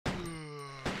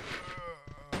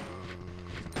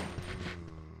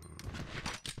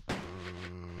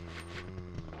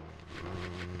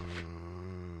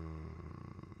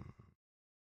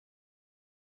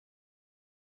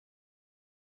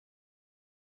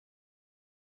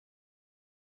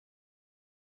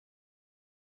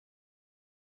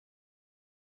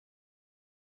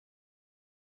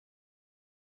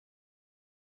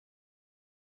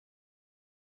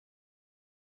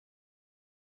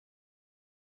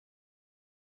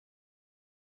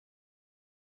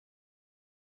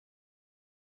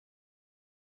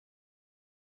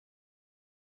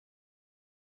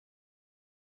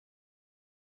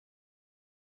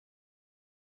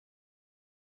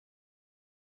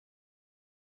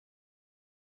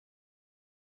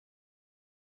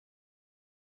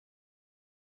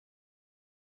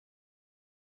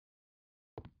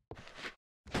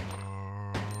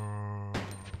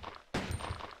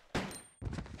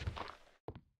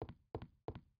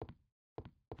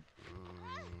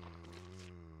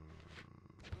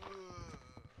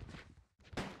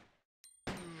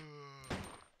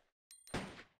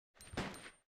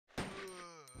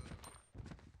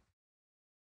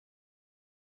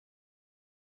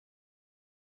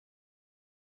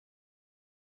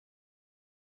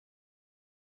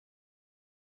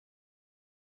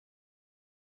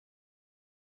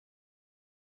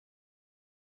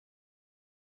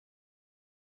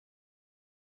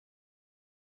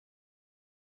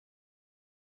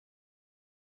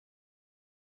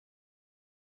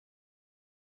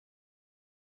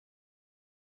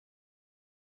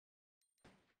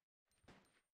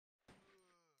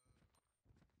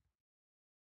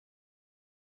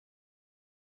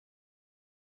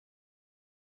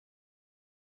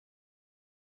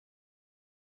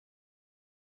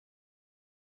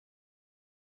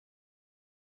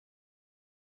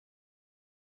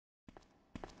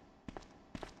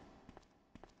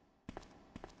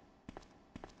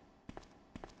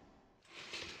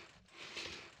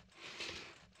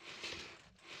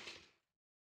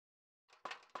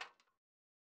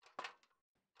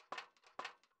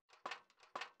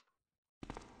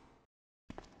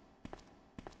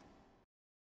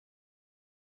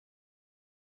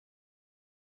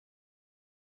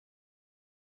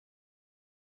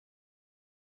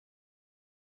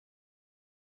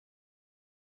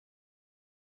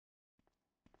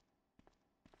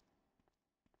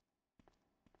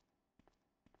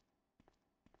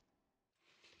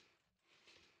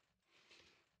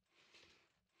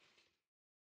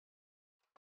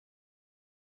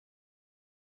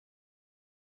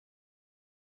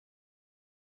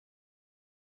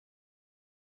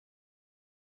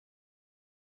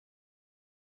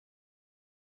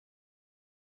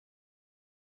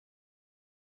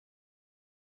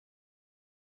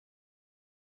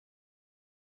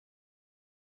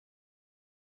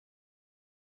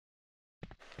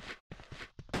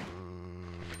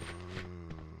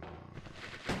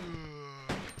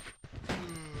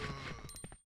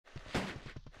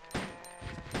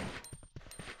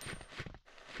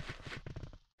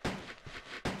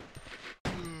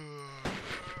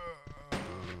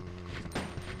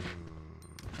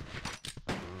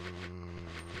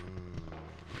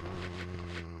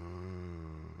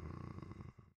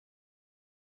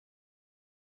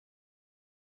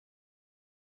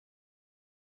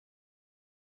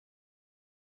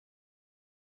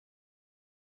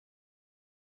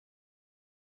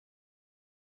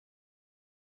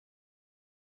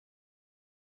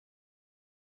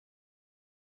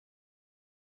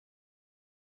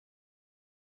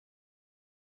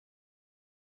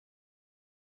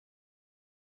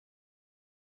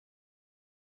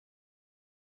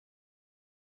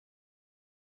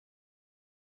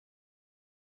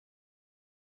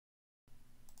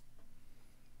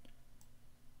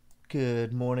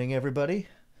Good morning, everybody.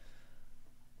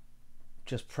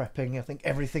 Just prepping. I think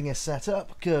everything is set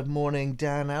up. Good morning,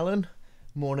 Dan Allen.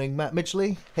 Morning, Matt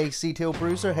Midgley. Hey, C-Tail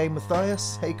Bruiser. Hey,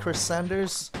 Matthias. Hey, Chris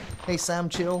Sanders. Hey, Sam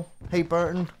Chill. Hey,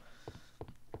 Burton.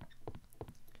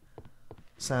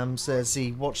 Sam says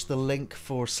he watched the link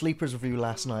for Sleepers review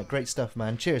last night. Great stuff,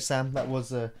 man. Cheers, Sam. That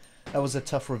was a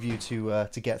tough review to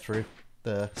get through.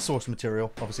 The source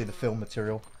material, obviously the film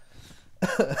material,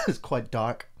 is quite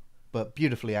dark, but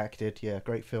beautifully acted. Yeah,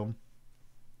 great film.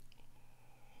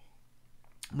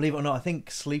 Believe it or not, I think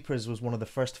Sleepers was one of the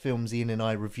first films Ian and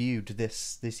I reviewed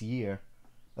this year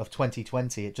of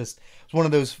 2020. It was one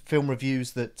of those film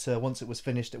reviews that once it was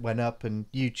finished, it went up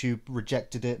and YouTube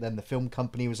rejected it. Then the film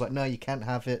company was like, no, you can't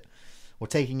have it. We're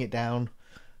taking it down.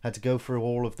 Had to go through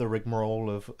all of the rigmarole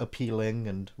of appealing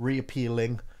and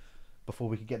re-appealing before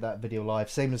we could get that video live.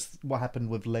 Same as what happened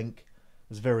with Link. It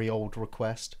was a very old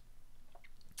request.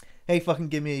 Hey, fucking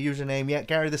give me a username. Yeah,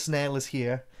 Gary the Snail is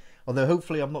here. Although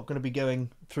hopefully I'm not going to be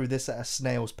going through this at a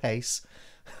snail's pace.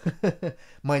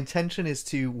 My intention is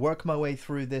to work my way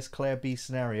through this Claire B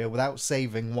scenario without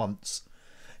saving once.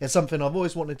 It's something I've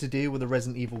always wanted to do with a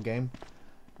Resident Evil game.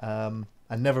 And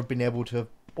never been able to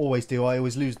always do. I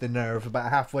always lose the nerve about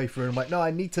halfway through. I'm like, no,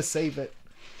 I need to save it.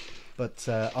 But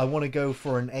I want to go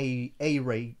for an A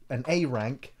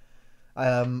rank.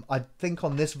 I think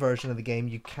on this version of the game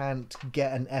you can't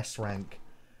get an S rank.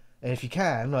 And if you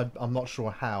can, I'm not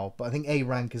sure how, but I think A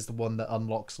rank is the one that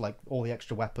unlocks like all the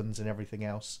extra weapons and everything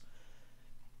else.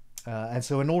 And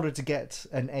so in order to get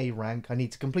an A rank, I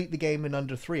need to complete the game in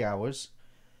under 3 hours.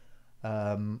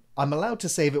 I'm allowed to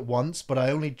save it once, but I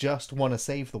only just want to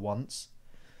save the once.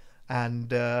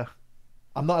 And I'm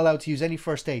not allowed to use any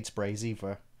first aid sprays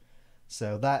either.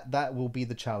 So that will be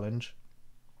the challenge.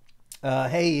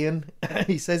 Hey Ian,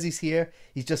 he says he's here.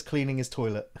 He's just cleaning his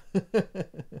toilet.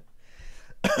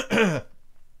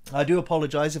 I do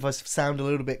apologise if I sound a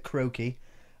little bit croaky.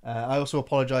 I also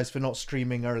apologise for not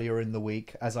streaming earlier in the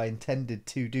week, as I intended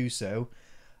to do so.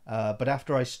 But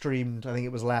after I streamed, I think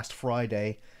it was last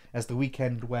Friday, as the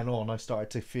weekend went on, I started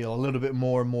to feel a little bit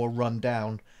more and more run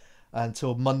down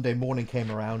until Monday morning came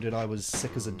around and I was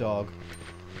sick as a dog.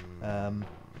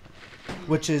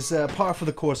 Which is par for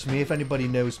the course for me. If anybody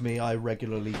knows me, I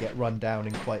regularly get run down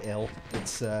and quite ill.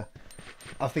 It's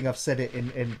I think I've said it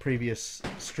in previous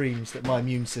streams that my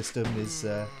immune system is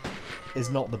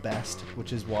not the best,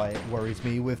 which is why it worries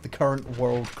me with the current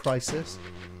world crisis.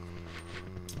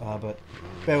 But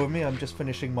bear with me, I'm just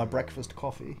finishing my breakfast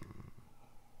coffee.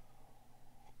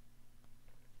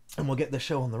 And we'll get the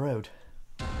show on the road.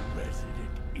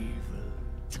 Resident Evil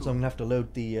 2. So I'm gonna have to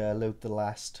load the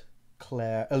last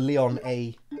Claire Leon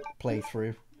A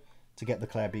playthrough to get the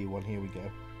Claire B one. Here we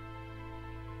go.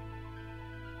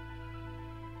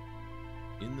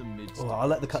 In the midst Well, I'll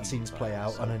let the cutscenes play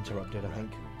out uninterrupted, I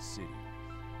think. City,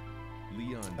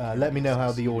 Leon Let me know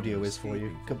how the carries audio is for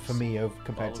you, for me,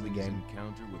 compared to the following his game.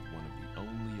 encounter with one of the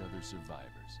only other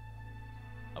survivors,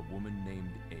 a woman named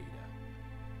Ada,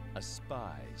 a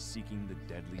spy seeking the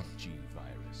deadly G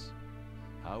virus.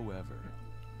 However,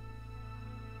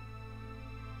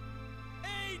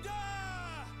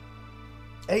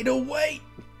 Ada, wait!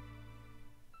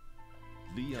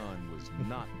 Leon was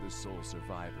not the sole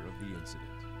survivor of the incident.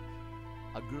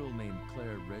 A girl named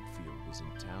Claire Redfield was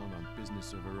in town on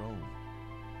business of her own.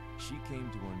 She came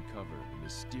to uncover the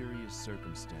mysterious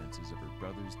circumstances of her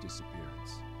brother's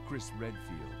disappearance. Chris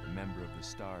Redfield, a member of the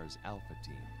STARS Alpha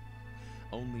team.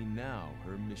 Only now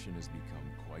her mission has become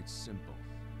quite simple.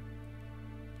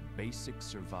 Basic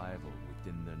survival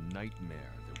within the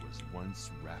nightmare that was once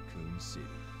Raccoon City.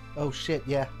 Oh shit,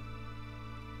 yeah.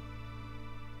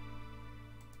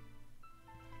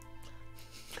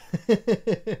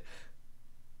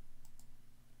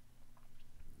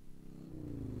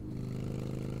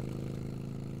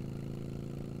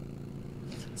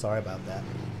 Sorry about that.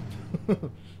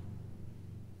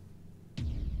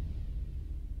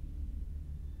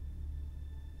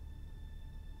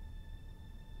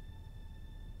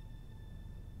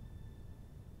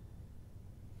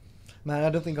 Man, I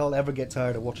don't think I'll ever get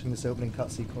tired of watching this opening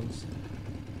cut sequence.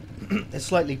 It's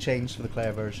slightly changed for the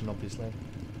Claire version, obviously.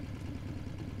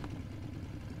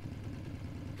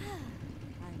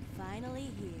 I'm finally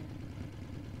here.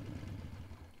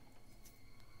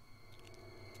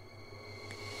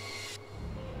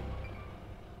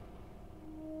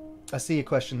 I see your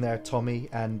question there, Tommy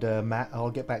and Matt.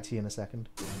 I'll get back to you in a second.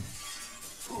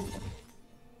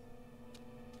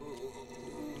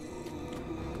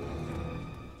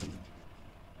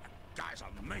 Guy's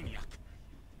a maniac.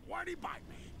 Why'd he bite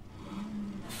me?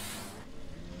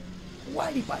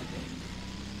 Why'd he bite me?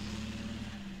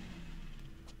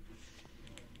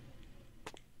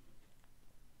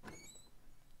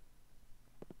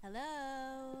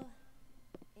 Hello?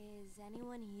 Is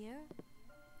anyone here?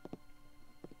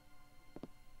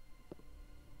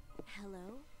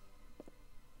 Hello?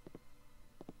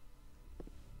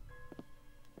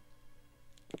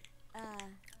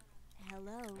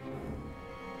 Hello?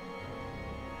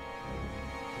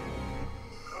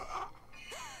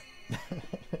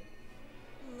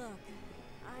 Look,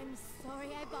 I'm sorry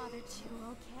I bothered you,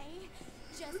 okay?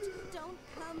 Just don't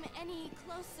come any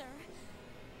closer.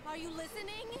 Are you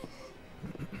listening?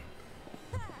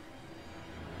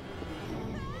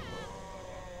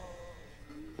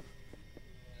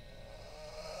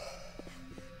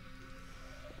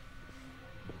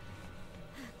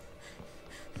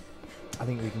 I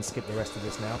think we can skip the rest of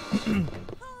this now.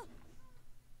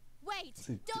 Wait! It's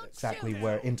Don't exactly shoot!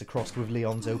 where it intercrossed with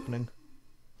Leon's opening.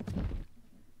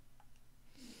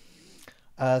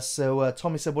 So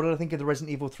Tommy said, what did I think of the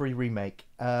Resident Evil 3 remake?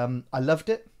 I loved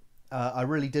it. I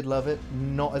really did love it.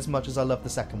 Not as much as I loved the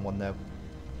second one, though.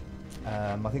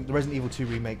 I think the Resident Evil 2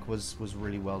 remake was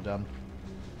really well done.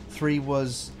 3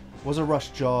 was a rush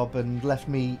job and left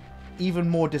me even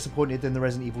more disappointed than the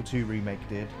Resident Evil 2 remake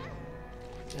did.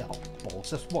 Oh, balls.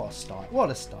 Just what a start. What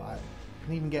a start.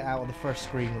 Couldn't even get out of the first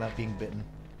screen without being bitten.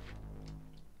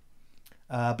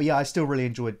 But yeah, I still really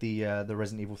enjoyed the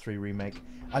Resident Evil 3 remake.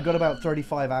 I got about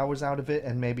 35 hours out of it,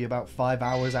 and maybe about 5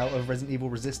 hours out of Resident Evil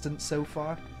Resistance so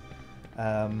far.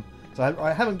 So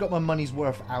I haven't got my money's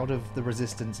worth out of the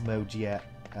Resistance mode yet.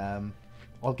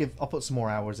 I'll put some more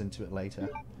hours into it later.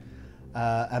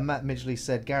 And Matt Midgley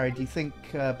said, Gary, do you think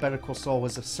Better Call Saul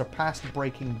was surpassed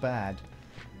Breaking Bad?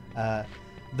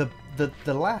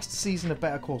 the last season of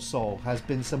Better Call Saul has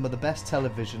been some of the best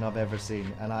television I've ever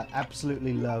seen, and I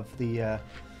absolutely love the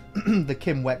the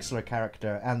Kim Wexler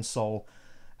character and Saul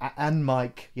and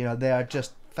Mike. You know, they are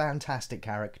just fantastic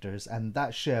characters, and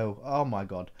that show, oh my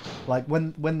god! Like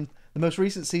when the most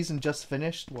recent season just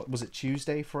finished, what was it,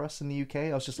 Tuesday for us in the UK?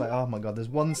 I was just like, oh my god, there's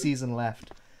one season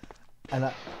left,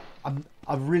 and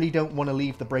I really don't want to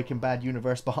leave the Breaking Bad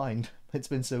universe behind. It's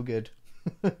been so good.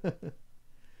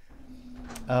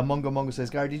 Mongo says,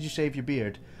 Gary, did you shave your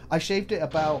beard? I shaved it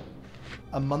about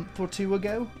a month or two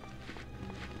ago,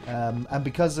 and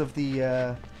because of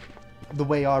the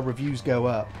way our reviews go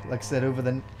up, like I said, over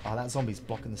the... Oh, that zombie's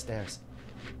blocking the stairs.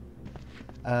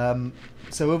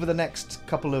 So over the next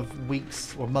couple of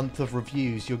weeks or month of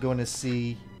reviews, you're going to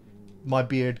see my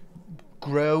beard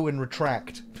grow and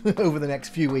retract over the next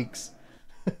few weeks.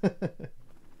 Hey,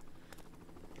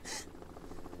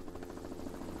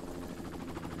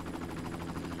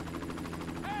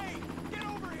 get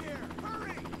over here!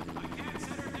 Hurry! I can't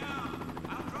set her down.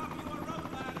 I'll drop you a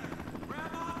rope ladder.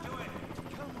 Grab onto it.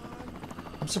 Come on.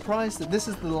 I'm surprised that this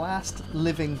is the last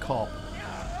living cop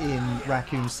in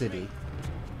Raccoon City.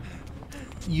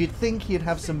 You'd think he'd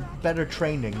have some better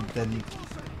training than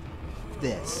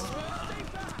this.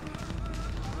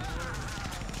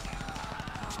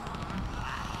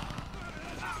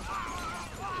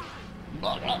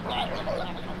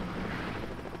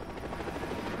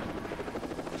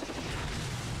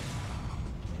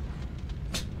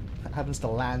 That happens to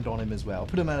land on him as well.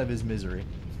 Put him out of his misery.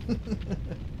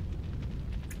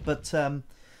 But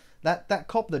that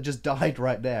cop that just died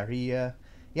right there, he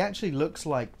actually looks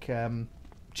like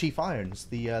Chief Irons,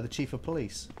 the chief of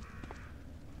police.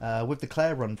 With the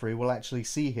Claire run through, we'll actually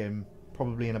see him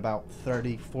probably in about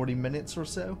 30-40 minutes or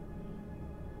so.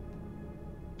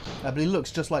 But he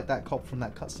looks just like that cop from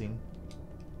that cutscene.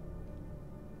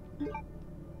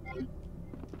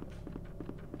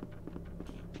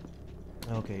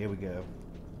 Okay, here we go.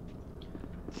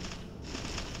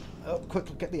 Oh,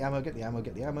 quick, get the ammo, get the ammo,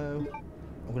 get the ammo.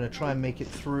 I'm going to try and make it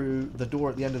through the door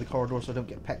at the end of the corridor so I don't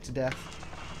get pecked to death.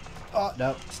 Oh,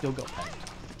 no, still got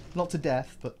pecked. Not to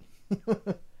death, but...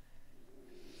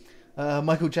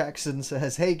 Michael Jackson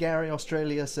says, hey Gary,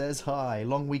 Australia says hi.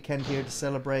 Long weekend here to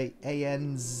celebrate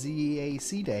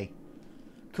ANZAC Day.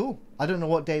 Cool. I don't know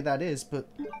what day that is, but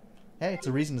hey, it's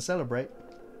a reason to celebrate.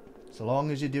 So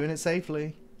long as you're doing it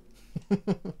safely.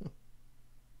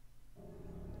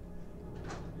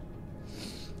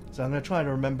 So I'm going to try to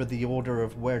remember the order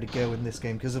of where to go in this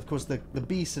game, because of course the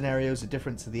B scenarios are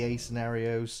different to the A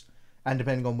scenarios, and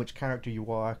depending on which character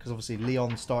you are, because obviously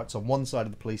Leon starts on one side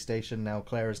of the police station, now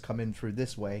Claire has come in through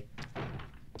this way.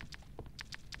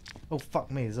 Oh fuck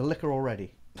me, there's a liquor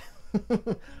already.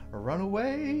 Run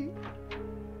away!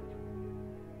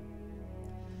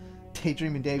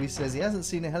 Daydreaming Davey says he hasn't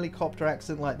seen a helicopter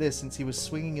accident like this since he was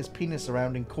swinging his penis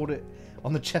around and caught it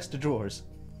on the chest of drawers.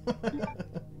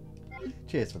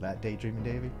 Cheers for that, Daydreaming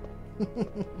Davey.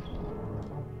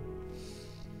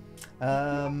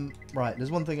 Right,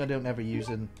 there's one thing I don't ever use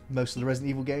in most of the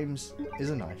Resident Evil games, is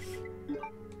a knife.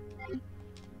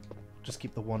 Just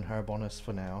keep the one herb on us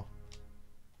for now.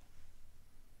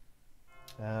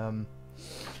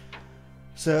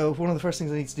 So one of the first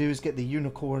things I need to do is get the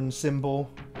unicorn symbol,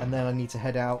 and then I need to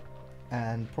head out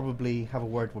and probably have a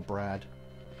word with Brad.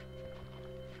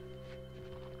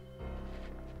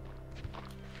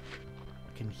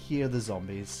 I can hear the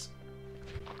zombies.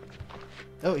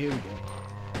 Oh, here we go.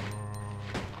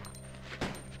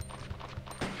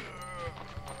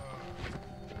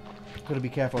 Gotta be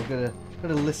careful. I've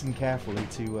gotta listen carefully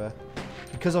to,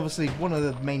 because obviously one of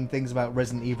the main things about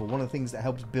Resident Evil, one of the things that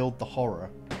helps build the horror,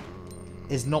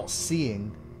 is not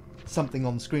seeing something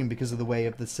on screen because of the way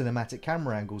of the cinematic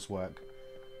camera angles work.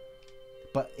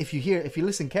 But if you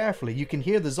listen carefully, you can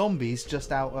hear the zombies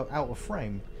just out of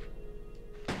frame.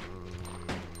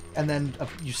 And then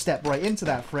you step right into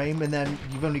that frame, and then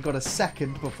you've only got a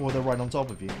second before they're right on top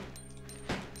of you.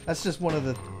 That's just one of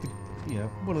the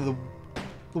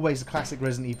ways the classic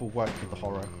Resident Evil worked with the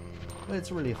horror. But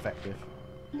it's really effective.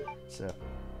 So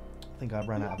I think I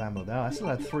ran out of ammo there. I still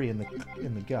had 3 in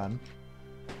the gun.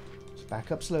 Just back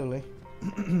up slowly.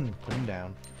 Put him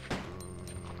down.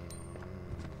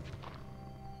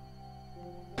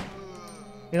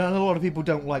 You know, and a lot of people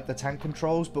don't like the tank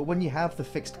controls, but when you have the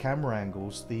fixed camera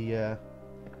angles, the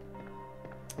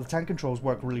tank controls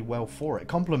work really well for it. It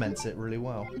complements it really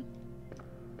well.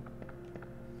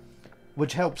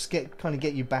 Which helps get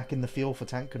you back in the feel for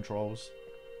tank controls.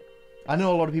 I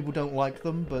know a lot of people don't like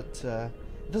them, but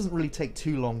it doesn't really take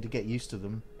too long to get used to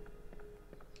them.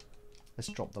 Let's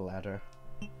drop the ladder.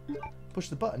 Push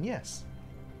the button, yes.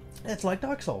 It's like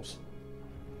Dark Souls.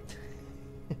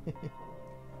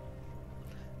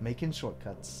 Making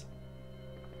shortcuts.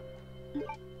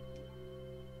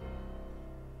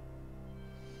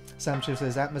 Samcho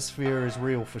says atmosphere is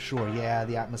real for sure. Yeah,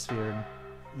 the atmosphere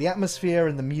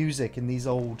and the music in these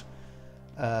old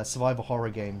survival horror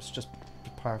games just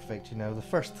perfect. You know, the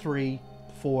first 3,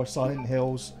 4 Silent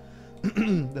Hills,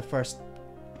 the first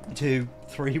 2,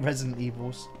 3 Resident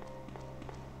Evils.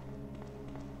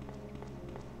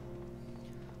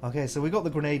 Okay, so we got the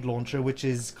grenade launcher, which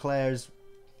is Claire's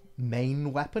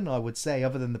main weapon, I would say,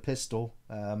 other than the pistol.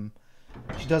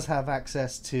 She does have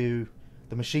access to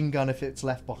the machine gun if it's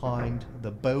left behind,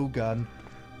 the bow gun,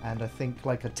 and I think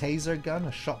like a taser gun,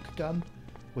 a shock gun,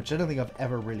 which I don't think I've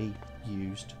ever really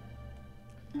used.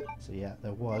 So yeah,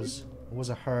 there was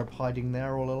a herb hiding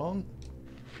there all along.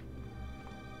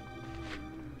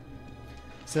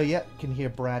 So yeah, can hear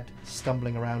Brad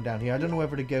stumbling around down here. I don't know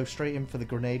whether to go straight in for the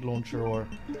grenade launcher or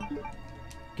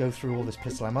go through all this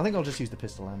pistol ammo. I think I'll just use the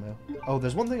pistol ammo. Oh,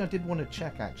 there's one thing I did want to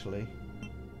check actually.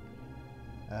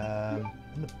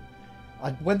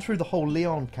 I went through the whole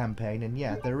Leon campaign, and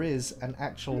yeah, there is an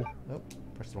actual... Oh,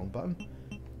 pressed the wrong button.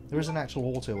 There is an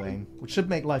actual auto-aim, which should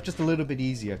make life just a little bit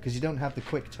easier, because you don't have the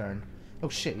quick turn. Oh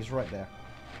shit, he's right there.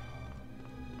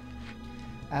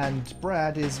 And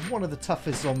Brad is one of the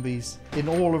toughest zombies in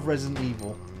all of Resident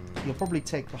Evil. He'll probably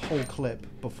take the whole clip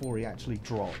before he actually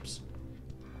drops.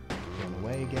 Run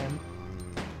away again.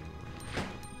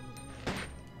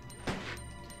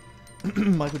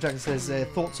 Michael Jackson says,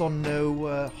 thoughts on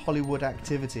no Hollywood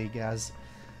activity, Gaz?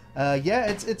 Yeah,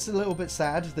 it's a little bit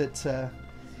sad that,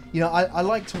 you know, I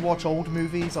like to watch old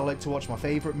movies, I like to watch my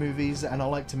favourite movies, and I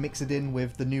like to mix it in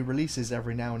with the new releases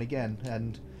every now and again.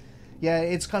 And yeah,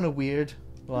 it's kind of weird,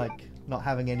 like, not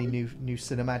having any new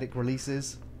cinematic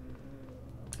releases.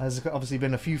 There's obviously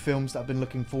been a few films that I've been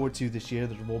looking forward to this year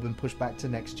that have all been pushed back to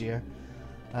next year.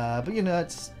 But, you know,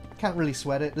 can't really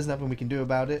sweat it, there's nothing we can do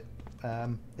about it.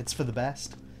 It's for the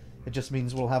best. It just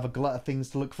means we'll have a glut of things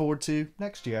to look forward to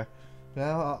next year. You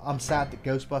know, I'm sad that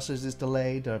Ghostbusters is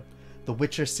delayed, or the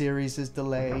Witcher series is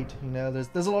delayed. You know,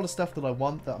 there's a lot of stuff that I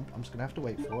want that I'm just gonna have to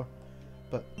wait for.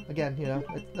 But again, you know,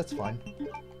 that's fine.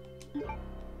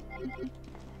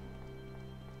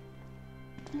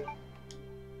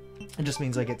 It just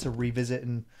means I get to revisit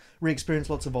and re-experience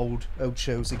lots of old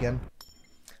shows again.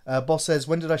 Boss says,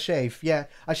 when did I shave? Yeah,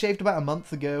 I shaved about a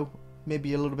month ago.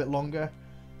 Maybe a little bit longer.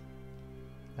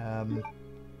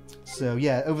 So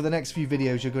yeah, over the next few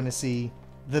videos you're going to see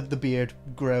the beard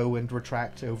grow and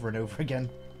retract over and over again.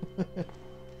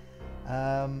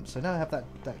 So now I have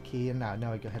that key, and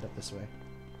now I go head up this way.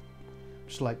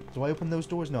 Just like, do I open those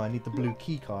doors? No, I need the blue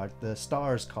key card, the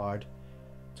stars card,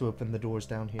 to open the doors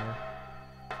down here.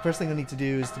 First thing I need to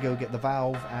do is to go get the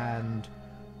valve and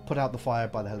put out the fire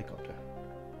by the helicopter.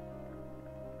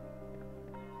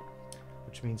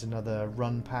 Which means another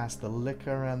run past the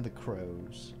liquor and the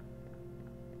crows.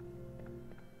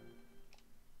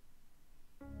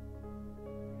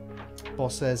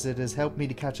 Boss says it has helped me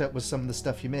to catch up with some of the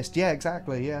stuff you missed. Yeah,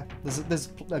 exactly, yeah. There's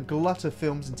a glut of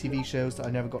films and TV shows that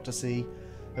I never got to see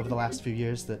over the last few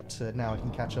years that now I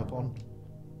can catch up on.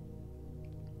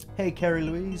 Hey, Carrie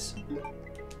Louise.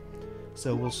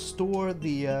 So we'll store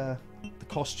the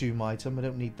costume item. I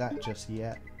don't need that just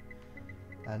yet.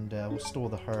 And we'll store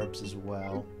the herbs as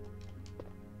well.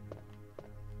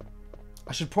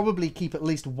 I should probably keep at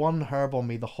least one herb on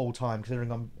me the whole time,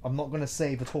 considering I'm not going to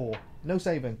save at all. No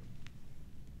saving.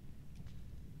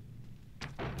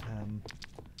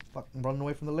 Fucking run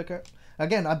away from the liquor.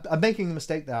 Again, I'm making a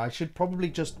mistake there. I should probably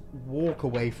just walk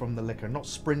away from the liquor, not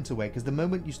sprint away, because the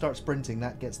moment you start sprinting,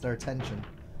 that gets their attention.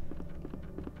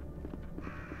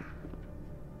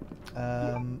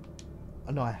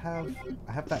 No, I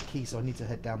have that key, so I need to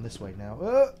head down this way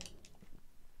now.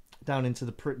 Down into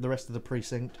the rest of the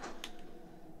precinct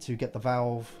to get the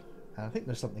valve. And I think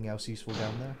there's something else useful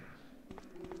down there.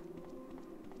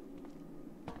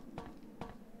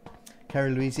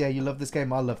 Carrie Louise, yeah, you love this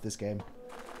game? I love this game.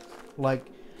 Like,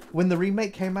 when the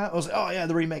remake came out, I was like, oh yeah,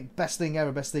 the remake, best thing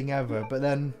ever, best thing ever. But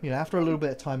then, you know, after a little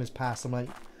bit of time has passed, I'm like,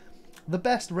 the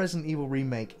best Resident Evil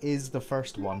remake is the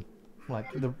first one. Like,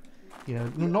 you know,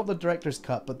 not the director's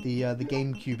cut, but the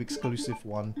GameCube exclusive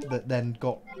one that then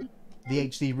got the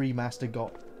HD remaster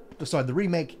the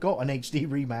remake got an HD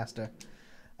remaster,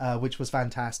 which was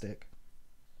fantastic.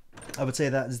 I would say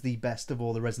that is the best of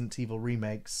all the Resident Evil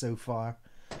remakes so far.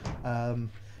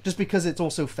 Just because it's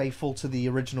also faithful to the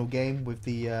original game with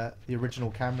the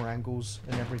original camera angles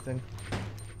and everything.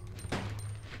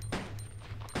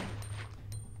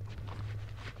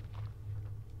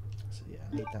 So yeah,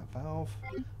 I need that valve.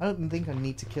 I don't think I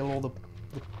need to kill all the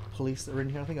the police that are in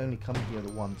here. I think I only come here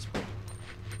the once, but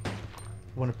I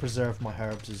want to preserve my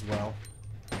herbs as well.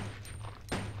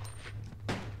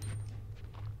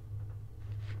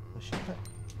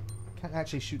 I can't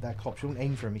actually shoot that cop. She won't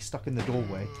aim for him. He's stuck in the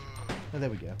doorway. Oh, there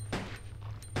we go.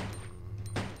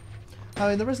 Oh,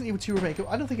 in the Resident Evil 2 remake,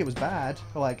 I don't think it was bad.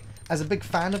 Like, as a big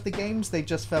fan of the games, they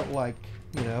just felt like,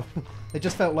 you know, they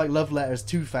just felt like love letters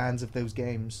to fans of those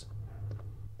games.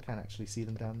 Can't actually see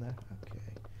them down there.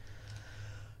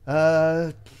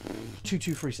 Okay.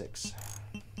 2236.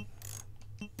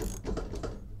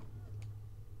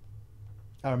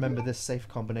 I remember this safe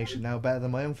combination now better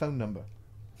than my own phone number.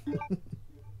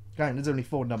 Granted, there's only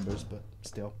 4 numbers, but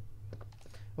still.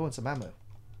 Oh, and some ammo.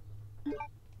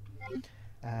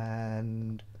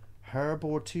 And herb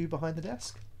or 2 behind the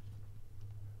desk.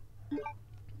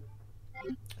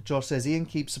 Josh says Ian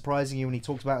keeps surprising you when he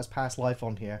talks about his past life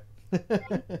on here.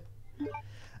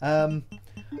 I'm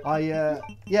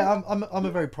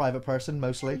a very private person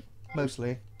mostly,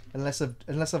 unless I've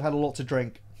had a lot to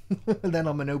drink. And then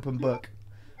I'm an open book.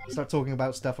 Start talking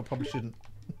about stuff I probably shouldn't.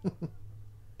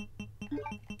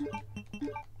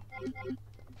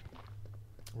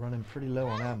 Running pretty low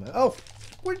on ammo. Oh,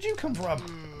 where did you come from?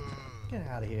 Get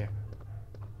out of here.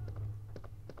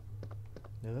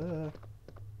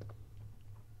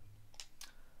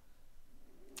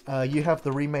 You have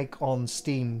the remake on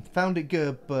Steam. Found it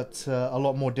good, but a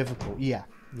lot more difficult. Yeah.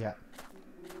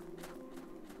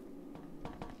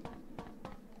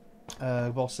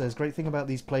 Boss says, great thing about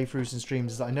these playthroughs and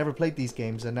streams is that I never played these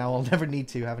games, and now I'll never need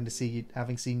to,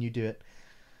 having seen you do it.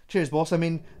 Cheers, boss. I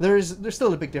mean, there's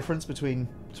still a big difference between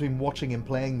watching and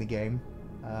playing the game,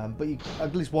 but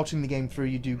at least watching the game through,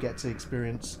 you do get to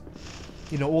experience,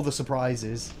 you know, all the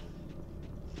surprises.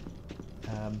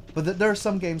 But there are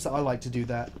some games that I like to do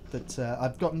that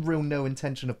I've got real no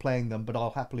intention of playing them, but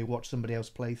I'll happily watch somebody else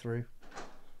play through.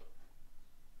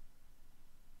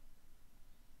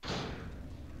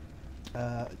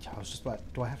 I was just like,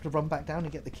 do I have to run back down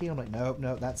and get the key? I'm like,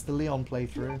 no, that's the Leon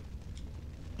playthrough.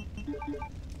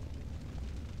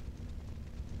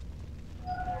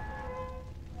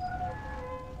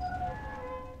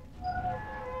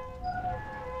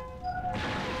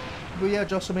 But yeah,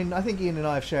 Josh, I mean, I think Ian and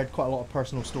I have shared quite a lot of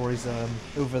personal stories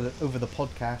over the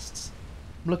podcasts.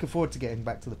 I'm looking forward to getting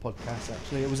back to the podcast,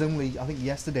 actually. It was only, I think,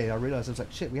 yesterday I realised, I was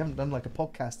like, shit, we haven't done like a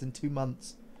podcast in 2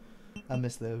 months. I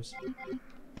miss those.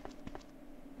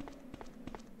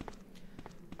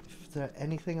 Is there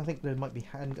anything? I think there might be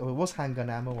it was handgun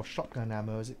ammo or shotgun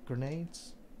ammo. Is it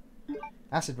grenades?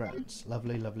 Acid rounds.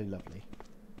 Lovely, lovely, lovely.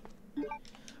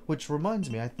 Which reminds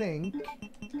me, I think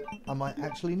I might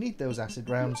actually need those acid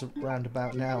rounds round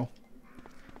about now.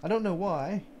 I don't know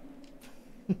why.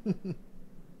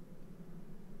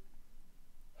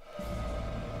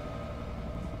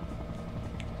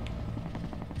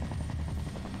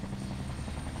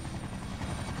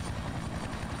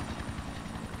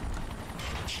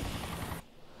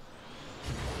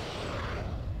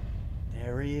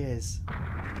 There he is.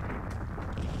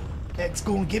 X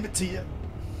gonna give it to you.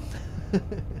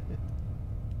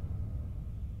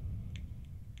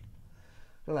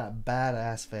 Look at that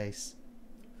badass face.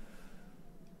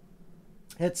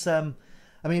 It's I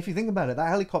mean, if you think about it, that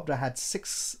helicopter had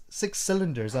six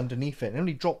cylinders underneath it and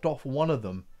only dropped off one of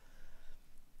them.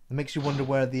 It makes you wonder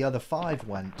where the other 5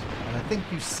 went. And I think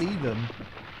you see them,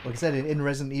 like I said, in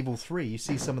Resident Evil 3, you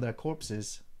see some of their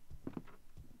corpses.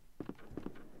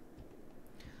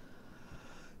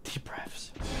 Deep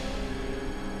breaths.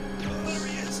 There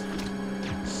he is.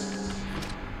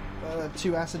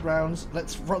 2 acid rounds.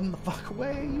 Let's run the fuck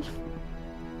away.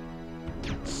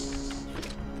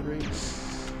 3,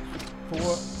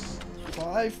 4,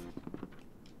 5.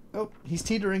 Oh, he's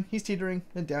teetering. He's teetering.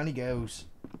 And down he goes.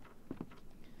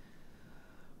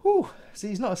 Whew. See,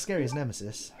 he's not as scary as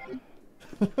Nemesis.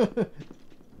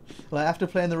 Like, after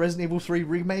playing the Resident Evil 3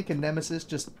 remake and Nemesis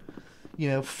just, you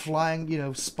know, flying, you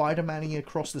know, Spider-Man-ing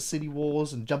across the city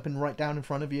walls and jumping right down in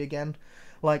front of you again.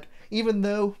 Like, even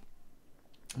though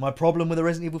my problem with the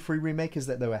Resident Evil 3 remake is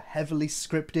that they were heavily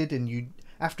scripted, and you,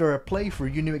 after a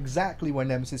playthrough, you knew exactly where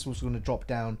Nemesis was going to drop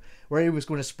down, where he was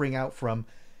going to spring out from.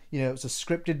 You know, it's a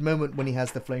scripted moment when he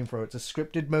has the flamethrower. It's a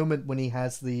scripted moment when he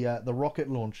has the rocket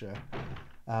launcher.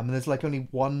 And there's like only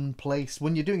one place,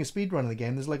 when you're doing a speedrun of the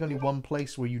game, there's like only one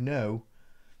place where you know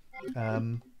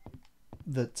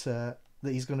that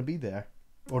he's going to be there,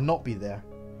 or not be there.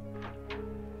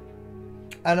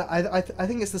 And I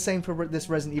think it's the same for this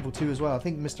Resident Evil 2 as well. I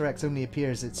think Mr. X only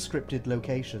appears at scripted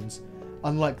locations,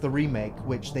 unlike the remake,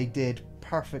 which they did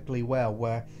perfectly well,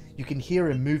 where you can hear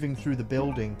him moving through the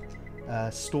building,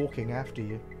 stalking after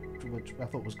you, which I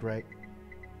thought was great.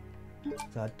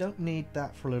 So I don't need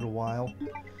that for a little while.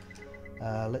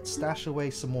 Let's stash away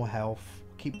some more health.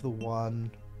 Keep the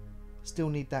 1. Still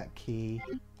need that key.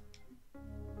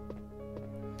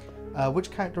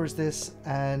 Which character is this?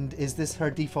 And is this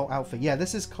her default outfit? Yeah,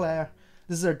 this is Claire.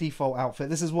 This is her default outfit.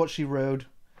 This is what she rode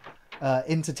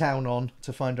into town on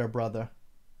to find her brother.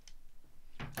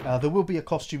 There will be a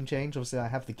costume change. Obviously, I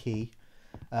have the key.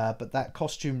 But that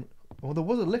costume... Well, there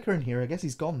was a licker in here. I guess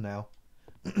he's gone now.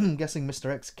 I'm guessing Mr.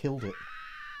 X killed it.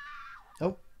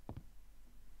 Oh.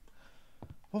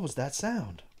 What was that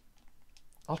sound?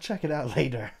 I'll check it out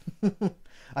later.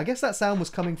 I guess that sound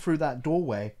was coming through that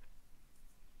doorway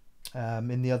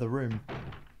in the other room.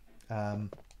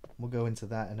 We'll go into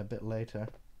that in a bit later.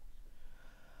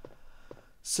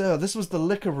 So this was the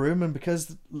liquor room, and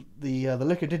because the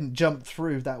liquor didn't jump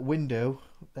through that window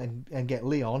and get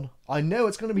Leon, I know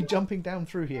it's going to be jumping down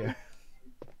through here.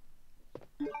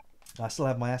 I still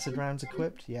have my acid rounds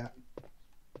equipped. Yeah.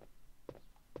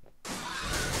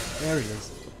 There he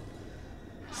is.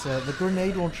 So the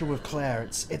grenade launcher with Claire,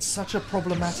 it's such a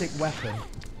problematic weapon.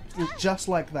 Just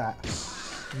like that.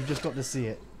 You just got to see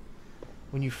it.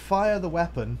 When you fire the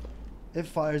weapon, it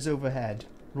fires overhead.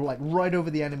 Like right over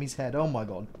the enemy's head. Oh my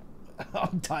god.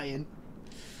 I'm dying.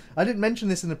 I didn't mention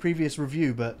this in the previous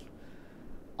review, but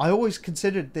I always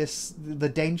considered this the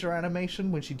danger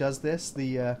animation when she does this.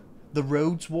 The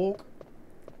Rhodes walk.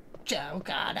 Joe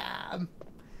got him.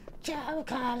 Joe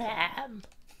got him.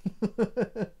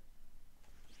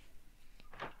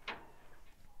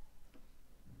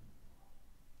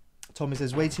 Tommy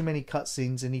says, way too many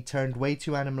cutscenes and he turned way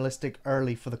too animalistic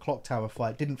early for the clock tower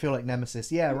fight. Didn't feel like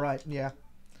Nemesis. Yeah, right, yeah.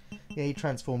 Yeah, he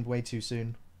transformed way too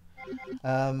soon.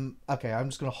 Okay, I'm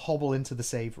just going to hobble into the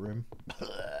save room.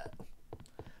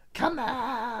 Come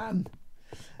on!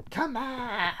 Come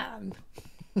on!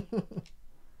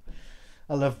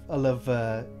 I love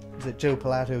is it Joe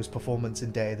Pilato's performance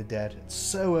in Day of the Dead. It's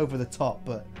so over the top,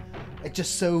 but it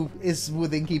just so is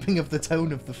within keeping of the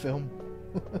tone of the film.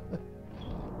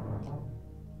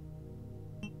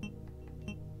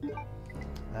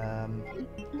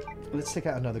 Let's take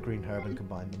out another green herb and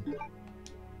combine them.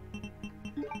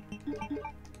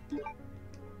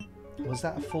 Was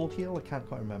that a full heal? I can't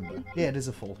quite remember. Yeah, it is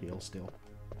a full heal still.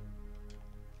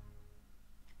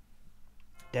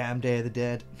 Damn Day of the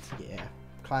Dead. Yeah,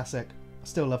 classic. I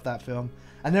still love that film.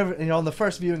 I never, you know, on the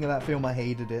first viewing of that film, I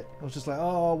hated it. I was just like,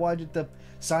 oh, why did the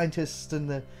scientists and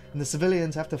the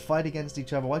civilians have to fight against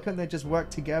each other? Why couldn't they just work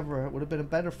together? It would have been a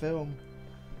better film.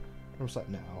 I was like,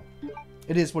 no.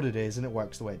 It is what it is, and it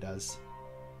works the way it does.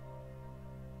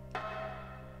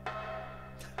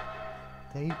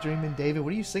 Daydreaming David,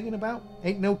 what are you singing about?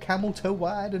 Ain't no camel toe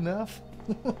wide enough.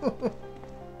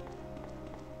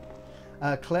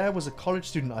 Claire was a college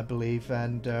student, I believe,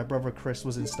 and brother Chris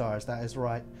was in Stars. That is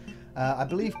right. I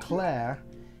believe Claire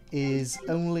is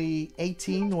only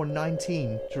 18 or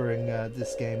 19 during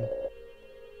this game.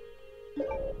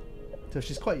 So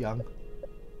she's quite young.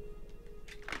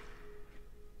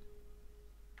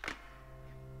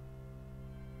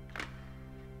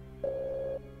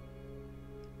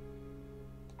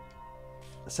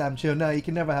 Sam Chill, no, you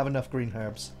can never have enough green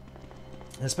herbs.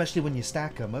 Especially when you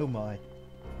stack them, oh my.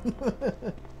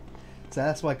 So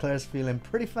that's why Claire's feeling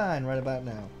pretty fine right about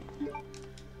now.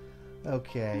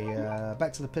 Okay,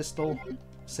 back to the pistol.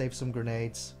 Save some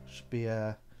grenades. Should be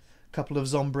a couple of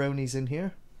zombronis in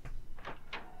here.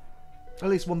 At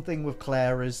least one thing with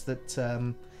Claire is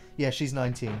that, yeah, she's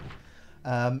 19.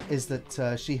 Is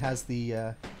that she has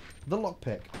the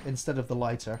lockpick instead of the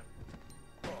lighter.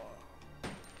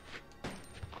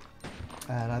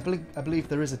 And I believe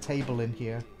there is a table in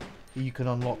here that you can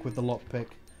unlock with the lockpick.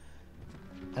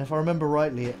 And if I remember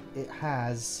rightly, it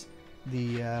has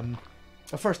the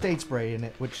a first aid spray in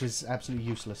it, which is absolutely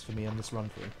useless for me on this run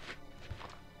through.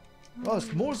 Oh,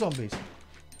 there's more zombies.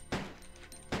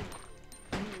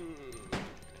 Can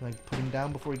I put him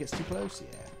down before he gets too close?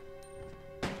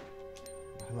 Yeah.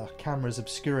 The camera's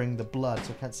obscuring the blood,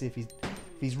 so I can't see if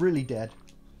he's really dead.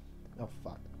 Oh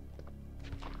fuck!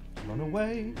 Run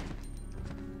away.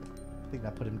 I think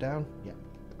that put him down. Yeah.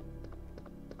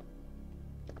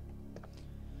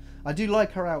 I do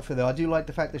like her outfit though. I do like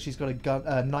the fact that she's got a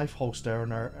gun, knife holster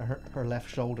on her left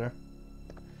shoulder,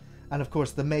 and of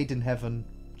course the Made in Heaven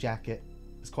jacket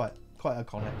is quite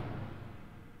iconic.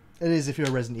 It is if you're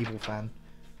a Resident Evil fan.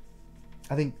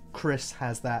 I think Chris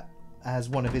has that as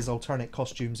one of his alternate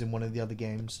costumes in one of the other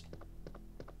games.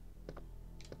 I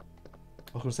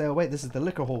was gonna say, oh wait, this is the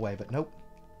liquor hallway, but nope,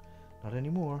 not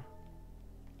anymore.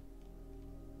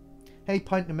 Hey,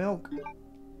 pint of milk.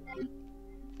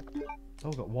 Oh,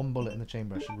 I've got one bullet in the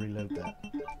chamber. I should reload that.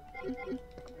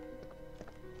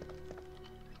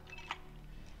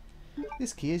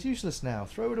 This key is useless now.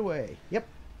 Throw it away. Yep.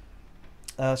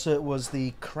 So it was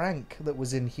the crank that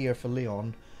was in here for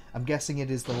Leon. I'm guessing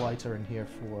it is the lighter in here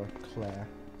for Claire.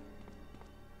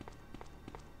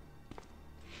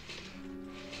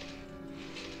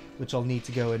 Which I'll need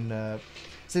to go and...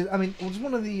 So, I mean, it was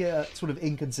one of the sort of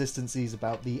inconsistencies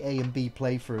about the A and B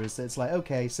playthroughs. It's like,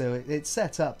 okay, so it's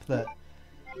set up that,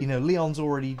 you know, Leon's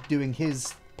already doing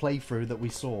his playthrough that we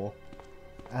saw.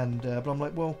 And, but I'm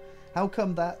like, well, how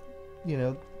come that, you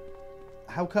know...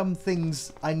 How come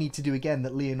things I need to do again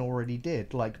that Leon already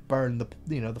did, like burn the,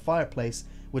 you know, the fireplace,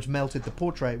 which melted the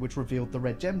portrait, which revealed the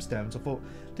red gemstones? I thought,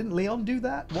 didn't Leon do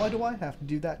that? Why do I have to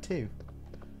do that too?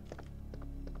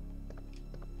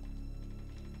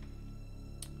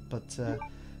 But,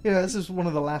 you know, this is one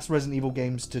of the last Resident Evil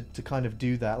games to kind of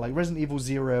do that. Like, Resident Evil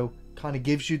 0 kind of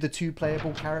gives you the two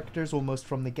playable characters almost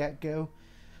from the get-go.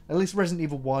 At least Resident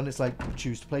Evil 1, it's like,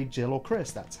 choose to play Jill or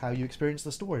Chris. That's how you experience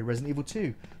the story. Resident Evil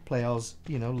 2, play as,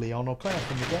 you know, Leon or Claire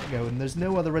from the get-go. And there's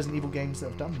no other Resident Evil games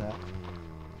that have done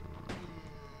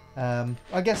that.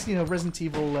 I guess, you know, Resident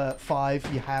Evil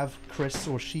 5, you have Chris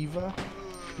or Shiva.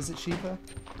 Is it Shiva?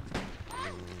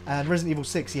 And Resident Evil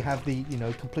 6, you have the, you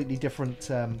know, completely different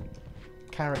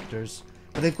characters.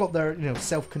 But they've got their, you know,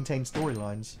 self-contained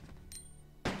storylines.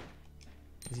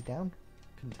 Is he down?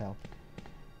 Couldn't tell.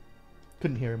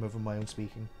 Couldn't hear him over my own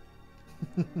speaking.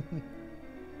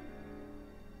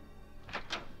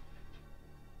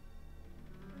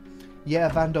 Yeah,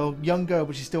 Vandal, younger,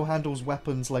 but she still handles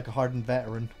weapons like a hardened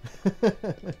veteran.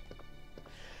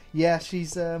 Yeah,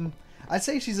 she's, I'd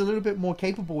say she's a little bit more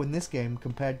capable in this game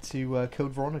compared to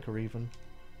Code Veronica, even.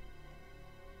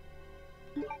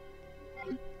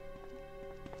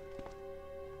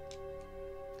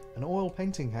 An oil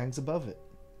painting hangs above it.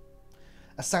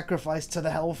 A sacrifice to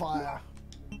the hellfire.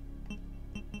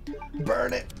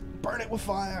 Burn it! Burn it with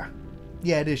fire!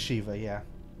 Yeah, it is Shiva, yeah.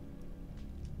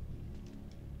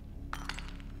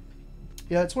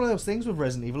 Yeah, it's one of those things with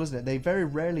Resident Evil, isn't it? They very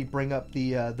rarely bring up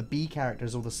the B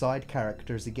characters or the side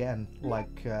characters again.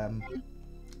 Like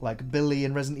Billy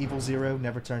in Resident Evil 0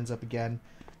 never turns up again.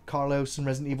 Carlos in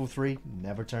Resident Evil 3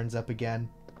 never turns up again.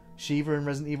 Shiva in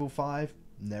Resident Evil 5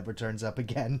 never turns up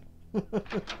again.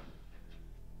 It's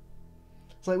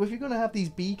like, well, if you're going to have these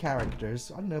B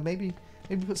characters, I don't know, maybe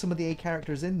put some of the A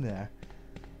characters in there.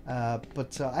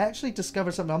 But I actually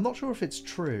discovered something. I'm not sure if it's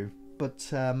true,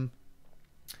 but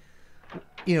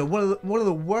you know, one of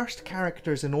the worst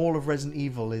characters in all of Resident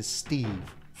Evil is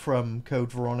Steve from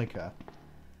Code Veronica.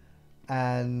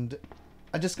 And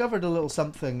I discovered a little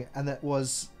something, and that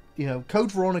was, you know,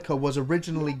 Code Veronica was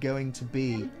originally going to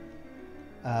be,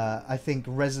 I think,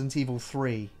 Resident Evil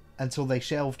 3. Until they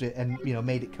shelved it and, you know,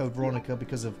 made it Code Veronica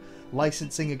because of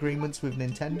licensing agreements with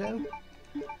Nintendo.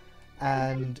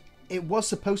 And it was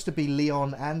supposed to be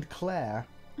Leon and Claire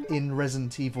in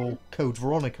Resident Evil Code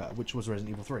Veronica, which was Resident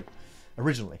Evil 3,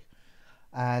 originally.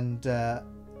 And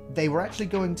they were actually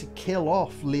going to kill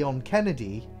off Leon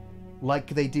Kennedy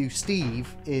like they do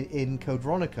Steve in Code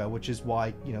Veronica, which is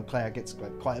why, you know, Claire gets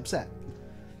quite upset.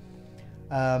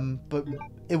 But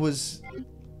it was...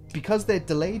 because they'd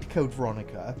delayed Code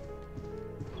Veronica,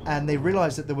 and they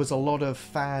realized that there was a lot of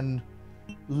fan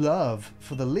love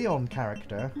for the Leon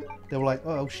character, they were like,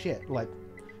 oh shit, like,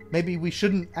 maybe we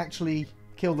shouldn't actually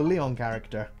kill the Leon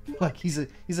character. Like, he's a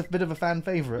bit of a fan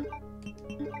favorite.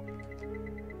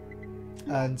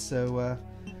 And so,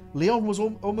 Leon was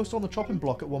almost on the chopping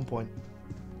block at one point.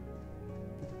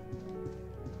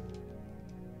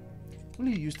 Will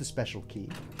you use the special key?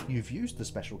 You've used the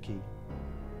special key.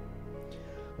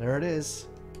 There it is.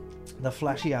 The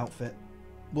flashy outfit.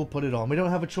 We'll put it on. We don't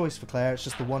have a choice for Claire. It's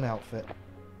just the one outfit.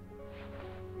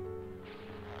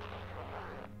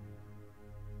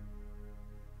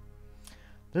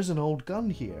 There's an old gun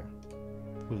here.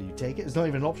 Will you take it? It's not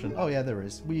even an option. Oh yeah, there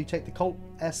is. Will you take the Colt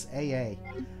SAA?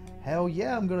 Hell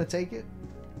yeah, I'm gonna take it.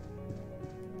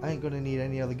 I ain't gonna need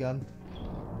any other gun.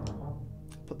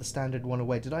 Put the standard one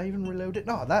away. Did I even reload it?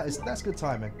 No, that's good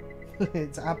timing.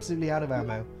 It's absolutely out of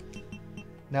ammo.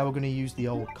 Now we're going to use the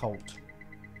old Colt.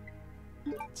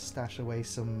 Stash away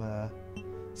some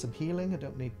healing. I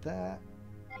don't need that.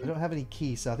 I don't have any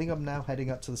keys, so I think I'm now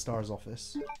heading up to the STARS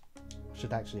office.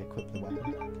 Should actually equip the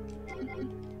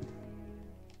weapon.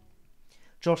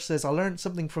 Josh says, I learned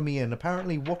something from Ian.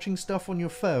 Apparently watching stuff on your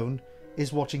phone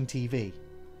is watching TV.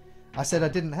 I said I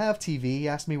didn't have TV. He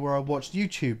asked me where I watched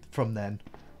YouTube from then.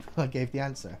 I gave the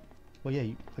answer. Well,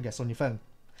 yeah, I guess on your phone.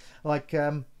 Like,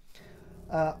 I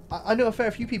know a fair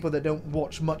few people that don't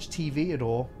watch much TV at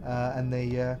all, and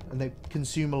they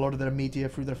consume a lot of their media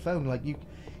through their phone. Like you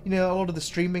know, a lot of the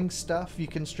streaming stuff you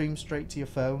can stream straight to your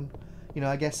phone. You know,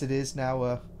 I guess it is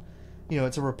now you know,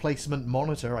 it's a replacement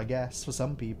monitor, I guess, for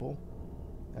some people.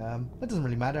 It doesn't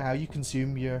really matter how you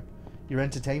consume your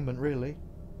entertainment, really.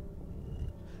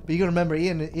 But you got to remember,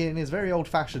 Ian is very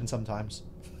old-fashioned sometimes.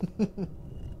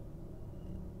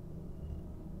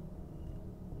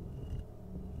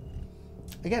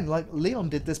 Again, like Leon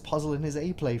did this puzzle in his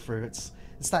A playthrough.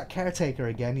 It's that caretaker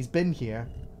again. He's been here,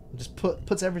 and just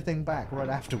puts everything back right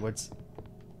afterwards.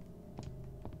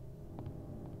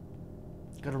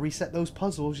 Got to reset those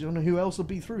puzzles. You don't know who else will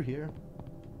be through here.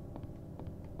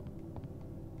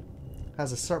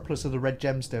 Has a surplus of the red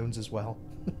gemstones as well.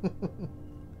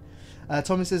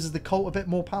 Tommy says, is the Colt a bit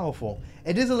more powerful?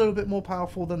 It is a little bit more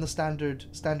powerful than the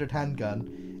standard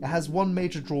handgun. It has one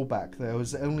major drawback though,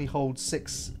 is it only holds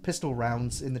 6 pistol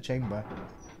rounds in the chamber.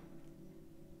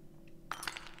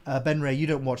 Ben Ray, you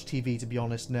don't watch TV, to be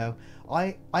honest. No,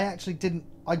 I actually didn't.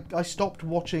 I stopped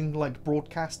watching like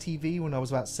broadcast TV when I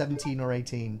was about 17 or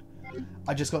 18.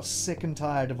 I just got sick and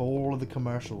tired of all of the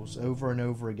commercials over and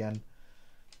over again.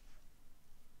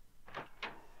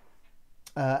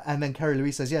 And then Carrie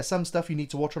Louise says, yeah, some stuff you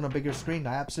need to watch on a bigger screen.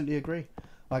 I absolutely agree.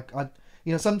 Like,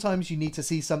 you know, sometimes you need to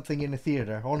see something in a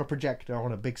theater, on a projector,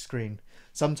 on a big screen.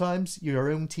 Sometimes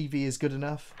your own TV is good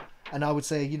enough. And I would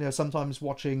say, you know, sometimes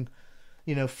watching,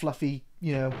 you know, fluff YouTube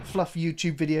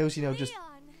videos, you know, just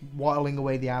whiling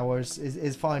away the hours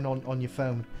is fine on your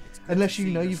phone. Unless, you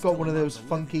know, you've got one of those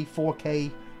funky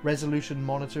 4K resolution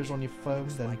monitors on your phone,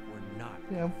 then,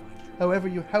 you know, however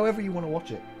you want to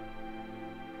watch it.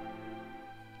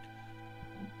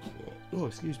 Oh,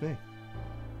 excuse me.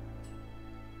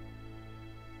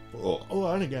 Oh,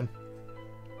 and again.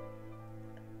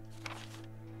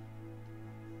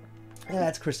 Yeah,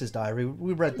 that's Chris's diary.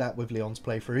 We read that with Leon's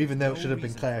playthrough, even though it should have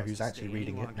been Claire who's actually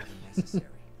reading it.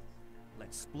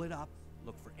 Let's split up,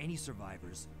 look for any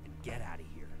survivors, and get out of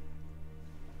here.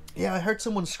 Yeah, I heard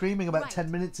someone screaming about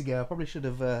 10 minutes ago. I probably should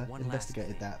have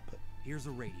investigated that. But here's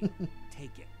a radio.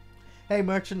 Take it. Hey,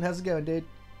 Merchant, how's it going, dude?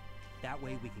 That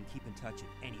way we can keep in touch if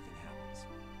anything happens.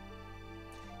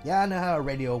 Yeah, I know how a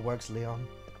radio works, Leon.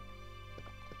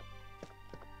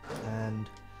 And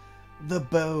the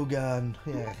bow gun.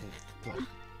 Yeah.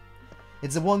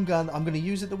 It's the one gun. I'm going to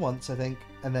use it the once, I think,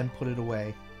 and then put it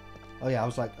away. Oh yeah, I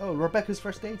was like, oh, Rebecca's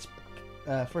first aid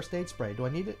spray. Do I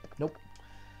need it? Nope.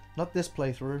 Not this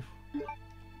playthrough.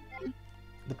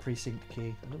 The precinct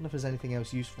key. I don't know if there's anything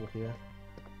else useful here.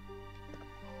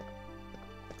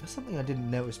 There's something I didn't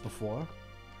notice before.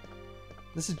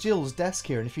 This is Jill's desk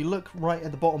here, and if you look right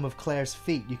at the bottom of Claire's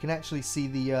feet, you can actually see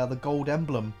the gold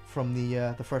emblem from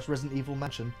the first Resident Evil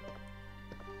mansion.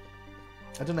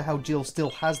 I don't know how Jill still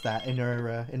has that in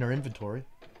her inventory,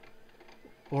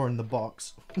 or in the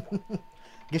box. I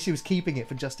guess she was keeping it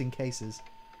for just in cases.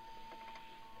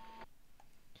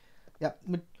 Yeah,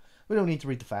 we don't need to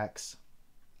read the facts.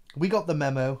 We got the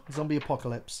memo. Zombie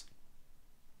apocalypse.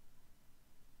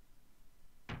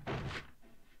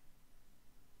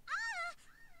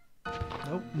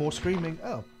 Oh, more screaming.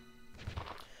 Oh.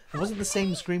 It wasn't the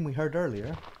same scream we heard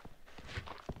earlier.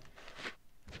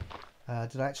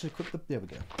 Did I actually equip the... There we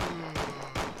go.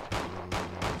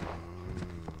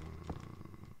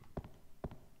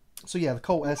 So yeah, the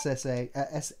Colt SAA,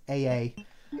 it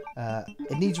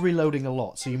needs reloading a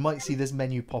lot, so you might see this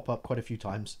menu pop up quite a few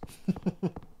times.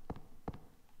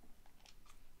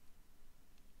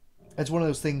 It's one of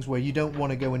those things where you don't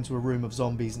want to go into a room of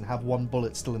zombies and have one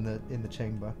bullet still in the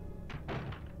chamber.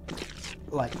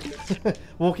 Like,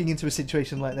 walking into a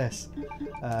situation like this.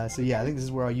 So yeah, I think this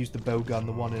is where I used the bow gun,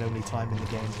 the one and only time in the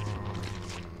game.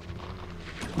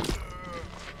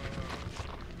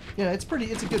 Yeah, it's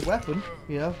a good weapon,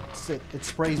 you know. It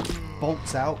sprays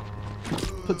bolts out,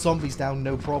 puts zombies down,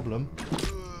 no problem.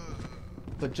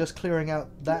 But just clearing out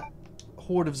that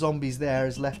horde of zombies there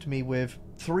has left me with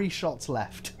 3 shots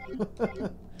left.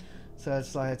 So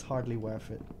it's like, it's hardly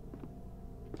worth it.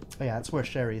 Oh yeah, that's where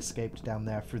Sherry escaped, down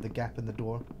there through the gap in the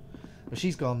door. But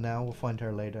she's gone now, we'll find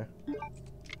her later.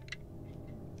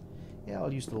 Yeah,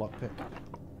 I'll use the lockpick.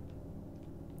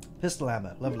 Pistol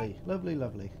ammo, lovely, lovely,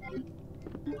 lovely.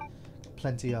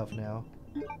 Plenty of now.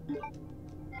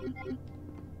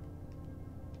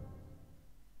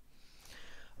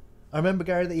 I remember,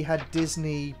 Gary, that you had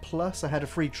Disney Plus. I had a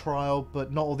free trial,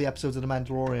 but not all the episodes of The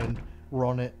Mandalorian were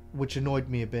on it, which annoyed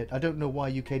me a bit. I don't know why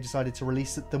UK decided to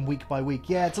release them week by week.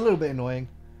 Yeah, it's a little bit annoying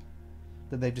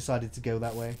that they've decided to go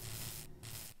that way.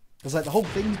 It's like the whole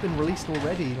thing's been released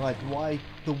already. Like, why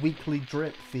the weekly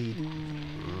drip feed?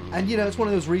 And you know, it's one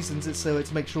of those reasons. It's so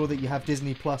to make sure that you have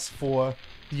Disney Plus for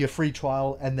your free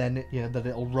trial, and then you know that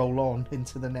it'll roll on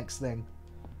into the next thing.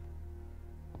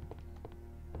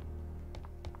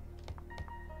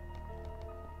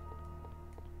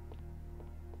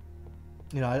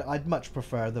 You know, I'd much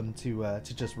prefer them to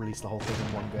just release the whole thing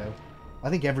in one go. I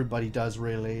think everybody does,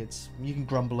 really. It's, you can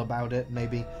grumble about it,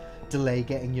 maybe delay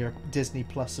getting your Disney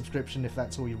Plus subscription if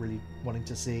that's all you're really wanting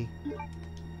to see.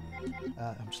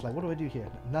 I'm just like, what do I do here?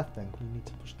 Nothing. You need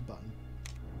to push the button.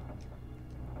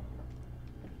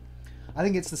 I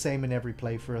think it's the same in every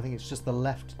playthrough. I think it's just the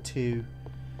left two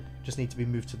just need to be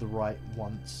moved to the right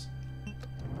once.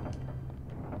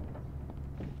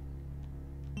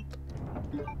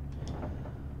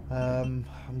 I'm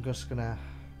just gonna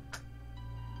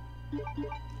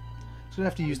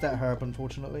have to use that herb,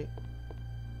 unfortunately.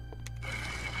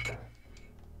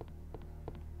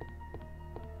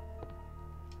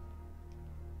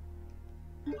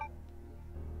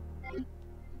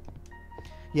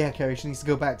 Yeah, Carrie, she needs to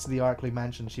go back to the Arkley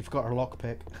mansion. She forgot her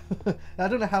lockpick. I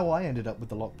don't know how I ended up with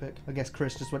the lockpick. I guess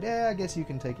Chris just went, yeah, I guess you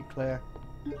can take it, Claire.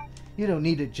 You don't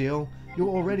need it, Jill. You're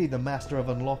already the master of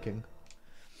unlocking.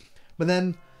 But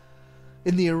then,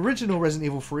 in the original Resident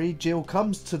Evil 3, Jill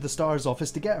comes to the STARS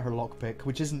office to get her lockpick,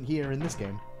 which isn't here in this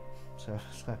game. So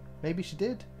maybe she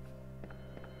did.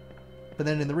 But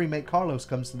then in the remake, Carlos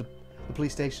comes to the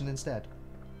police station instead.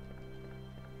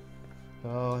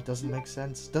 Oh, it doesn't make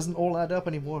sense. Doesn't all add up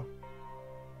anymore.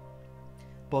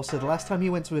 Boss said the last time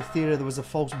he went to a theatre there was a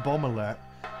false bomb alert,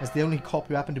 as the only cop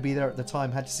who happened to be there at the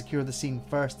time had to secure the scene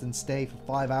first and stay for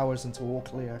 5 hours until all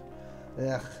clear.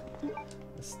 Ugh.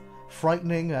 It's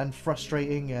frightening and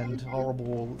frustrating and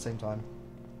horrible all at the same time.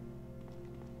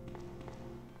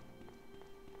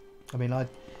 I mean,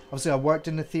 obviously I worked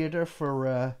in a theatre for...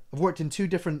 I've worked in 2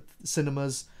 different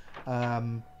cinemas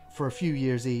for a few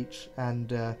years each,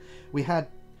 and we had,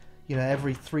 you know,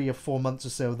 every 3 or 4 months or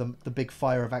so the big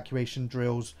fire evacuation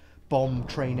drills, bomb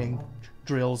training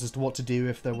drills as to what to do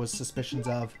if there was suspicions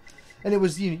of, and it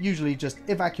was usually just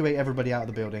evacuate everybody out of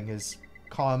the building as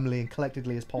calmly and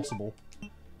collectedly as possible.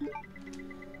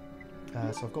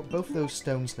 So I've got both of those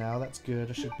stones now. That's good.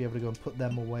 I should be able to go and put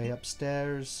them away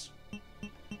upstairs.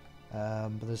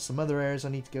 But there's some other areas I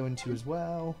need to go into as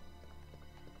well.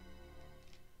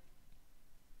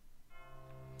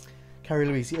 Carrie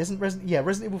Louise, isn't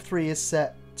Resident Evil 3 is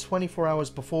set 24 hours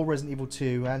before Resident Evil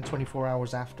 2 and 24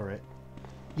 hours after it.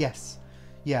 Yes.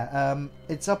 Yeah,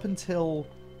 it's up until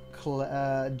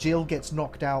Jill gets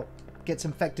knocked out, gets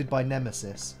infected by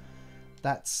Nemesis.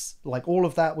 That's, like, all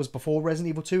of that was before Resident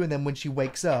Evil 2, and then when she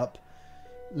wakes up,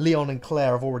 Leon and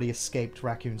Claire have already escaped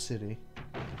Raccoon City.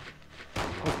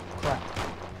 Oh, crap.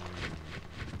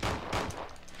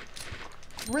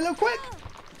 Real quick!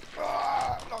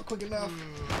 Ah, not quick enough.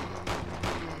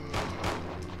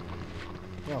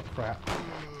 Oh, crap.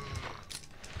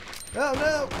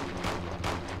 Oh,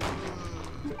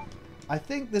 no! I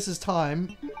think this is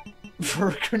time for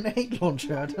a grenade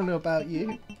launcher. I don't know about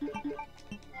you.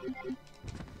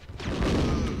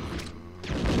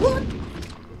 What?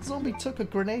 The zombie took a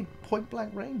grenade point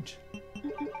blank range.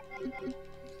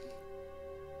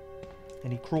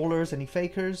 Any crawlers? Any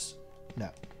fakers? No,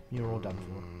 you're all done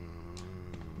for.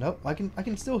 Nope, I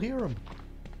can still hear him.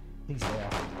 He's there,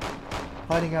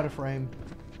 hiding out of frame.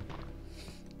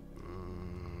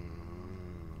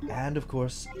 And of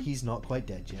course, he's not quite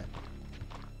dead yet.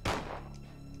 I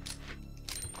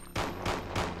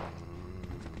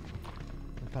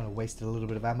kind of wasted a little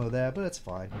bit of ammo there, but it's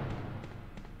fine.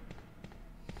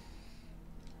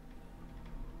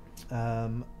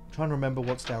 Trying to remember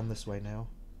what's down this way now.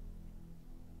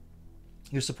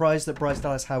 You're surprised that Bryce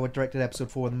Dallas Howard directed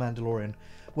episode 4 of The Mandalorian.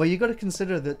 Well, you got to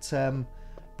consider that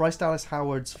Bryce Dallas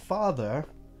Howard's father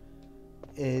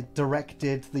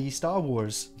directed the Star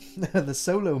Wars, the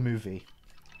Solo movie.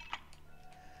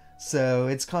 So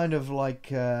it's kind of like,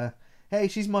 hey,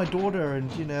 she's my daughter, and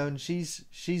you know, and she's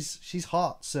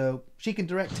hot, so she can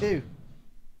direct too.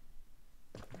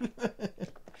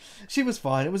 She was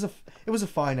fine. It was a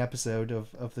fine episode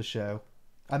of the show.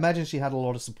 I imagine she had a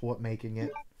lot of support making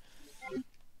it.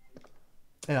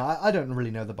 You know, I don't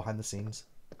really know the behind the scenes.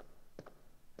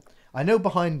 I know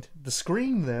behind the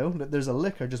screen though that there's a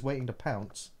licker just waiting to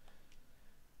pounce.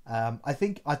 I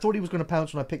thought he was going to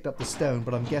pounce when I picked up the stone,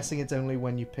 but I'm guessing it's only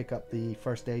when you pick up the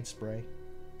first aid spray.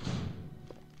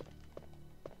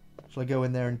 Shall I go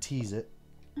in there and tease it?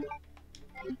 Pick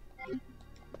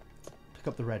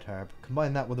up the red herb.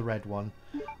 Combine that with the red one.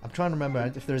 I'm trying to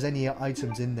remember if there's any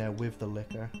items in there with the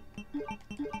liquor.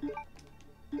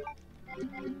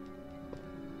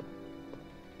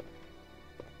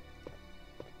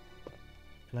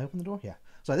 Can I open the door? Yeah.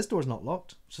 So this door's not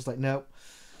locked. It's just like, no.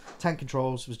 Tank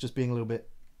controls was just being a little bit...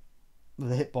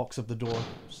 The hitbox of the door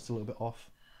was just a little bit off.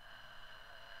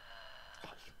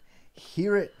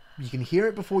 Hear it. You can hear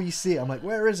it before you see it. I'm like,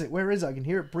 where is it? Where is it? I can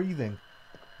hear it breathing.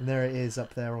 And there it is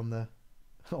up there on the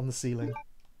on the ceiling.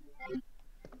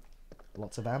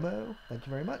 Lots of ammo. Thank you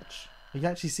very much. You can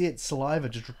actually see its saliva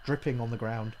just dripping on the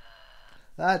ground.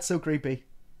 That's so creepy.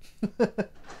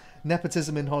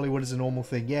 Nepotism in Hollywood is a normal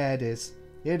thing. Yeah, it is.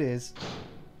 It is.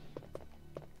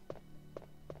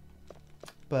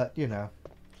 But, you know.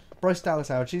 Bryce Dallas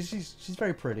Howard, she's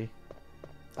very pretty.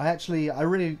 I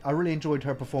really enjoyed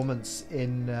her performance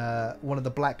in one of the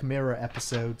Black Mirror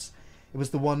episodes. It was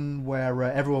the one where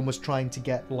everyone was trying to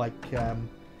get like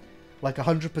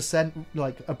 100%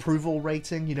 like approval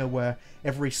rating, you know, where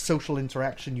every social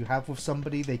interaction you have with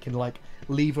somebody, they can like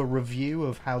leave a review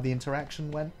of how the interaction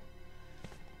went.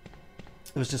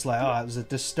 It was just like, it was a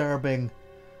disturbing,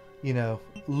 you know,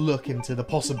 look into the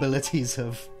possibilities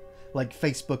of like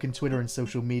Facebook and Twitter and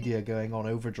social media going on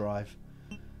overdrive.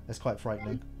 That's quite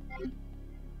frightening.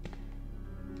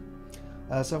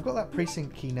 So I've got that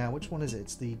precinct key now. Which one is it?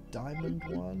 It's the diamond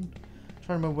one? I'm trying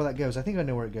to remember where that goes. I think I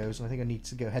know where it goes, and I think I need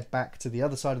to head back to the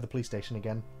other side of the police station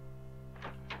again.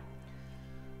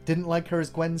 Didn't like her as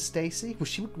Gwen Stacy. Was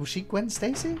she Gwen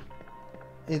Stacy?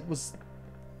 It was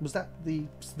that the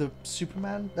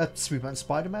Spider-Man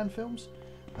films?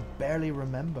 I barely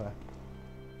remember.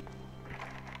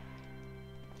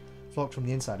 It's locked from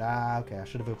the inside. Ah, okay. I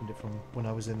should have opened it from when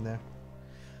I was in there.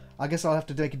 I guess I'll have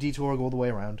to take a detour and go all the way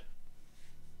around.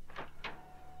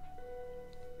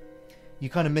 You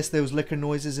kind of miss those liquor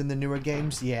noises in the newer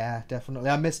games. Yeah,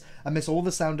 definitely. I miss all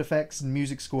the sound effects and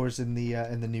music scores in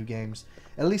the new games.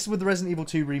 At least with the Resident Evil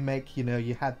 2 remake, you know,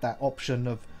 you had that option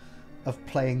of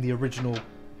playing the original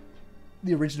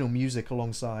music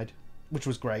alongside, which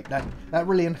was great. That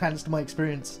really enhanced my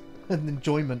experience and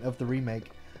enjoyment of the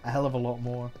remake a hell of a lot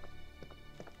more.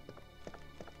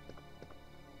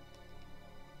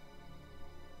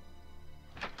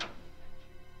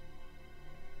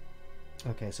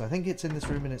 Okay, so I think it's in this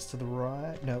room and it's to the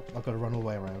right. No, I've got to run all the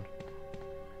way around.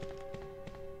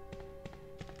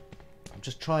 I'm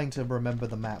just trying to remember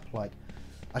the map. Like,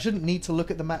 I shouldn't need to look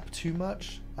at the map too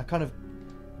much. I kind of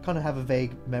have a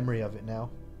vague memory of it now.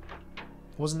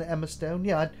 Wasn't it Emma Stone?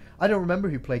 Yeah, I don't remember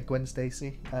who played Gwen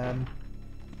Stacy.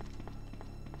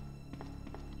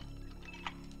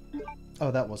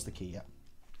 Oh, that was the key. Yeah.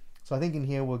 So I think in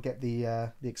here we'll get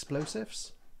the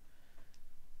explosives.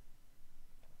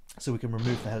 So we can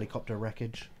remove the helicopter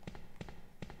wreckage.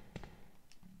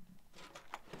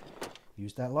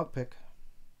 Use that lockpick.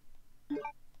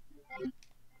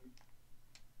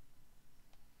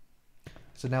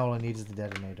 So now all I need is the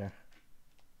detonator.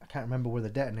 I can't remember where the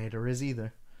detonator is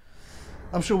either.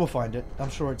 I'm sure we'll find it. I'm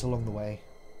sure it's along the way.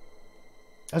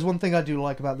 As one thing I do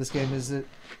like about this game is that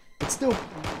it's still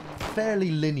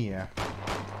fairly linear.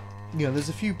 You know, there's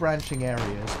a few branching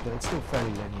areas, but it's still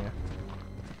fairly linear.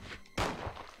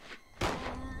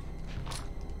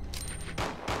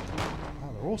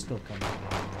 They're all still coming.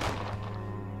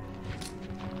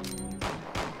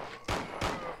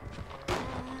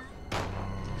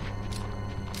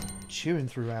 Chewing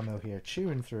through ammo here,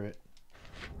 chewing through it.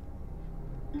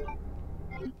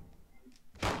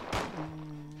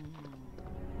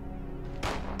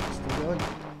 Still going.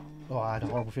 Oh, I had a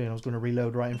horrible feeling I was going to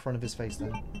reload right in front of his face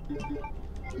then.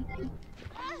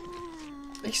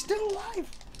 He's still alive!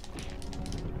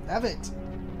 Have it!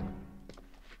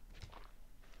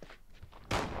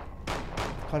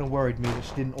 Kind of worried me that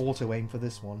she didn't auto-aim for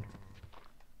this one.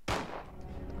 Oh,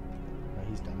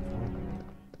 he's done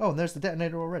for. Oh, and there's the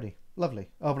detonator already. Lovely.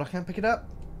 Oh, but I can't pick it up.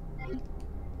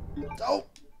 Oh!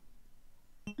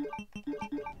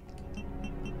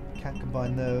 Can't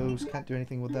combine those. Can't do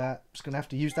anything with that. Just going to have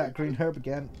to use that green herb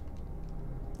again.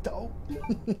 Oh!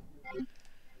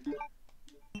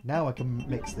 Now I can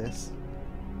mix this.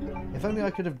 If only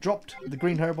I could have dropped the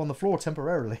green herb on the floor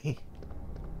temporarily.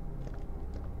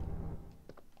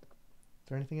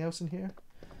 Is there anything else in here?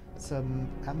 Some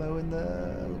ammo in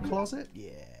the closet?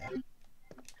 Yeah.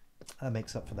 That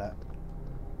makes up for that.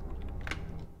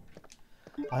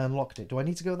 I unlocked it. Do I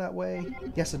need to go that way?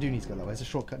 Yes, I do need to go that way. It's a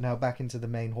shortcut now back into the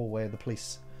main hallway of the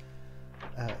police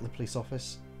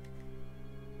office.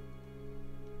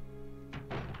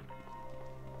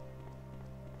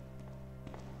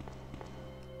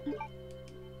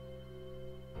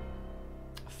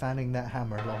 Fanning that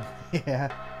hammer along.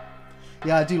 Yeah.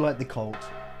 Yeah, I do like the Colt.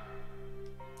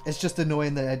 It's just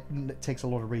annoying that it takes a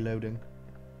lot of reloading.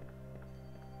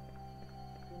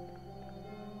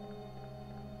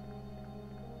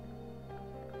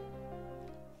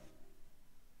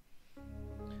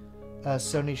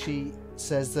 Sony, she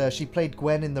says she played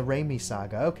Gwen in the Raimi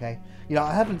saga. Okay. You know,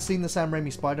 I haven't seen the Sam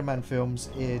Raimi Spider-Man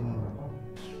films in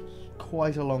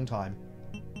quite a long time.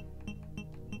 I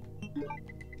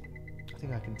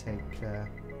think I can take...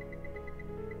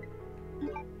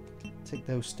 Take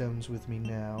those stones with me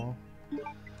now.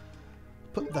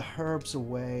 Put the herbs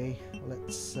away.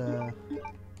 Let's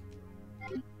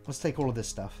take all of this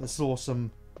stuff. This is all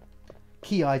some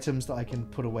key items that I can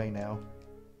put away now.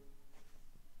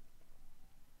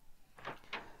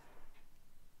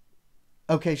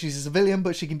 Okay, she's a civilian,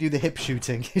 but she can do the hip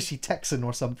shooting. Is she Texan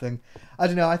or something? I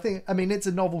don't know. I mean, it's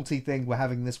a novelty thing we're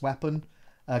having this weapon,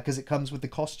 because it comes with the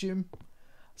costume.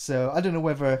 So I don't know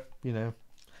whether,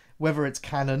 whether it's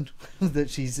canon that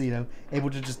she's, able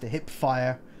to just hip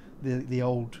fire the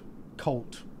old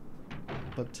Colt.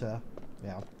 But,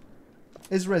 yeah.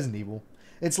 It's Resident Evil.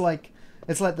 It's like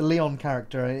the Leon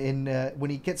character in when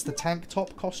he gets the tank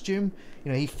top costume.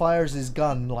 He fires his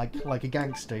gun like a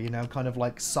gangster. Kind of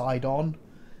like side on,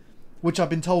 which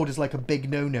I've been told is like a big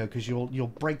no-no because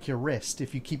you'll break your wrist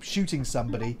if you keep shooting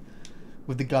somebody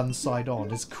with the gun side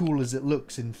on. As cool as it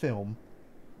looks in film,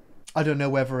 I don't know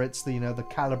whether it's the the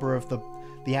caliber of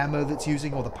the ammo that's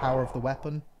using or the power of the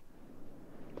weapon.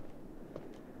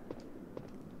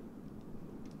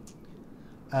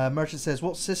 Merchant says,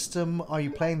 what system are you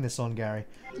playing this on, Gary?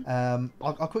 I'll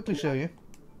quickly show you.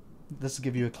 This will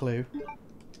give you a clue.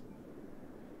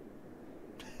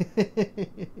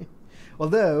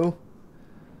 Although,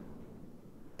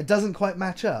 it doesn't quite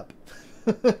match up.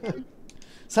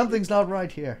 Something's not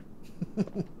right here.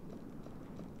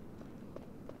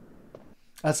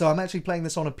 So I'm actually playing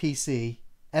this on a PC,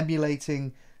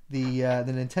 emulating the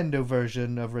Nintendo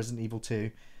version of Resident Evil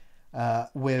 2.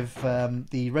 With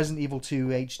the Resident Evil 2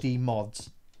 HD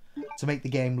mods to make the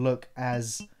game look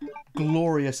as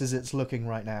glorious as it's looking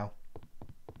right now.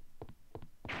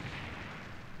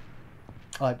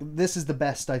 This is the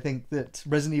best I think that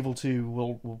Resident Evil 2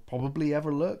 will probably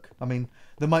ever look. I mean,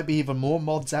 there might be even more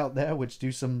mods out there which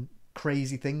do some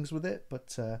crazy things with it,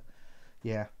 but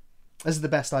yeah, this is the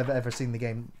best I've ever seen the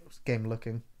game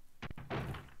looking.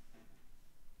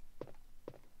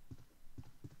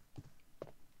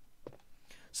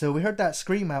 So we heard that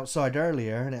scream outside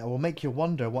earlier, and it will make you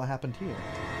wonder what happened here.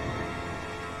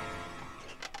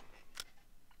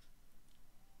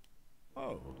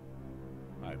 Oh,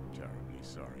 I'm terribly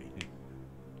sorry.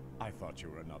 I thought you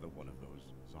were another one of those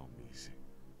zombies.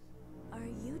 Are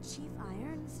you Chief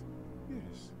Irons?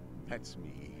 Yes, that's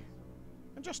me.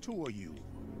 And just who are you?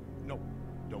 No,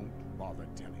 don't bother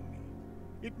telling me.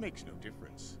 It makes no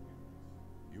difference.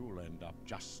 You'll end up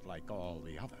just like all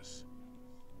the others.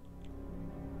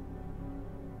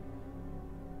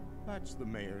 That's the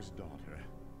mayor's daughter.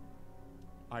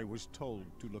 I was told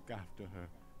to look after her,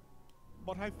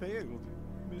 but I failed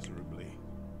miserably.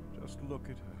 Just look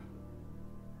at her.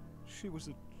 She was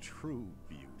a true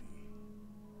beauty.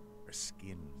 Her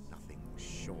skin, nothing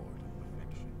short of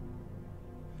perfection.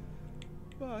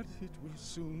 But it will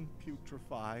soon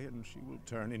putrefy, and she will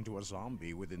turn into a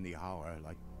zombie within the hour,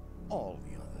 like all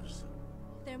the others.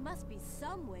 There must be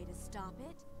some way to stop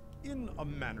it. In a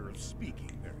manner of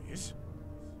speaking, there is.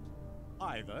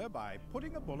 Either by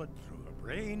putting a bullet through her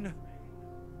brain,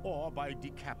 or by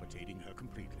decapitating her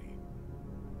completely.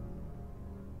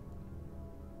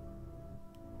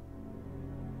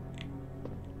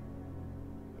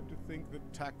 And to think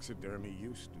that taxidermy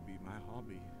used to be my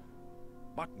hobby.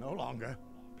 But no longer.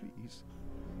 Please.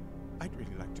 I'd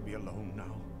really like to be alone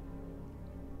now.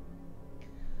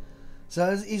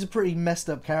 So he's a pretty messed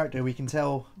up character. We can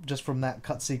tell just from that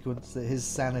cut sequence that his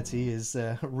sanity is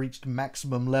reached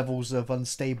maximum levels of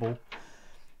unstable.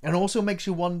 And also makes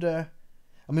you wonder,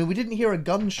 I mean, we didn't hear a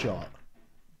gunshot,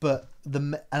 but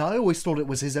and I always thought it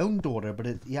was his own daughter, but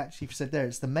he actually said there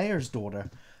it's the mayor's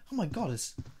daughter. Oh my god,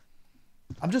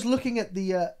 I'm just looking at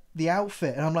the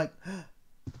outfit and I'm like,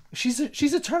 she's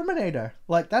a Terminator.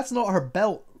 Like, that's not her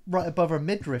belt right above her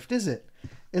midriff, is it?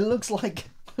 It looks like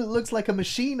a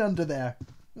machine under there.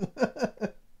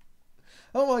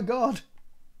 Oh my god.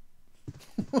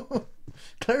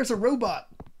 Claire's a robot.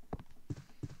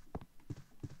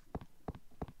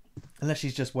 Unless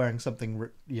she's just wearing something,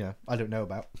 I don't know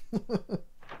about.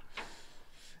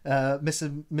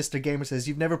 Mr. Gamer says,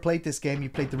 you've never played this game. You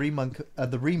played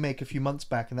the remake a few months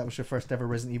back, and that was your first ever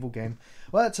Resident Evil game.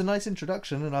 Well, it's a nice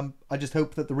introduction, and I just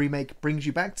hope that the remake brings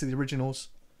you back to the originals.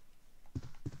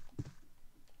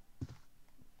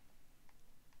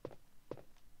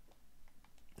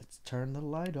 Let's turn the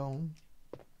light on.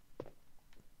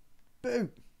 Boo!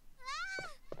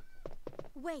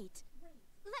 Wait.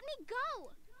 Let me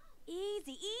go!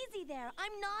 Easy, easy there.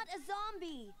 I'm not a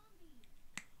zombie.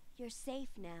 You're safe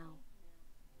now.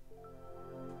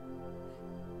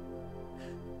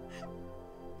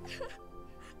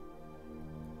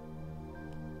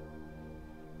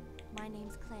 My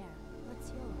name's Claire.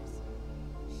 What's yours?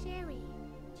 Sherry.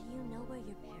 Do you know where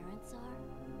your parents are?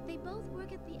 They both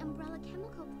work at the Umbrella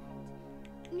Chemical Plant,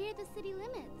 near the city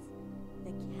limits.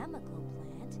 The chemical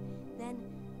plant? Then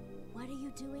what are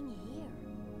you doing here?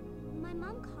 My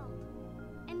mom called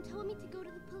and told me to go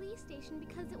to the police station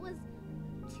because it was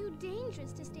too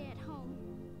dangerous to stay at home.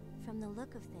 From the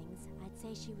look of things, I'd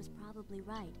say she was probably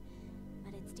right.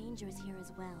 But it's dangerous here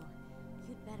as well.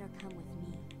 You'd better come with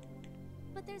me.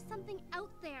 But there's something out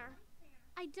there.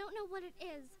 I don't know what it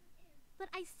is, but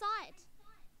I saw it.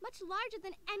 Much larger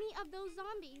than any of those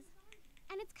zombies.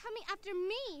 And it's coming after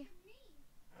me.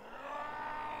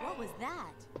 What was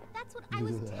that? That's what I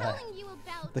was telling you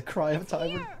about. The cry of It's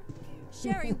Tyrant. here.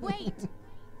 Sherry, wait!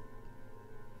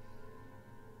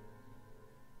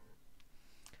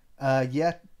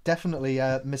 Yeah, definitely,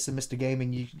 Mr.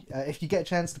 Gaming. You, if you get a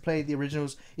chance to play the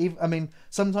originals, I mean,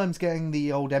 sometimes getting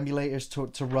the old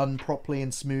emulators to run properly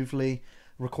and smoothly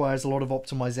requires a lot of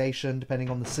optimization. Depending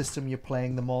on the system you're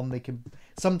playing them on, they can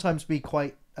sometimes be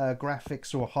quite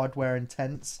graphics or hardware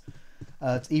intense,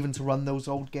 even to run those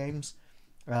old games.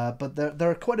 But there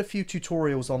are quite a few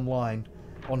tutorials online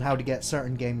on how to get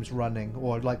certain games running,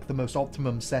 or like the most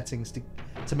optimum settings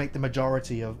to make the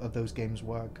majority of those games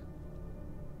work.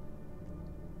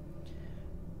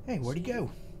 Hey, where'd he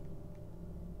go?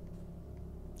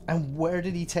 And where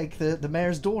did he take the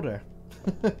mayor's daughter?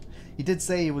 He did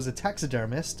say he was a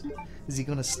taxidermist. Is he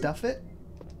going to stuff it?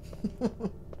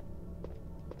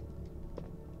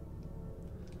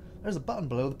 There's a button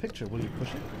below the picture. Will you push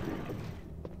it?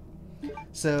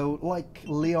 So, like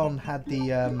Leon had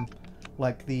the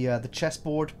the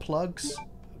chessboard plugs.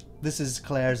 This is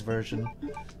Claire's version,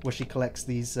 where she collects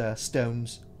these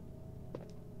stones.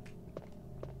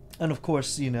 And of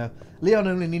course, you know, Leon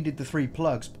only needed the 3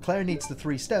 plugs, but Claire needs the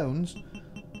 3 stones,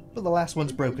 but the last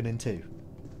one's broken in 2.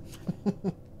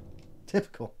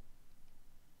 Typical.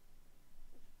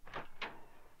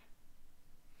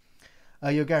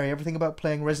 Yo, Gary, everything about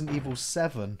playing Resident Evil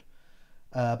 7?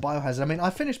 Biohazard. I mean,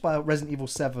 I finished Resident Evil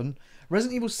 7.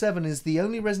 Resident Evil 7 is the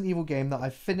only Resident Evil game that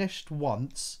I've finished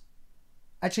once.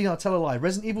 Actually, no, I'll tell a lie.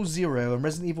 Resident Evil 0 and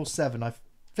Resident Evil 7, I've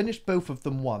finished both of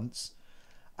them once.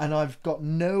 And I've got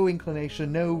no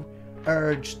inclination, no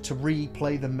urge to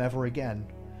replay them ever again.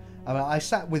 I mean, I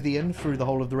sat with Ian through the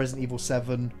whole of the Resident Evil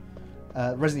 7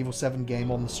 game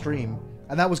on the stream,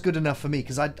 and that was good enough for me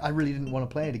because I really didn't want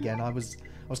to play it again. I was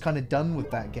kind of done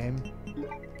with that game.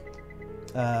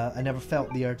 I never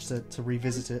felt the urge to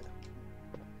revisit it.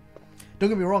 Don't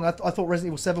get me wrong, I thought Resident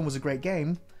Evil 7 was a great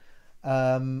game.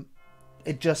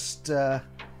 It just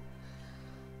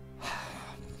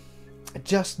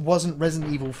wasn't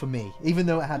Resident Evil for me, even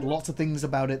though it had lots of things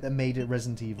about it that made it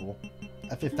Resident Evil,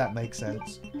 if that makes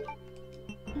sense.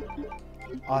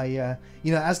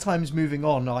 You know, as time's moving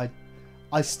on,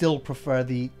 I still prefer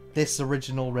this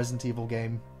original Resident Evil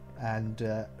game and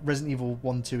Resident Evil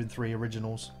 1, 2, and 3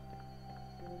 originals.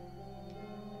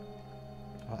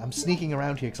 I'm sneaking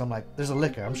around here because I'm like, there's a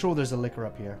liquor. I'm sure there's a liquor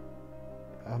up here.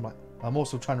 I'm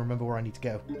also trying to remember where I need to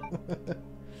go.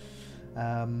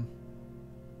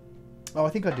 Oh, I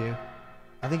think I do.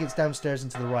 I think it's downstairs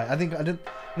and to the right. I don't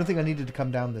think I needed to come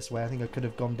down this way. I think I could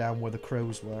have gone down where the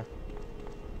crows were.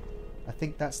 I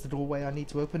think that's the doorway I need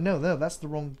to open. No, that's the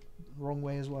wrong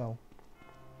way as well.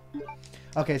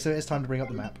 Okay, so it's time to bring up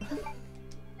the map.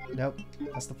 Nope,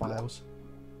 that's the files.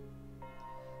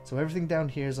 So everything down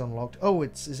here is unlocked. Oh,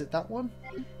 is it that one?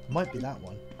 It might be that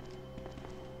one.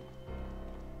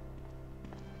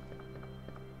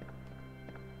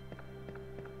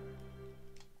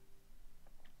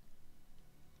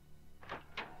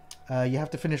 You have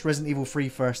to finish Resident Evil 3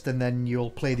 first, and then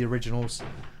you'll play the originals.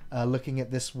 Looking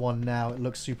at this one now, it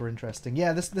looks super interesting.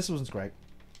 Yeah, this one's great.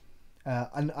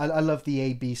 And I love the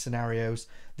A-B scenarios.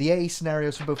 The A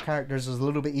scenarios for both characters is a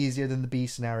little bit easier than the B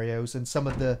scenarios, and some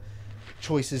of the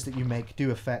choices that you make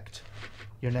do affect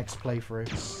your next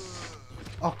playthrough.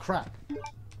 Oh, crap.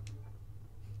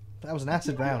 That was an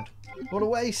acid round. What a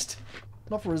waste.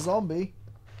 Not for a zombie.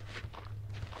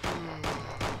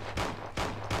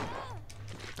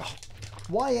 Oh,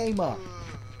 why aim up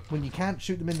when you can't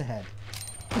shoot them in the head?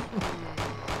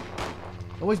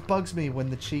 It always bugs me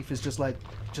when the chief is just like,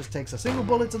 just takes a single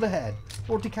bullet to the head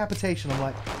or decapitation. I'm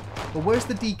like, well, where's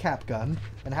the decap gun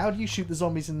and how do you shoot the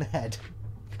zombies in the head?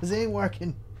 Because it ain't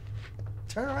working.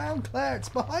 Turn around, Claire, it's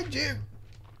behind you.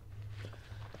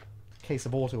 Case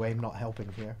of auto aim not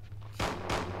helping here.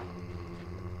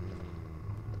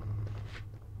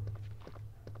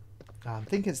 I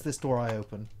think it's this door I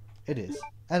open. It is,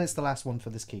 and it's the last one for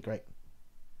this key. Great.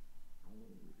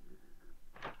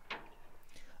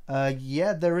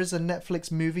 Yeah, there is a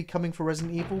Netflix movie coming for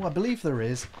Resident Evil. I believe there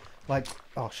is. Like,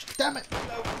 oh, damn it!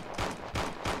 No.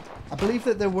 I believe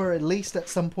that there were at least at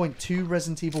some point 2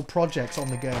 Resident Evil projects on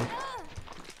the go.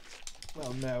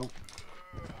 Oh no.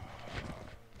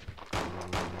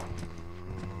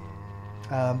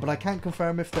 But I can't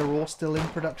confirm if they're all still in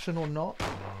production or not.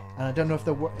 And I don't know if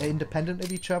they're independent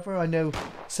of each other. I know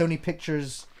Sony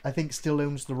Pictures, I think, still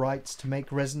owns the rights to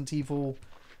make Resident Evil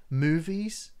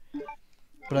movies.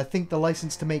 But I think the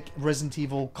license to make Resident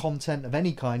Evil content of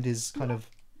any kind is kind of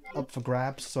up for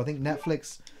grabs. So I think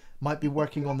Netflix might be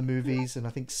working on the movies, and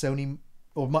I think Sony,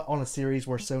 or on a series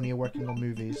where Sony are working on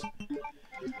movies.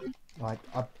 Like,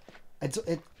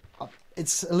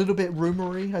 it's a little bit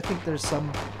rumory. I think there's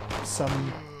some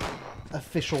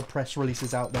official press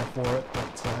releases out there for it,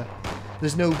 but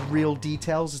there's no real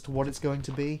details as to what it's going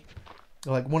to be.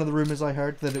 Like, one of the rumors I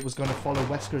heard that it was going to follow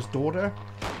Wesker's daughter.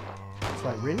 It's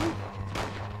like, really?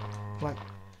 Like,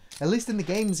 at least in the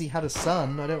games he had a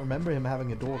son. I don't remember him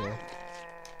having a daughter.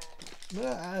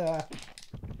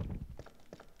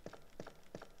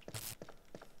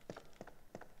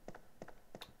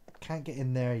 Can't get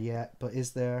in there yet, but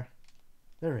is there?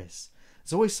 There is.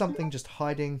 There's always something just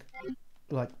hiding.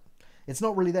 Like, it's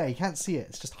not really there. You can't see it.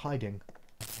 It's just hiding.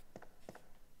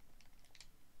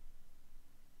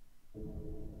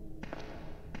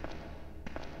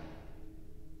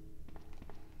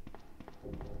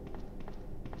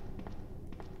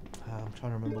 I'm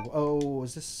trying to remember. Oh,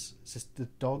 is this the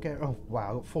dog area? Oh, wow.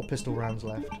 I've got 4 pistol rounds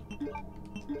left.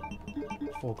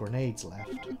 4 grenades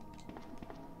left.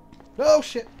 Oh,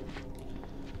 shit!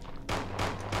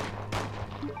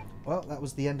 Well, that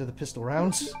was the end of the pistol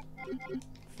rounds.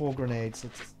 4 grenades.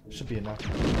 That should be enough.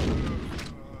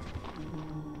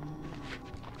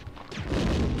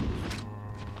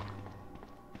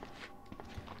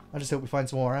 I just hope we find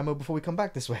some more ammo before we come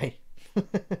back this way.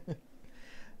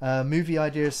 Movie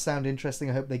ideas sound interesting.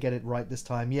 I hope they get it right this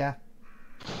time. Yeah,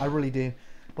 I really do.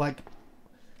 Like,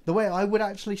 the way I would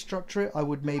actually structure it, I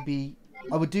would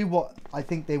do what I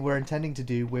think they were intending to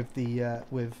do with the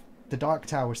Dark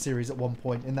Tower series at one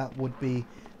point, and that would be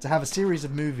to have a series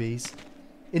of movies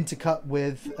intercut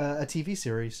with a TV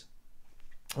series,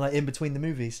 like in between the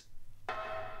movies.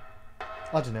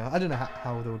 I don't know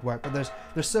how that would work, but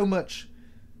there's so much,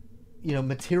 you know,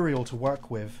 material to work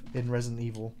with in Resident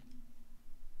Evil.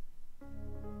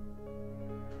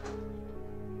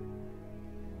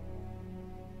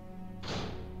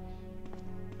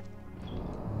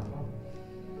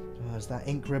 There's that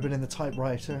ink ribbon in the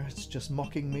typewriter. It's just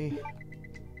mocking me.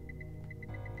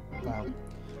 Wow.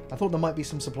 I thought there might be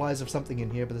some supplies of something in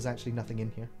here, but there's actually nothing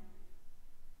in here.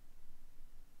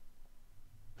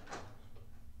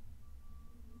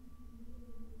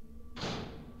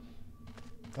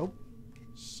 Oh.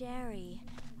 Sherry,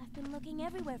 I've been looking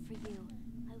everywhere for you.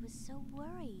 I was so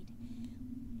worried.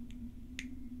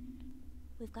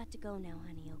 We've got to go now,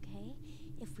 honey, okay?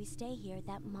 If we stay here,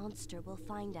 that monster will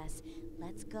find us.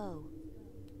 Let's go.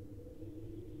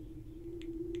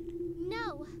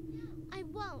 No, I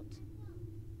won't.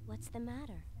 What's the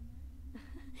matter?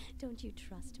 Don't you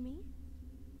trust me?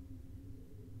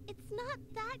 It's not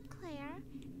that, Claire.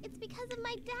 It's because of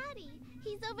my daddy.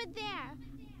 He's over there.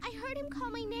 I heard him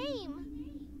call my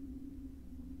name.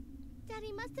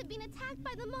 Daddy must have been attacked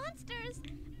by the monsters.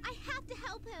 I have to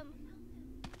help him.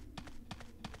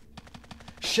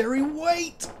 Sherry,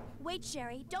 wait! Wait,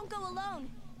 Sherry. Don't go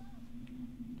alone.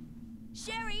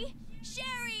 Sherry!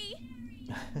 Sherry!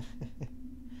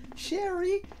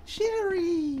 Sherry!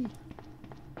 Sherry!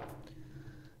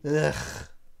 Ugh.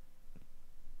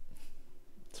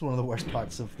 It's one of the worst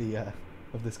parts of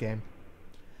this game.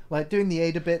 Like, doing the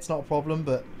Ada bit's not a problem,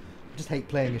 but I just hate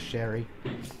playing as Sherry.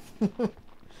 And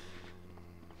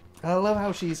I love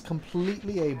how she's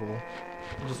completely able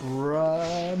to just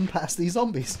run past these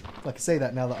zombies. I can say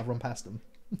that now that I've run past them.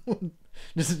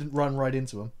 Just didn't run right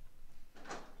into them.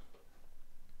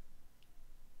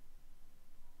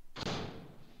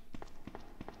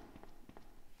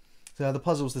 So the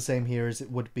puzzle's the same here as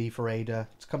it would be for Ada.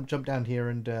 Just jump down here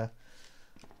and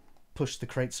push the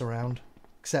crates around.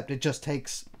 Except it just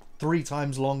takes 3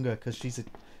 times longer because she's a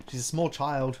small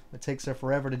child. It takes her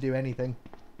forever to do anything,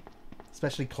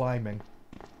 especially climbing.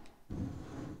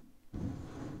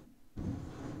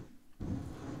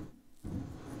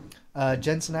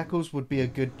 Jensen Ackles would be a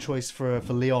good choice for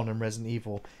Leon in Resident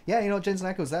Evil. Yeah, you know, Jensen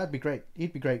Ackles, that'd be great.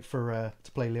 He'd be great for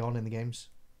to play Leon in the games,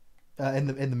 in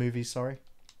the movies. Sorry.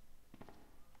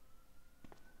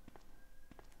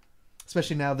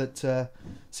 Especially now that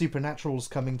Supernatural's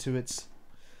coming to its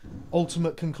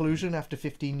ultimate conclusion after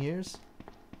 15 years.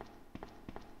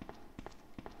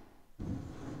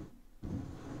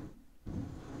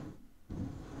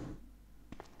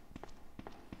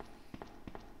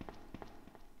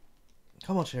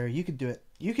 Come on, Sherry, you can do it.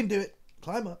 You can do it.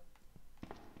 Climb up.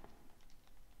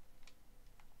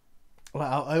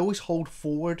 Like, I always hold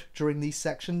forward during these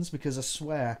sections because I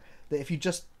swear that if you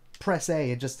just press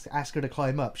A and just ask her to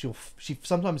climb up, she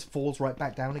sometimes falls right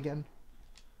back down again.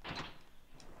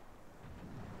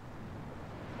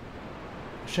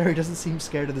 Sherry doesn't seem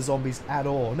scared of the zombies at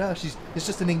all. No, it's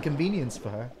just an inconvenience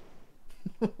for her.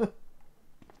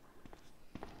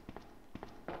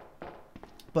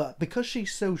 But because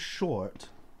she's so short,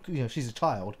 you know, she's a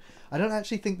child, I don't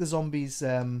actually think the zombies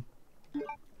grab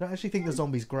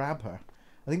her.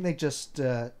 I think they just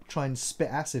try and spit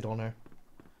acid on her.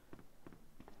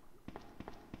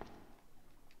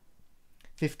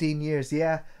 15 years,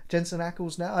 yeah. Jensen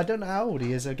Ackles now. I don't know how old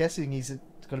he is. I'm guessing he's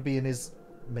got to be in his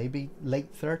maybe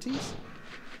late 30s.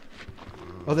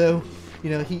 Although,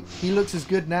 you know, he looks as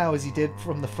good now as he did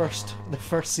from the first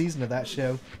season of that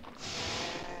show.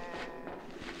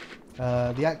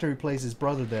 The actor who plays his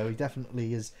brother, though, he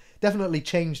definitely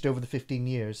changed over the 15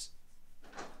 years.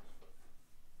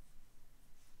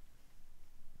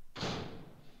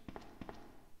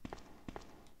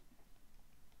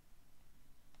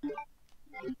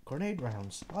 Grenade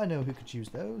rounds. I know who could use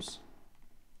those.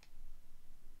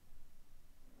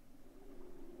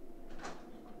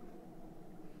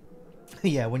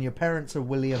 Yeah, when your parents are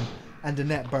William and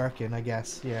Annette Birkin, I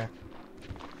guess, yeah.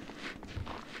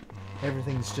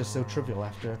 Everything's just so trivial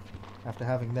after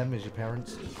having them as your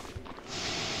parents.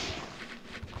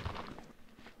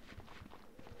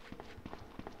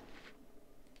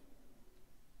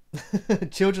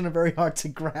 Children are very hard to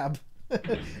grab.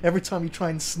 Every time you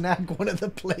try and snag one at the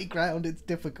playground, it's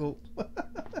difficult.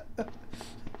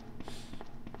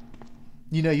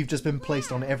 You know you've just been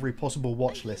placed on every possible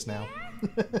watch list now.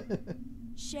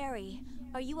 Sherry,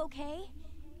 are you okay?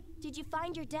 Did you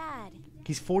find your dad?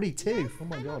 He's 42. Yes, Oh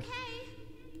my I'm god. okay,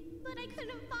 but I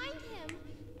couldn't find him.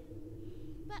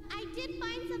 But I did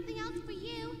find something else for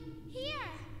you. Here.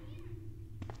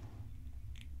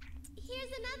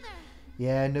 Here's another.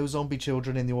 Yeah, no zombie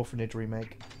children in the Orphanage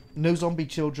remake. No zombie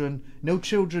children. No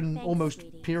children, Thanks, almost,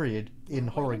 sweetie. period, in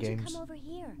Why horror don't you games. come over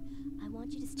here? I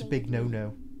want you to stay It's a big with me.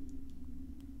 no-no.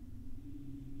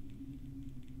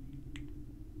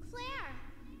 Claire,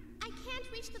 I can't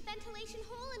reach the ventilation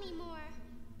hole anymore.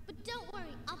 But don't worry,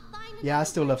 I'll find Yeah, I another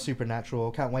still way. love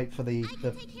Supernatural. Can't wait for the I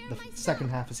can take care of myself. second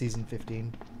half of season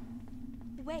 15.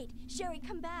 Wait, Sherry,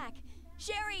 come back.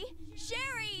 Sherry!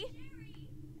 Sherry!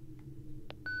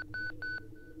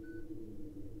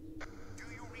 Do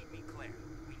you read me, Claire?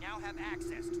 We now have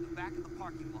access to the back of the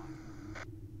parking lot.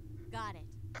 Got it.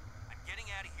 I'm getting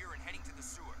out of here and heading to the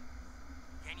sewer.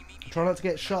 Can you meet me? Try not to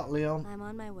get shot, Leon. I'm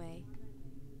on my way.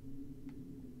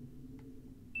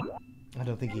 I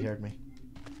don't think he heard me.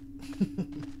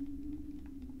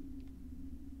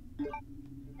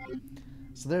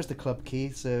 So there's the club key.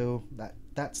 So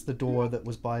that's the door that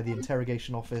was by the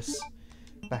interrogation office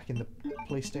back in the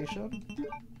police station.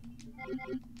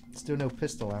 Still no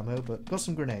pistol ammo, but got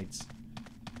some grenades.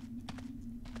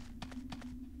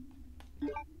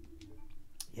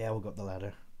 Yeah, we got the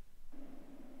ladder.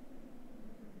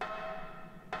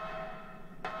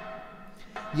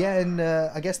 Yeah, and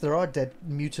I guess there are dead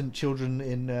mutant children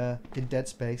in Dead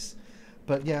Space,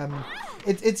 but yeah,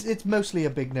 it's mostly a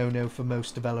big no-no for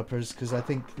most developers because I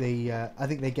think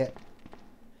they get,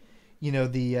 you know,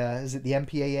 the is it the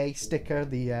MPAA sticker,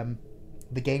 the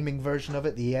gaming version of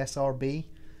it, the ESRB.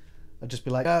 I'd just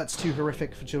be like, oh, it's too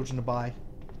horrific for children to buy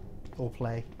or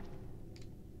play.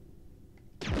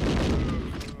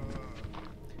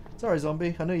 Sorry,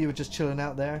 zombie. I know you were just chilling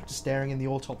out there, just staring in the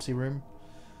autopsy room.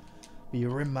 But you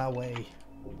were in my way.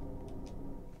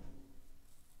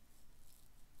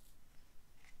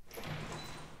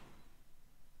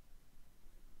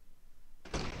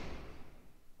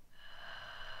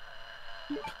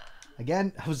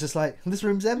 Again, I was just like, this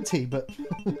room's empty, but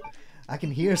I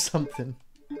can hear something.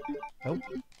 Oh.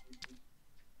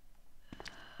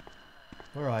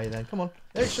 Where are you then? Come on.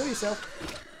 Hey, show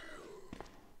yourself.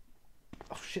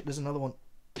 Oh shit, there's another one.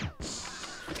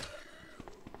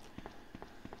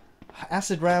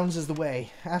 Acid rounds is the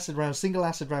way. Acid round, single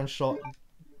acid round shot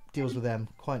deals with them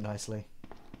quite nicely.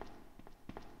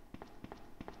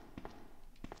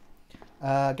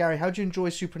 Gary, how do you enjoy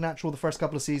Supernatural the first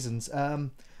couple of seasons?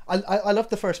 I loved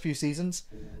the first few seasons.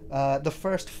 The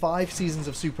first 5 seasons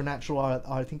of Supernatural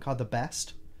I think are the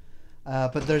best.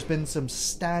 But there's been some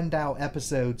standout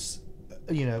episodes,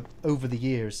 you know, over the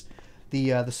years. The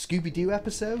Scooby-Doo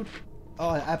episode, oh,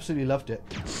 I absolutely loved it.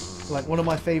 Like one of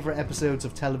my favorite episodes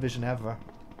of television ever.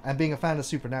 And being a fan of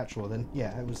Supernatural, then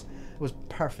yeah, it was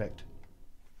perfect.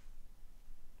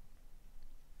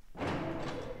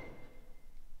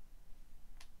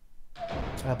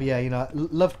 But yeah, you know,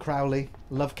 loved Crowley,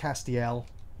 loved Castiel.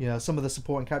 You know, some of the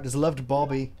supporting characters. Loved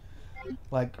Bobby.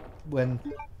 Like when,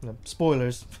 you know,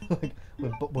 spoilers, like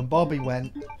when Bobby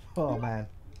went, oh man,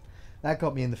 that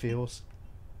got me in the feels.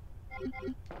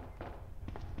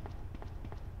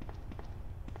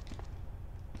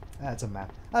 That's a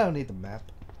map. I don't need the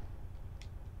map.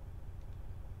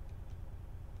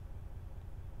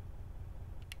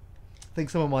 I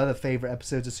think some of my other favourite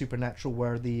episodes of Supernatural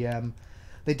were the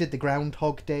they did the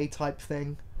Groundhog Day type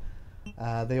thing.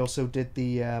 They also did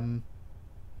the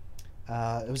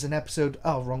it was an episode.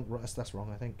 Oh, wrong. That's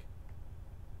wrong. I think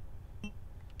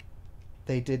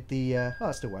they did the. Oh,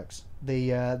 it still works.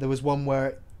 There was one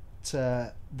where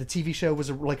the TV show was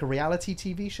like a reality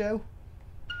TV show,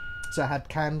 so it had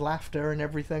canned laughter and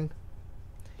everything.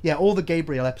 Yeah, all the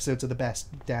Gabriel episodes are the best,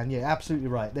 Dan. Yeah, absolutely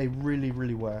right. They really,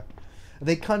 really were.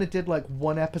 They kind of did like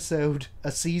one episode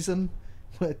a season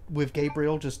with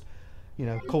Gabriel, just, you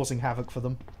know, causing havoc for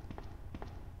them.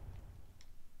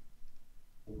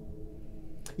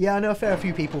 Yeah, I know a fair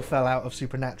few people fell out of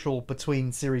Supernatural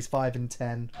between series 5 and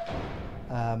 10.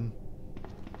 But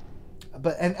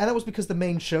that was because the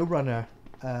main showrunner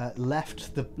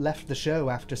left the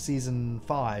show after season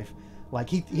 5. Like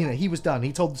he was done.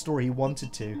 He told the story he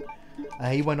wanted to.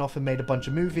 He went off and made a bunch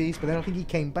of movies, but then I think he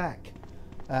came back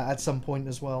at some point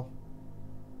as well.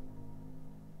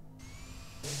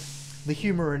 The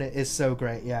humor in it is so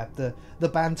great. Yeah, the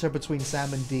banter between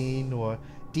Sam and Dean, or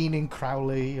Dean and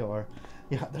Crowley, or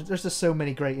yeah, there's just so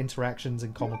many great interactions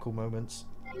and comical moments.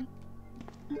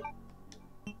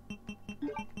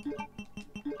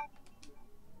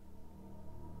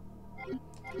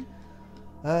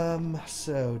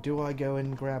 So do I go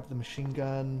and grab the machine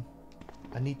gun?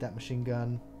 I need that machine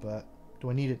gun, but do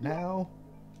I need it now?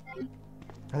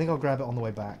 I think I'll grab it on the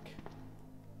way back,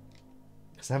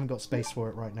 because I haven't got space for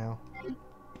it right now.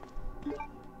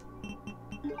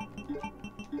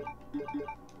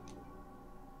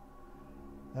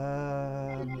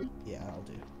 Yeah, that'll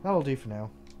do. That'll do for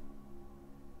now.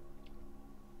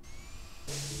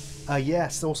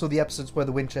 Yes, also the episodes where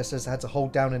the Winchesters had to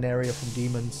hold down an area from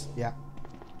demons. Yeah.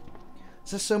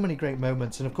 So there's so many great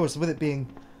moments, and of course with it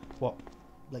being, what,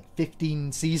 like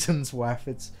 15 seasons worth,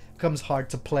 it becomes hard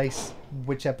to place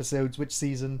which episodes, which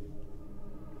season.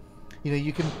 You know,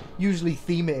 you can usually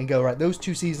theme it and go, right, those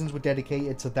 2 seasons were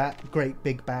dedicated to that great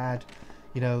big bad.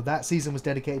 You know, that season was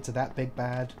dedicated to that big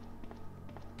bad.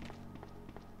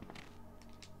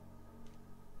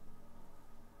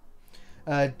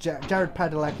 Jared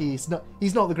Padalecki,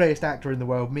 he's not the greatest actor in the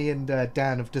world. Me and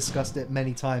Dan have discussed it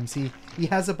many times. He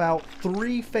has about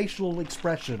 3 facial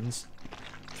expressions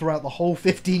throughout the whole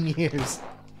 15 years.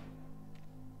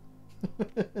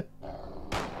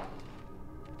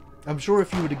 I'm sure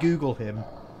if you were to Google him,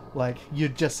 like,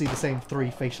 you'd just see the same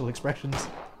 3 facial expressions.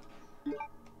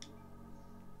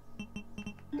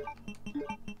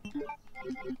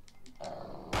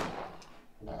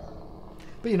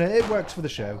 But you know, it works for the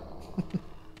show.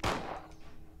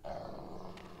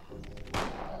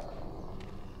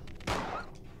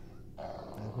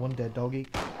 One dead doggy.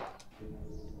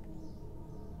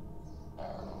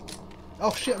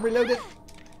 Oh shit, reload it!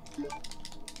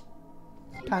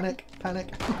 Panic,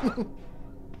 panic. I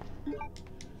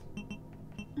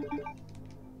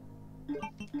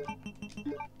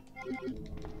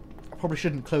probably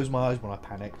shouldn't close my eyes when I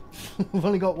panic. I've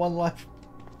only got 1 life.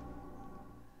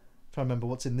 Trying to remember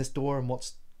what's in this door and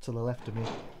what's to the left of me.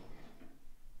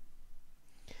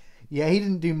 Yeah, he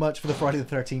didn't do much for the Friday the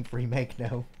 13th remake,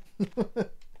 no.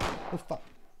 Oh, fuck.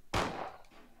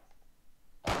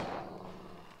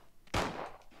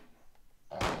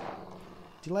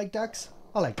 Do you like ducks?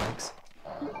 I like ducks.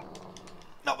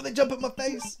 Not when they jump at my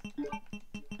face!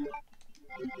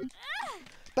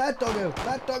 Bad doggo!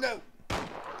 Bad doggo!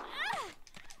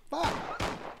 Fuck!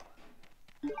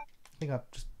 I think I've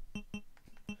just...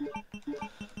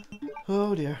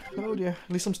 Oh dear, oh dear.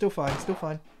 At least I'm still fine, still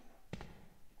fine.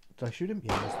 Did I shoot him?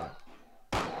 Yeah, that's right.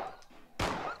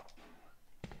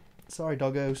 Sorry,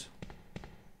 doggos.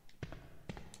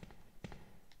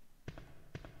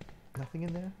 Nothing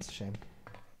in there? That's a shame.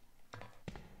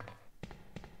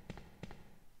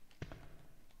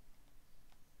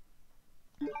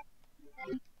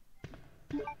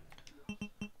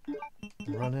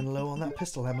 Running low on that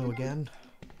pistol ammo again.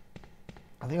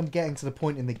 I think I'm getting to the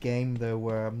point in the game though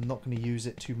where I'm not going to use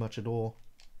it too much at all.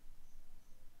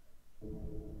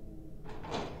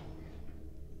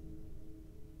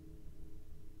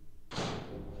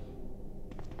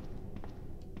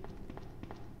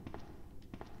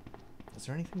 Is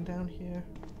there anything down here?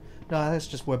 No, that's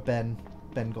just where Ben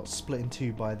got split in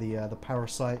 2 by the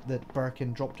parasite that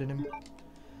Birkin dropped in him.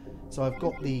 So I've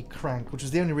got the crank, which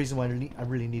was the only reason why I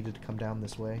really needed to come down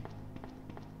this way.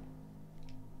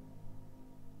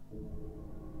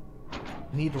 I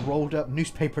need a rolled up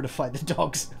newspaper to fight the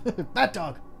dogs. Bad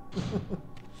dog!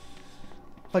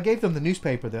 If I gave them the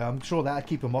newspaper though, I'm sure that'd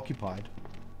keep them occupied.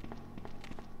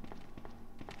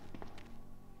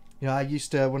 You know, I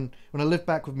used to, when I lived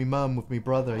back with my mum, with my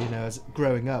brother, you know, as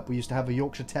growing up, we used to have a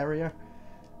Yorkshire Terrier.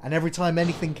 And every time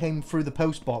anything came through the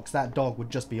post box, that dog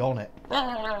would just be on it.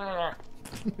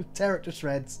 Tear it to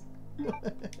shreds.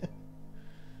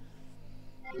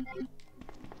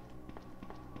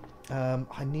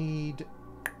 I need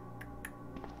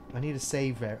a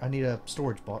save area. I need a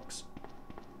storage box.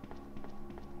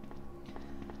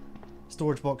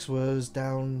 Storage box was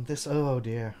down this. Oh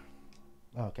dear.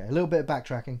 Okay, a little bit of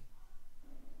backtracking.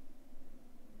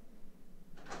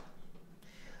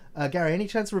 Gary, any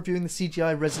chance of reviewing the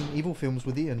CGI Resident Evil films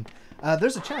with Ian?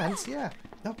 There's a chance, yeah.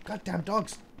 Oh, goddamn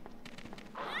dogs!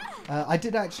 I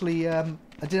did actually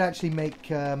make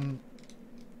you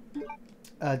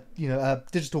know,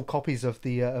 digital copies of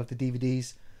the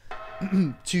DVDs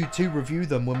to review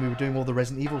them when we were doing all the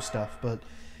Resident Evil stuff. But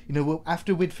you know,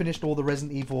 after we'd finished all the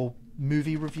Resident Evil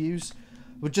movie reviews,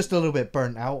 we're just a little bit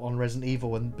burnt out on Resident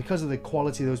Evil, and because of the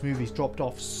quality of those movies dropped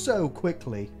off so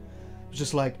quickly, it was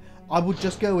just like I would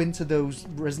just go into those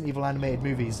Resident Evil animated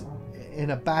movies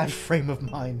in a bad frame of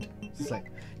mind. It's like,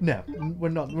 no, we're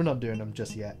not doing them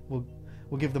just yet. We'll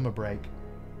give them a break.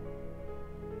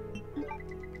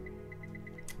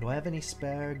 Do I have any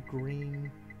spare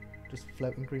green, just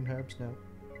floating green herbs? No.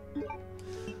 I'm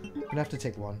gonna have to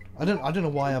take one. I don't know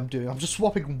why I'm just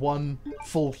swapping one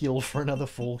full heal for another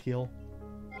full heal.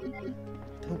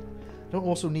 Don't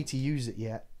also need to use it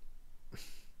yet.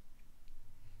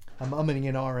 I'm umming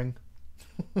and ahhing.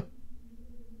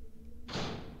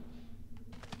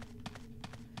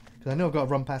 Because I know I've got to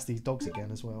run past these dogs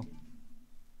again as well.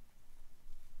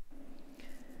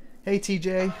 Hey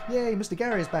TJ, yay, Mr.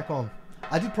 Gary is back on.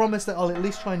 I did promise that I'll at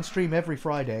least try and stream every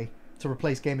Friday to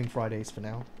replace Gaming Fridays for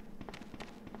now.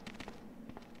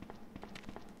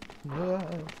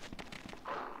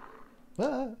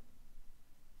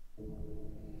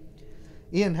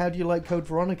 Ian, how do you like Code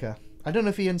Veronica? I don't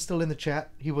know if Ian's still in the chat.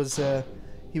 He was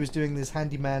doing this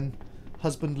handyman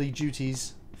husbandly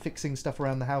duties, fixing stuff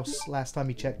around the house last time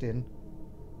he checked in.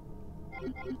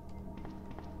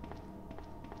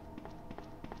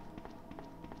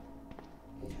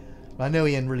 I know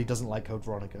Ian really doesn't like Code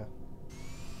Veronica.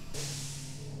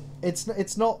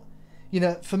 It's not, you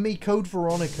know, for me, Code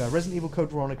Veronica, Resident Evil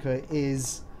Code Veronica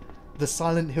is the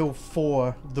Silent Hill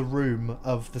 4 The Room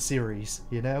of the series,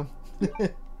 you know?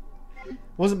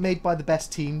 Wasn't made by the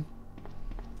best team.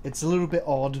 It's a little bit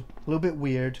odd, a little bit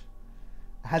weird.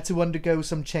 I had to undergo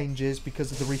some changes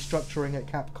because of the restructuring at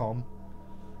Capcom.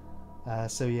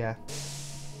 So yeah.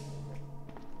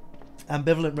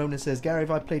 Ambivalent Ronan says, Gary,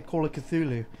 have I played Call of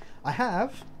Cthulhu? I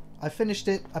have. I finished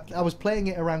it. I was playing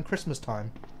it around Christmas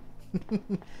time.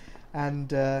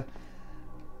 And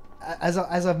as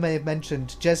I may have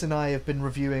mentioned, Jez and I have been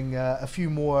reviewing a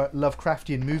few more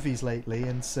Lovecraftian movies lately,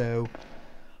 and so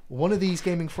one of these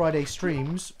Gaming Friday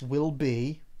streams will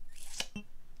be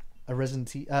a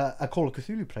a Call of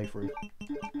Cthulhu playthrough.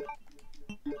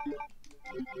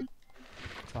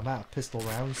 So I'm out of pistol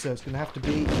rounds, so it's going to have to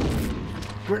be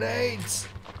grenades.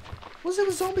 What's it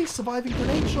with zombies surviving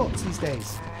grenade shots these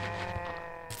days?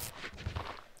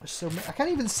 There's so many. I can't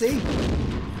even see.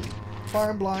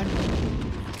 Fire and blind.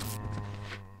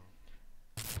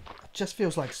 It just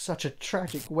feels like such a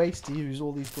tragic waste to use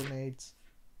all these grenades.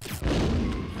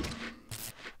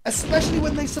 Especially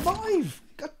when they survive!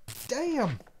 God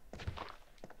damn!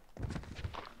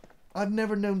 I've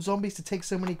never known zombies to take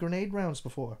so many grenade rounds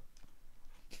before.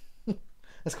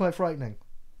 That's quite frightening.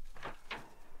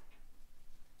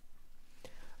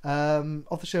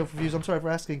 Off the shelf reviews, I'm sorry for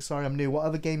asking, sorry I'm new. What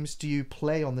other games do you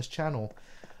play on this channel?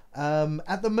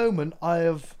 At the moment, I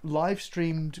have live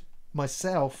streamed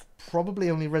myself probably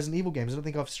only Resident Evil games. I don't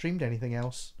think I've streamed anything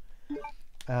else.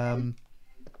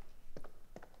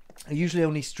 I usually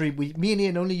only stream... me and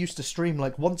Ian only used to stream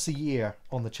like once a year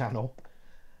on the channel.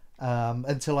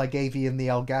 Until I gave Ian the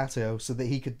Elgato so that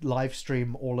he could live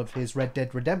stream all of his Red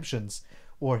Dead Redemptions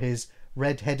or his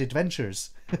Red Head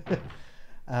Adventures.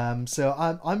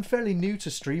 So I'm fairly new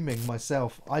to streaming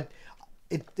myself. Like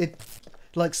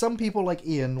some people like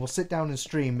Ian will sit down and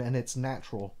stream and it's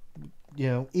natural. You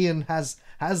know, Ian has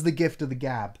the gift of the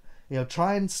gab. You know,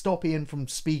 try and stop Ian from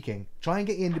speaking. Try and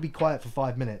get Ian to be quiet for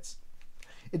 5 minutes.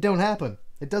 It don't happen.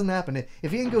 It doesn't happen.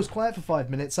 If Ian goes quiet for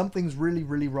 5 minutes, something's really,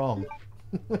 really wrong.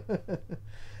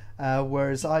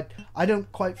 Whereas I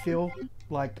don't quite feel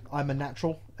like I'm a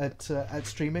natural at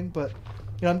streaming, but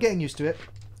you know, I'm getting used to it.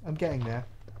 I'm getting there.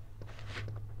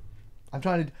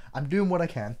 I'm doing what I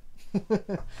can.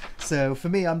 So for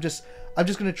me, I'm just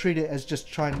going to treat it as just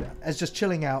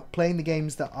chilling out, playing the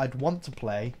games that I'd want to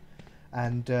play,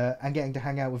 and getting to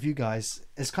hang out with you guys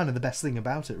is kind of the best thing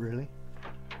about it, really.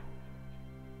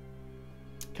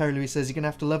 Carrie Louise says, you're going to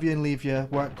have to love you and leave your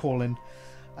work calling.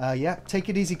 Yeah, take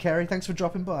it easy, Carrie. Thanks for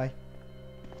dropping by.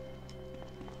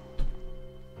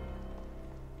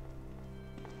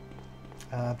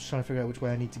 I'm just trying to figure out which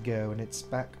way I need to go, and it's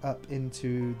back up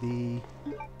into the...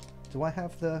 Do I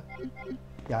have the...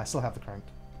 Yeah, I still have the crank.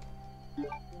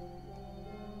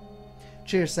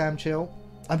 Cheers, Sam Chill.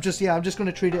 I'm just going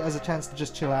to treat it as a chance to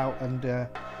just chill out and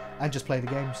just play the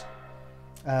games.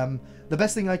 The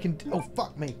best thing I can... Oh,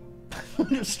 fuck me.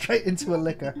 Straight into a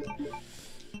liquor.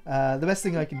 The best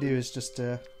thing I can do is just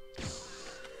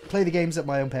play the games at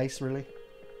my own pace, really.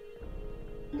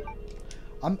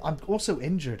 I'm also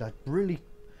injured.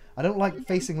 I don't like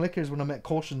facing liquors when I'm at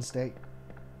caution state.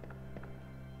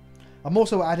 I'm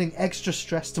also adding extra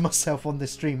stress to myself on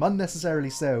this stream, unnecessarily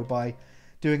so, by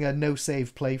doing a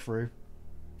no-save playthrough.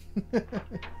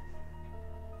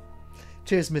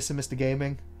 Cheers, Mr.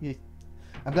 Gaming.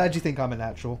 I'm glad you think I'm a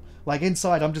natural. Like,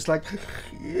 inside, I'm just like,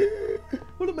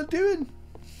 what am I doing?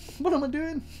 What am I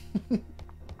doing?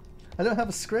 I don't have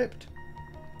a script.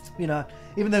 You know,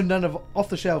 even though none of Off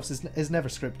the Shelves is never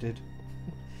scripted.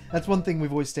 That's one thing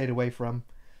we've always stayed away from.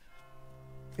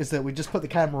 Is that we just put the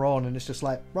camera on and it's just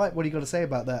like, right, what do you got to say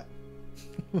about that?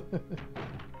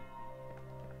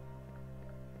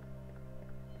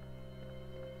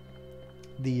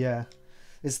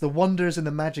 It's the wonders and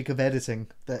the magic of editing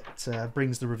that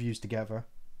brings the reviews together.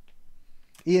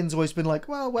 Ian's always been like,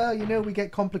 well, you know, we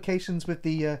get complications with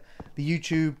the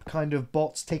YouTube kind of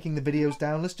bots taking the videos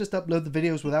down. Let's just upload the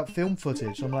videos without film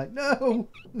footage. I'm like, no,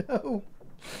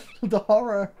 the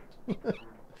horror,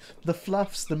 the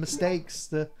fluffs, the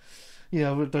mistakes, you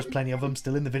know, there's plenty of them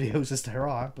still in the videos as there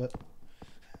are, but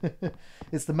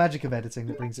it's the magic of editing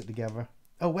that brings it together.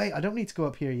 Oh wait, I don't need to go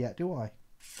up here yet, do I?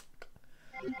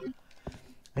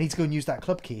 I need to go and use that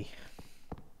club key.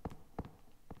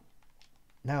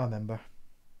 Now I remember.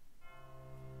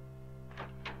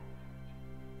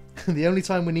 The only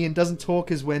time when Ian doesn't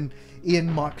talk is when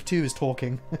Ian Mark II is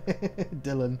talking.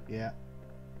 Dylan, yeah.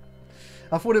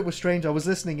 I thought it was strange. I was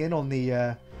listening in on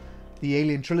the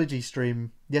Alien Trilogy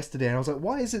stream yesterday, and I was like,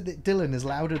 why is it that Dylan is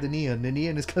louder than Ian, and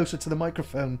Ian is closer to the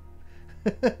microphone?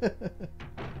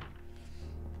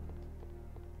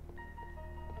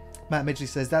 Matt Midgley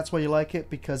says, that's why you like it,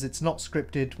 because it's not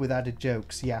scripted with added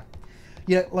jokes. Yeah.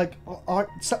 Yeah, like,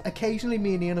 so occasionally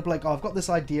me and Ian will be like, oh, I've got this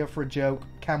idea for a joke,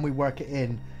 can we work it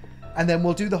in? And then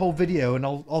we'll do the whole video, and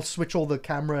I'll switch all the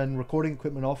camera and recording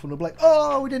equipment off, and we'll be like,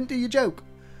 oh, we didn't do your joke.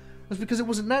 That's because it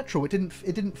wasn't natural. It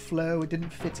didn't flow. It didn't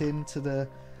fit into the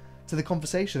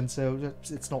conversation, so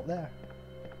it's not there.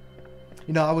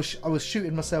 You know, I was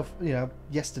shooting myself, you know,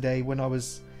 yesterday when I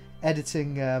was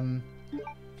editing one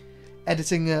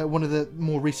of the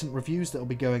more recent reviews that'll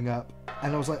be going up,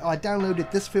 and I was like, I downloaded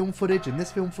this film footage and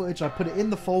this film footage. I put it in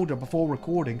the folder before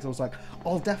recording, because I was like,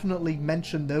 I'll definitely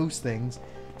mention those things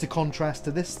to contrast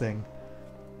to this thing.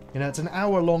 You know, it's an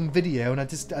hour-long video, and I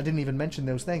didn't even mention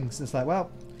those things. It's like, well,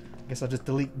 I guess I'll just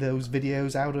delete those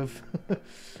videos out of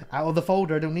out of the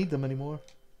folder. I don't need them anymore.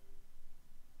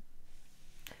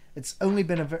 It's only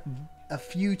been a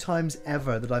few times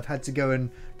ever that I've had to go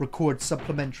and record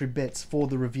supplementary bits for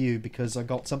the review because I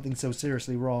got something so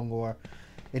seriously wrong, or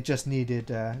it just needed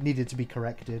to be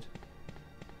corrected.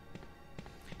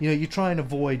 You know, you try and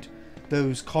avoid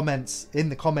those comments in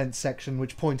the comments section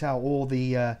which point out all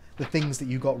the things that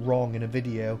you got wrong in a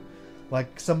video.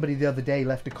 Like, somebody the other day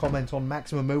left a comment on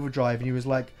Maximum Overdrive, and he was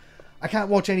like, I can't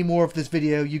watch any more of this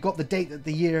video. You got the date of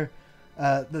the year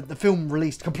the film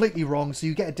released completely wrong, so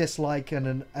you get a dislike,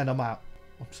 and I'm out.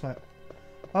 I'm just like,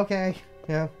 okay,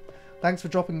 yeah, thanks for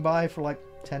dropping by for like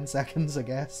 10 seconds, I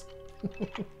guess.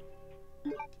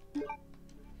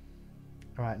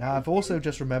 Alright, now I've also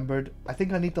just remembered, I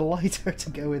think I need the lighter to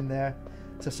go in there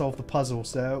to solve the puzzle,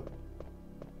 so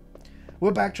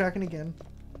we're backtracking again.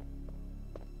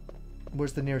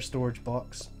 Where's the nearest storage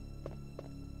box?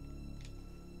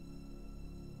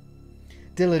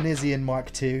 Dylan is Ian Mark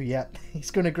II, yep.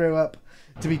 He's going to grow up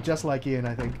to be just like Ian,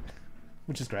 I think.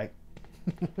 Which is great.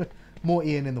 More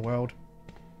Ian in the world.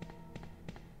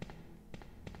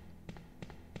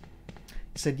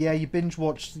 He said, yeah, you binge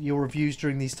watch your reviews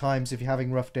during these times if you're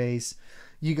having rough days.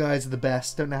 You guys are the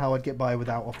best. Don't know how I'd get by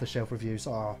without off-the-shelf reviews.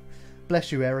 Ah,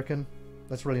 bless you, Erican.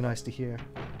 That's really nice to hear.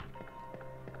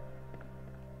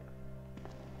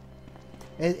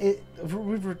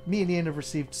 Me and Ian have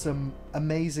received some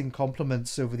amazing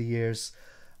compliments over the years,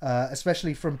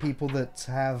 especially from people that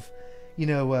have, you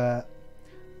know,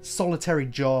 solitary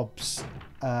jobs,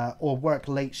 or work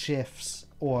late shifts,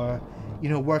 or, you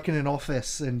know, work in an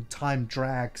office and time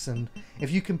drags. And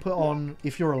if you can put on,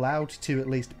 if you're allowed to at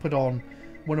least put on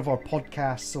one of our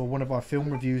podcasts or one of our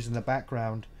film reviews in the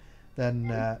background, then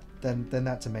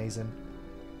that's amazing.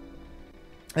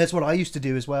 That's what I used to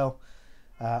do as well.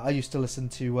 I used to listen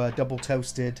to Double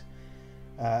Toasted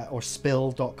or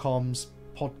Spill.com's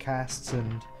podcasts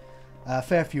and a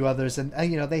fair few others, and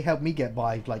you know, they helped me get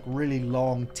by like really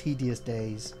long, tedious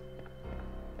days.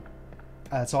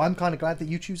 So I'm kind of glad that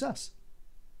you choose us.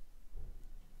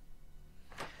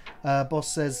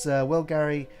 Boss says, well,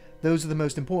 Gary, those are the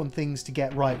most important things to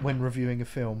get right when reviewing a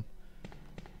film.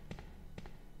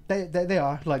 They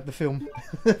are, like the film,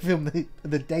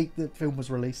 the date the film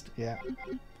was released. Yeah.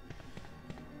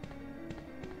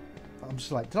 I'm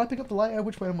just like, did I pick up the lighter?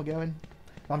 Which way am I going?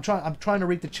 I'm trying to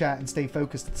read the chat and stay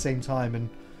focused at the same time, and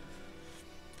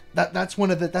that's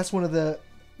one of the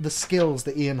skills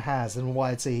that Ian has, and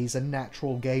why I'd say he's a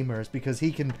natural gamer, is because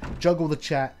he can juggle the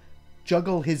chat,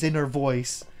 juggle his inner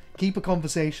voice, keep a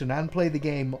conversation, and play the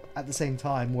game at the same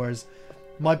time. Whereas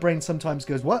my brain sometimes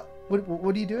goes, What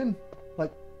are you doing?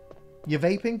 Like, you're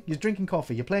vaping, you're drinking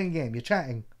coffee, you're playing a game, you're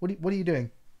chatting. What are you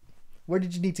doing? Where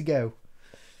did you need to go?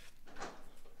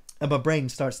 And my brain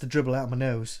starts to dribble out my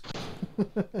nose.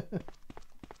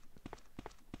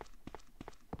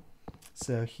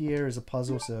 So here is a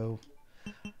puzzle. So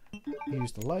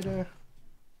use the lighter.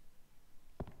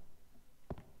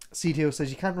 CTO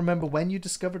says you can't remember when you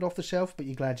discovered Off the Shelf, but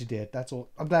you're glad you did. That's all.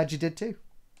 I'm glad you did too.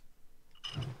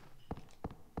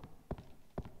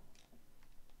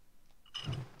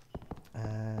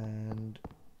 And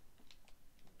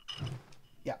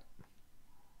yeah,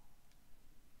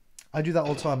 I do that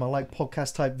all the time. I like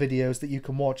podcast type videos that you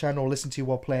can watch and or listen to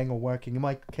while playing or working. In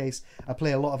my case, I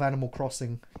play a lot of Animal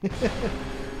Crossing.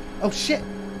 Oh shit!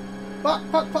 Fuck!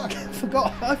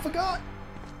 I forgot.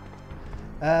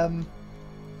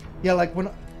 Yeah, like when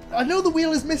I know the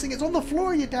wheel is missing. It's on the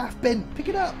floor, you daft bin. Pick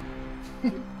it up.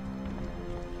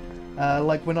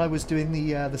 Like when I was doing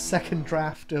the second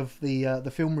draft of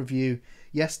the film review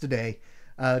yesterday,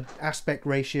 aspect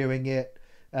ratioing it,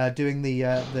 doing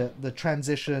the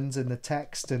transitions and the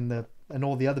text and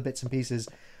all the other bits and pieces.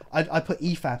 I put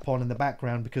EFAP on in the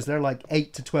background because they're like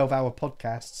 8 to 12 hour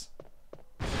podcasts.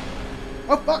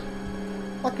 Oh fuck!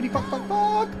 Fuckity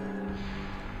fuck!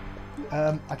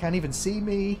 I can't even see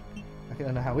me. I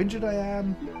don't know how injured I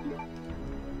am.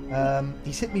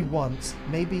 He's hit me once.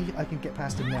 Maybe I can get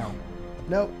past him now.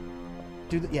 No.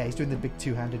 Yeah, he's doing the big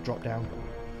two-handed drop down.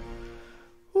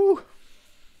 Woo.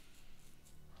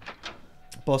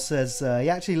 Boss says he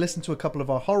actually listened to a couple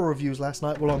of our horror reviews last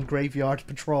night while on Graveyard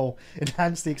Patrol.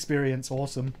 Enhanced the experience.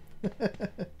 Awesome.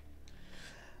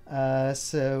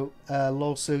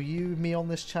 Lol, so me on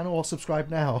this channel, or subscribe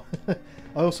now.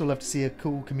 I also love to see a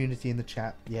cool community in the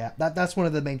chat. Yeah, that's one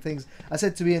of the main things. I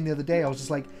said to Ian the other day, I was just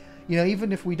like, you know,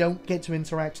 even if we don't get to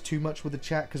interact too much with the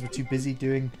chat because we're too busy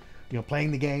doing, you know,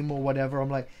 playing the game or whatever, I'm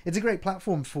like, it's a great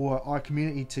platform for our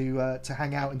community to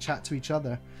hang out and chat to each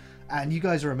other. And you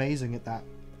guys are amazing at that.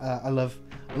 I love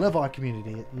our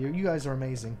community. You guys are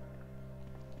amazing.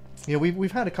 You know,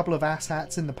 we've had a couple of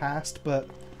asshats in the past, but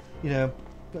you know,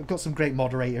 I've got some great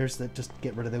moderators that just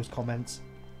get rid of those comments.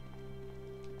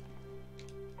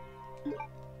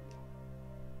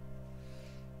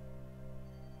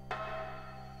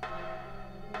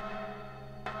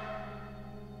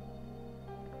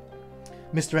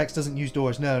 Mr. X doesn't use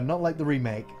doors. No, not like the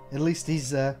remake. At least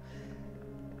he's...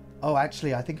 Oh,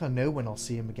 actually, I think I know when I'll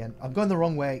see him again. I'm going the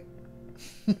wrong way.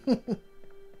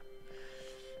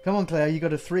 Come on, Claire. You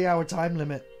got a 3-hour time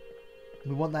limit.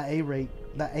 We want that A rate.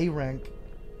 That A rank.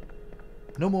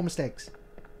 No more mistakes.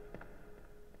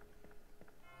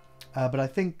 But I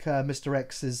think Mr.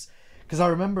 X is... Because I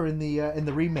remember in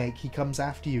the remake, he comes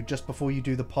after you just before you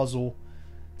do the puzzle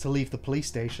to leave the police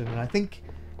station. And I think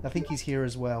he's here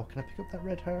as well. Can I pick up that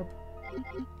red herb?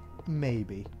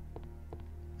 Maybe.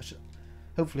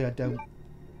 Hopefully I don't.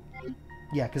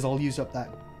 Yeah, because I'll use up that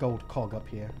gold cog up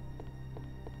here.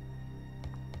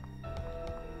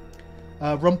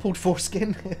 Rumpled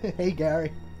foreskin. Hey,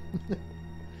 Gary.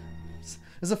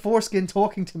 There's a foreskin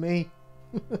talking to me.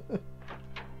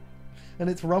 And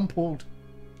it's rumpled.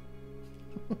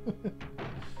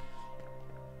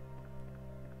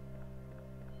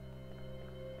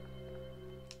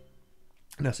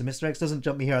 No, so Mr. X doesn't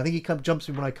jump me here. I think he jumps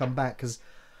me when I come back, because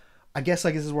I guess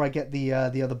this is where I get the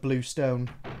other blue stone.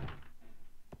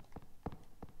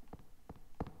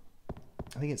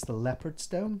 think it's the leopard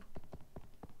stone.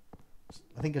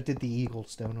 I think I did the eagle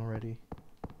stone already.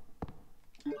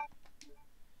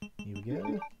 Here we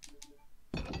go.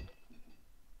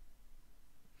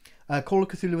 Call of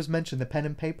Cthulhu was mentioned. The pen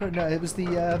and paper. No, it was the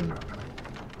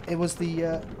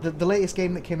latest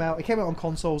game that came out. It came out on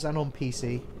consoles and on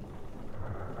PC.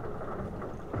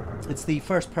 It's the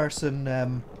first person.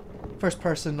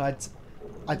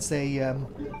 I'd say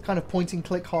kind of point and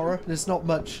click horror. There's not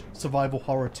much survival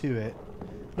horror to it.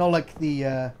 Not like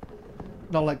the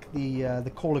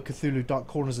Call of Cthulhu Dark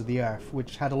Corners of the Earth,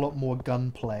 which had a lot more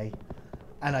gunplay,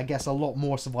 and I guess a lot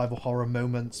more survival horror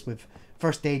moments with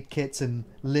first aid kits and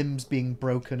limbs being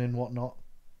broken and whatnot.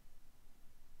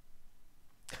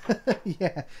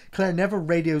 Yeah, Claire never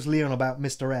radios Leon about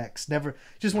Mr. X. Never,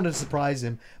 just wanted to surprise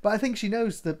him. But I think she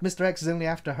knows that Mr. X is only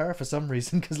after her for some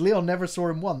reason, because Leon never saw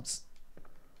him once.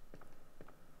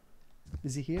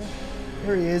 Is he here?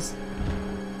 Here he is.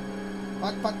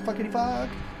 Fuck, fuck, fuckity fuck.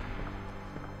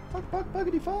 Fuck, fuck,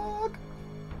 fuckity fuck.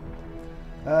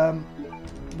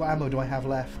 What ammo do I have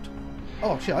left?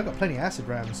 Oh shit, I got plenty of acid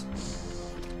rounds.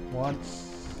 1,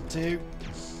 2,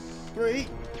 3,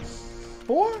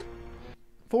 4?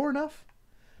 4 enough?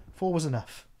 4 was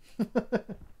enough.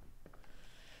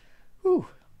 Whew.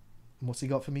 What's he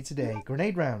got for me today?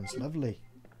 Grenade rounds. Lovely.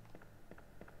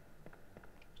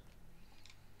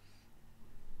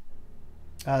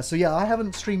 So yeah, I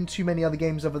haven't streamed too many other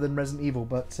games other than Resident Evil,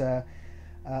 but I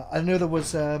know there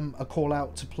was a call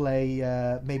out to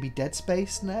play maybe Dead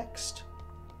Space next.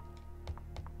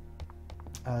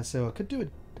 So I could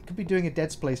be doing a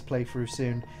Dead Space playthrough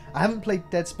soon. I haven't played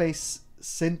Dead Space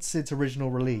since its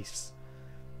original release.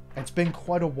 It's been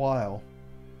quite a while.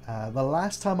 The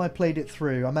last time I played it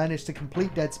through, I managed to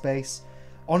complete Dead Space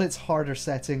on its harder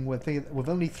setting with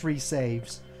only 3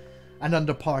 saves and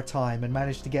under par time, and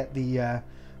managed to get the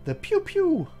pew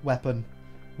pew weapon,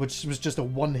 which was just a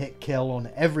one-hit kill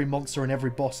on every monster and every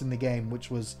boss in the game,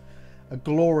 which was a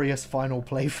glorious final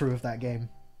playthrough of that game.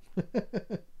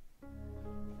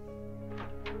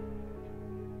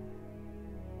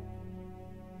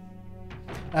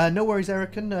 No worries,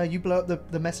 Erican. You blow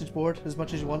up the message board as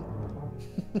much as you want.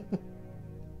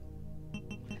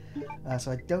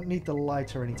 So I don't need the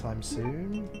lighter anytime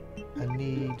soon. I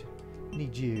need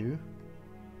you.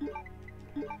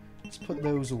 Let's put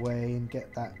those away and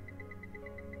get that.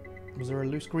 Was there a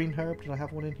loose green herb? Did I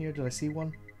have one in here? Did I see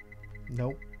one?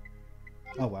 Nope.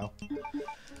 Oh well.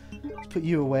 Let's put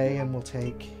you away and we'll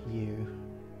take you.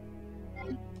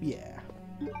 Yeah.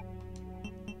 I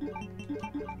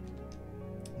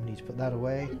need to put that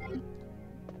away.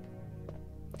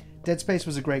 Dead Space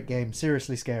was a great game.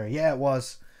 Seriously scary. Yeah, it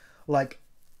was. Like,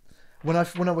 when I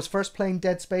was first playing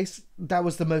Dead Space, that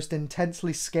was the most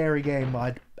intensely scary game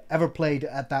I'd ever played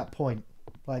at that point.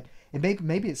 Like,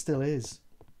 maybe it still is.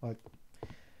 Like,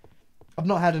 I've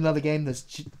not had another game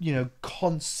that's, you know,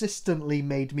 consistently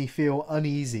made me feel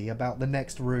uneasy about the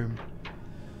next room.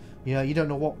 You know, you don't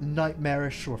know what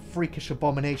nightmarish or freakish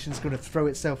abomination is going to throw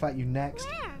itself at you next.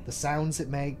 The sounds it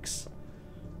makes.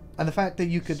 And the fact that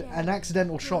an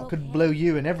accidental shot could blow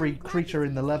you and every creature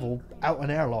in the level out an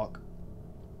airlock.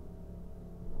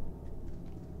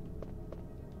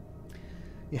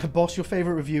 Yeah, boss, your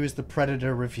favourite review is the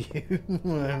Predator review.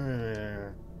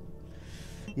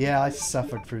 Yeah, I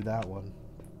suffered through that one.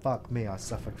 Fuck me, I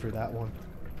suffered through that one.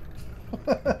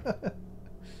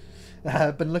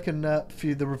 I've been looking up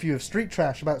for the review of Street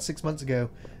Trash about 6 months ago.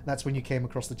 That's when you came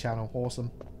across the channel.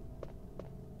 Awesome.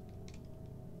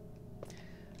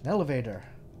 An elevator.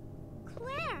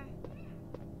 Claire!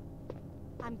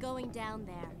 I'm going down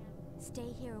there.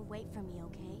 Stay here and wait for me,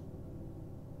 okay?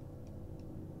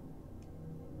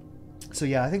 So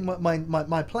yeah, I think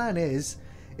my plan is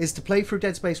to play through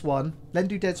Dead Space 1, then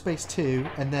do Dead Space 2,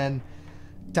 and then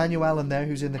Daniel Allen there,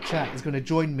 who's in the chat, is going to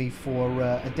join me for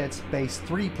a Dead Space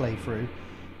 3 playthrough,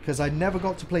 because I never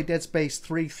got to play Dead Space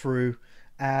 3 through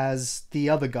as the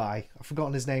other guy. I've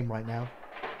forgotten his name right now.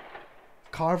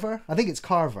 Carver? I think it's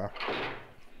Carver.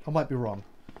 I might be wrong.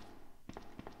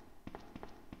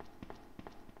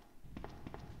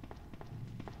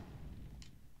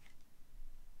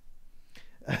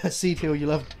 Seed Hill,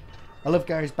 I love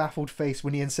Gary's baffled face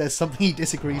when Ian says something he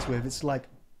disagrees with. It's like,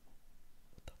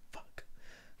 what the fuck?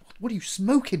 What are you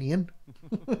smoking, Ian?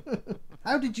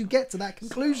 How did you get to that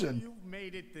conclusion? So you've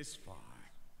made it this far.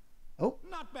 Oh.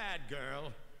 Not bad,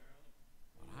 girl.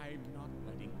 But I'm not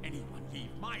letting anyone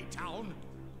leave my town.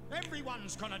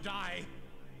 Everyone's gonna die.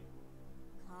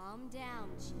 Calm down,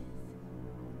 Chief.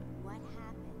 What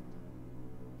happened?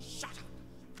 Shut up.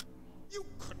 You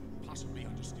couldn't possibly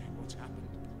understand what's happened.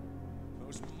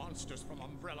 Those monsters from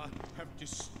Umbrella have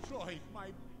destroyed my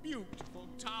beautiful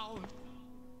town.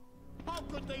 How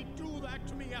could they do that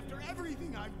to me after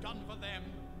everything I've done for them?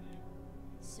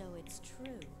 So it's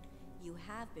true. You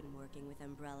have been working with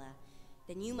Umbrella.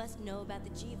 Then you must know about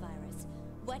the G-Virus.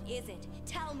 What is it?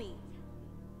 Tell me!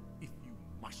 If you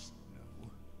must know,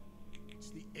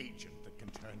 it's the agent that can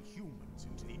turn humans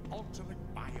into the ultimate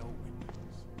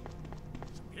bioweapons.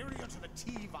 Superior to the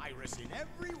T-Virus in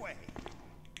every way.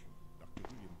 Dr.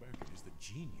 William Birkin is the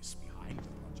genius behind the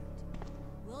project.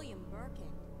 William Birkin.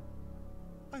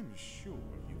 I'm sure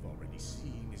you've already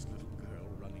seen this little girl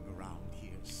running around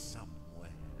here somewhere.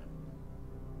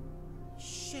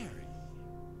 Sherry,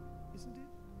 isn't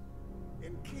it?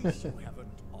 In case you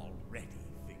haven't already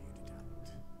figured it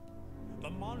out. The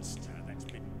monster that's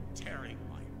been tearing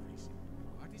my precinct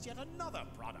apart is yet another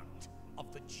product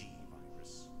of the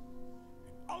G-Virus.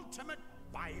 An ultimate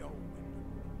bioweapon.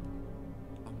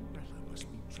 Umbrella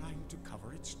must be trying to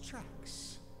cover its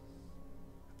tracks.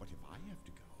 But if I have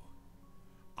to go,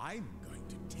 I'm going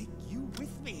to take you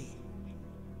with me.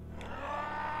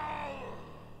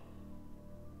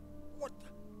 What the?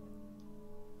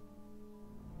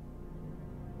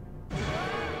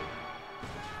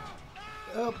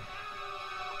 Oh.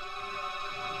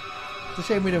 It's a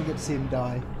shame we don't get to see him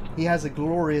die. He has a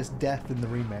glorious death in the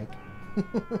remake.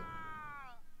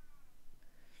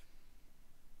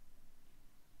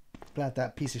 Glad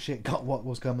that piece of shit got what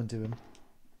was coming to him.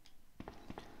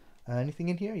 Anything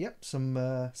in here? Yep, some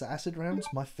acid rounds,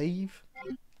 my fave.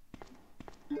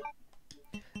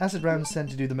 Acid rounds tend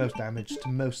to do the most damage to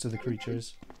most of the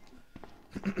creatures.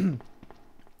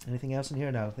 Anything else in here?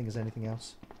 No, I don't think there's anything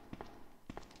else.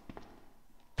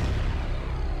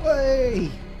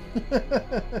 Way!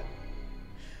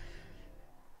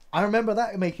 I remember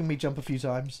that making me jump a few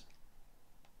times.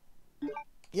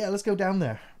 Yeah, let's go down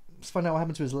there. Let's find out what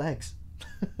happened to his legs.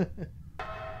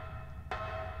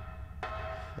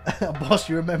 Boss,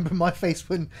 you remember my face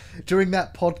when during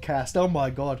that podcast? Oh my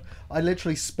god, I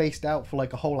literally spaced out for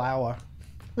like a whole hour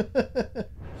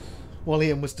while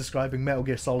Ian was describing Metal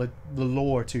Gear Solid, the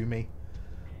lore, to me.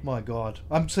 My god,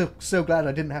 I'm so glad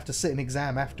I didn't have to sit an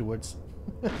exam afterwards.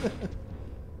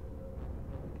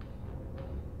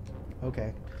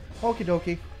 Okay, okie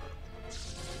dokie.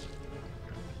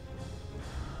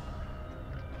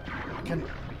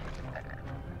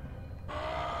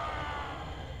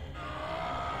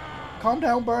 Calm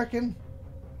down, Birkin.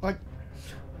 Like,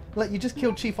 you just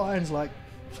killed Chief Irons, like.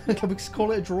 Can we just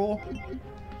call it a draw?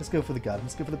 Let's go for the gun.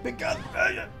 Let's go for the big gun.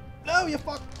 No, you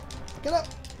fuck. Get up.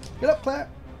 Get up, Claire.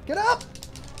 Get up.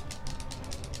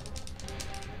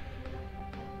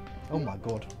 Oh my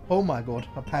god. Oh my god.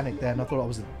 I panicked then. I thought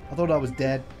I was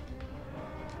dead.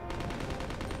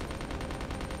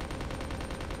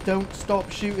 Don't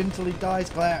stop shooting till he dies,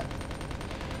 Claire.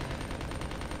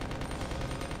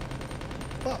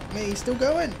 Fuck me, he's still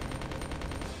going.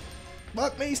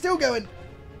 Fuck me, he's still going.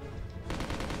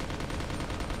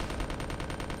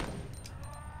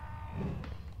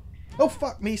 Oh,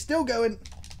 fuck me, he's still going.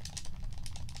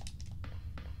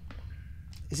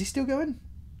 Is he still going?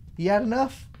 He had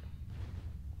enough?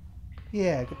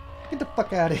 Yeah, get the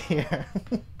fuck out of here.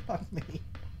 Fuck me.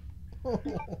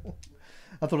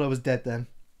 I thought I was dead then.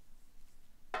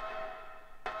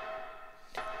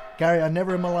 Gary, I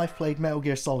never in my life played Metal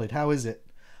Gear Solid. How is it?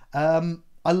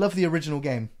 I love the original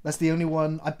game. That's the only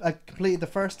one. I completed the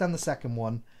first and the second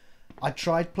one. I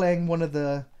tried playing one of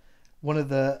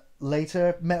the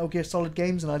later Metal Gear Solid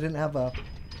games, and I didn't have a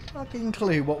fucking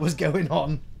clue what was going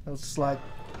on. I was just like,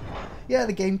 yeah,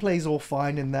 the gameplay's all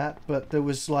fine in that, but there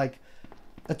was like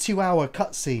a 2-hour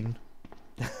cutscene.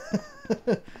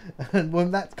 And when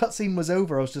that cutscene was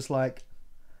over, I was just like,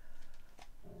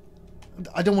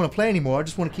 I don't want to play anymore. I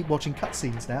just want to keep watching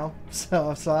cutscenes now.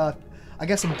 So I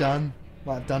guess I'm done.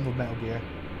 Well, I'm done with Metal Gear.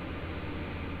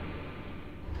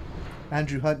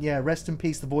 Andrew Hunt, yeah, rest in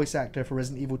peace, the voice actor for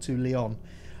Resident Evil 2, Leon.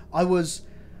 I was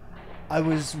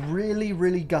really,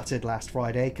 really gutted last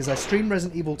Friday because I streamed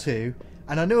Resident Evil 2,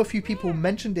 and I know a few people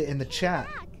mentioned it in the chat,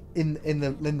 in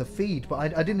the feed,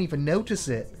 but I didn't even notice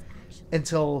it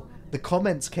until the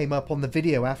comments came up on the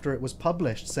video after it was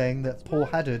published, saying that Paul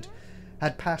Haddad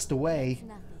had passed away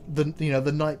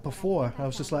the night before. I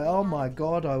was just like, oh my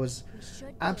god, I was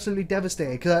absolutely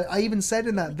devastated, because I even said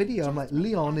in that video, I'm like,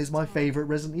 Leon is my favourite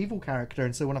Resident Evil character,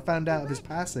 and so when I found out of his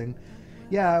passing,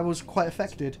 yeah, I was quite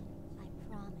affected.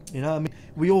 You know, I mean,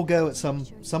 we all go at some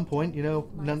point, you know,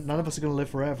 none of us are going to live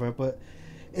forever, but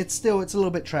it's a little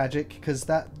bit tragic, because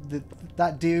that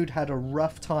dude had a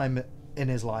rough time in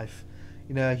his life.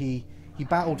 You know, he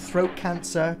battled throat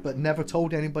cancer, but never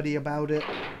told anybody about it.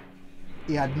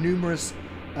 He had numerous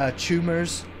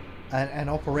tumors and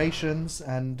operations,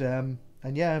 and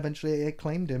yeah, eventually it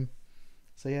claimed him.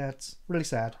 So yeah, it's really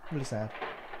sad, really sad.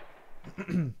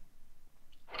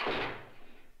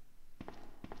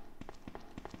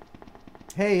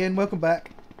 Hey Ian, welcome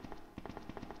back.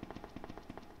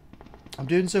 I'm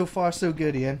doing so far so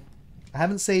good, Ian. I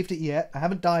haven't saved it yet. I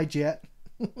haven't died yet.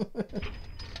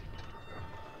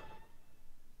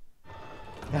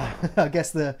 I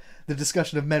guess the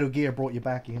discussion of Metal Gear brought you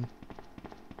back, Ian.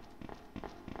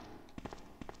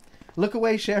 Look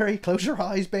away, Sherry. Close your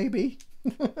eyes, baby.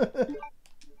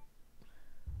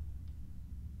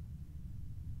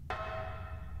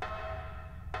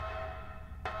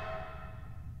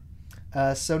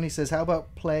 Sony says, how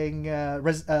about playing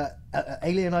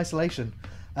Alien Isolation?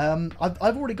 I've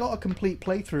already got a complete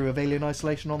playthrough of Alien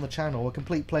Isolation on the channel, a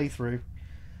complete playthrough.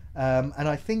 And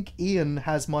I think Ian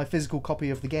has my physical copy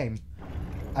of the game.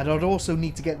 And I'd also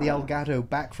need to get the Elgato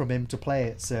back from him to play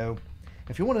it, so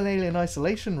if you want an Alien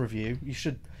Isolation review, you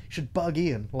should bug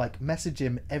Ian, like message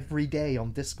him every day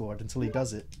on Discord until he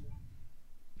does it.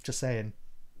 Just saying.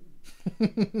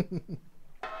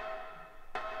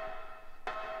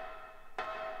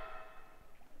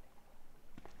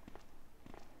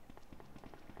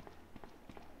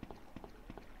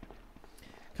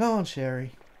 Come on,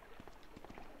 Sherry.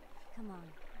 Come on,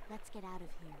 let's get out of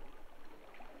here.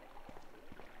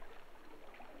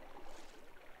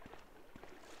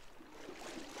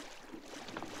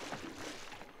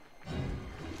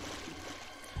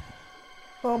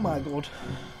 Oh my god.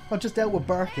 I just dealt with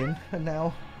Birkin, and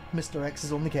now Mr. X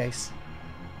is on the case.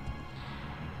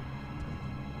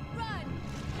 Run!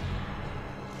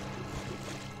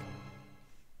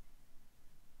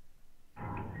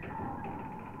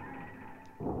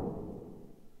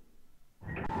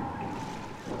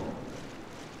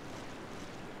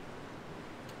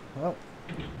 Well,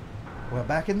 we're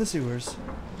back in the sewers.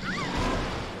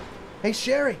 Hey,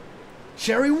 Sherry!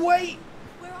 Sherry, wait!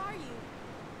 Where are you?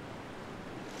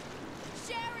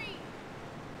 Sherry!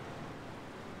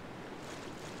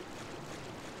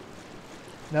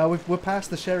 No, we're past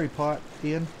the Sherry part,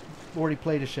 Ian. Already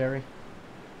played a Sherry.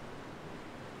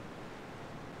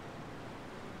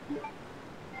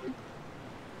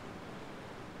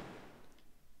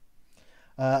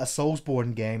 A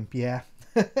Soulsborne game, yeah.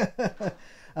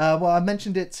 Well, I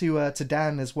mentioned it to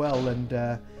Dan as well, and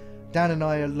Dan and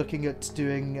I are looking at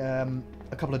doing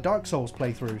a couple of Dark Souls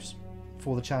playthroughs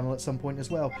for the channel at some point as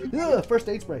well. Ugh, first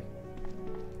aid spray.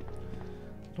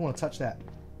 Don't want to touch that.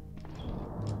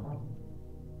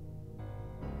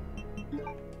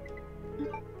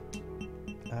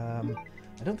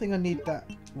 I don't think I need that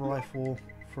rifle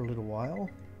for a little while.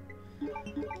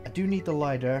 I do need the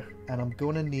lighter, and I'm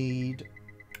going to need...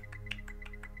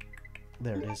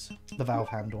 There it is. The valve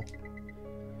handle.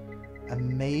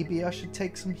 And maybe I should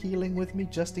take some healing with me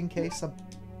just in case I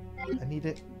need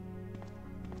it.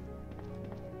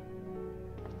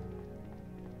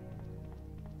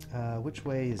 Which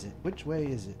way is it? Which way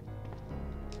is it?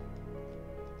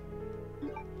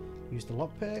 Use the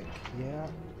lockpick. Yeah.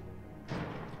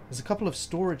 There's a couple of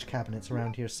storage cabinets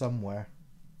around here somewhere.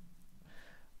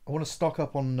 I want to stock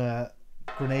up on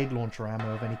grenade launcher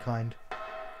ammo of any kind.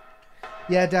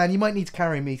 Yeah, Dan, you might need to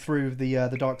carry me through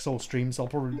the Dark Souls streams. I'll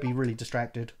probably be really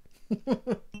distracted.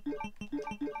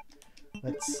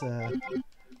 Let's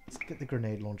get the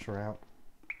grenade launcher out.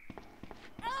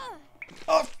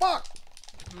 Oh, fuck!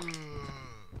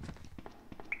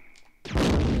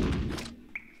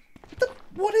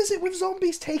 What is it with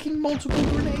zombies taking multiple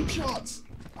grenade shots?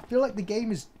 I feel like the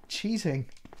game is cheating.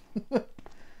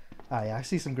 Ah, yeah, I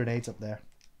see some grenades up there.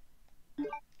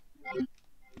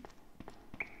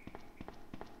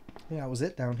 Yeah, that was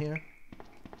it down here.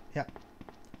 Yeah.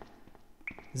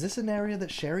 Is this an area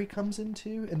that Sherry comes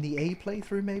into in the A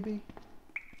playthrough, maybe?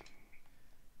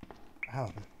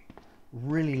 Wow,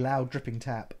 really loud dripping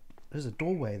tap. There's a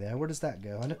doorway there. Where does that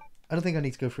go? I don't think I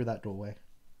need to go through that doorway.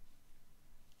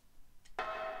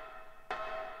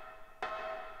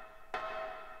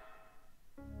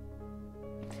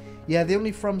 Yeah, the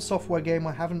only From Software game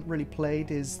I haven't really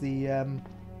played is the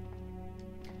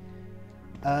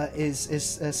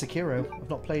Sekiro. I've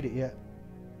not played it yet.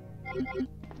 I'm trying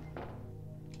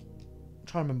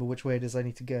to remember which way it is I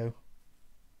need to go.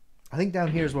 I think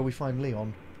down here is where we find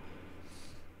Leon.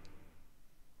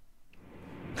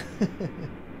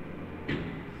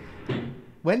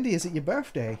 Wendy, is it your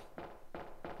birthday?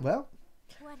 Well,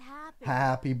 What happened?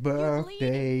 happy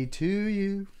birthday to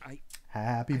you.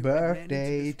 Happy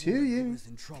birthday to you.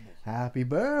 Happy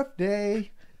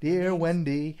birthday, dear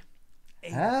Wendy.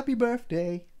 Happy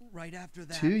birthday Right after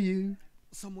that, to you.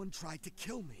 someone tried to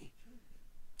kill me.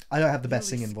 I don't have the best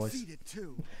Nearly singing voice. succeeded,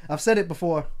 too. I've said it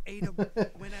before. Ada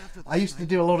went after the I used to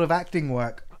do a lot of acting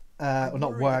work. Well,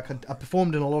 not work. I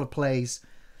performed in a lot of plays.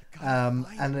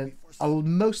 And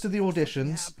most of the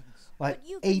auditions, like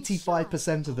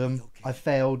 85% of them, I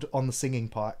failed on the singing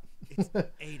part. It's Ada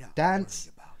I'm Dance,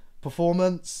 worried about.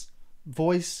 performance,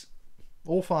 voice,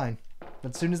 all fine.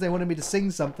 But as soon as they wanted me to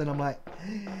sing something, I'm like,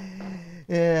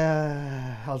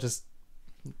 yeah,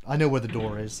 I know where the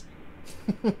door is.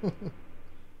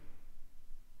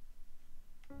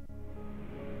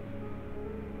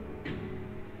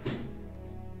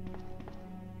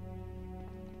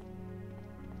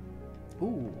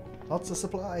 Ooh, lots of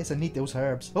supplies. I need those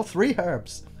herbs. Oh, 3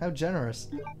 herbs. How generous.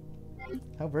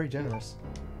 How very generous.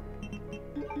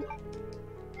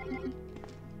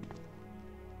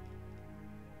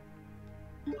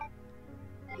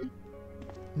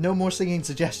 No more singing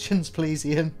suggestions, please,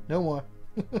 Ian. No more.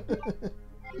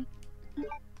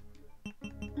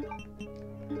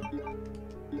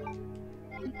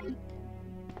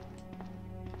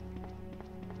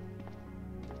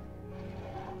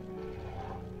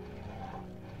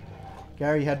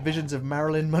 Gary had visions of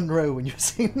Marilyn Monroe when you were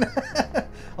singing that.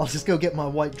 I'll just go get my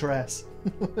white dress.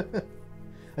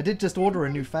 I did just order a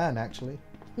new fan, actually.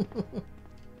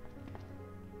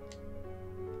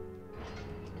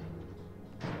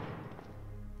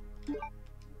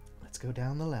 Let's go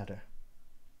down the ladder.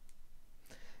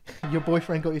 Your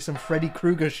boyfriend got you some Freddy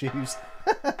Krueger shoes.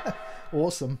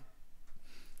 Awesome.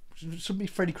 Should be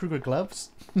Freddy Krueger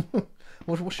gloves.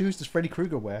 What shoes does Freddy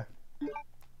Krueger wear?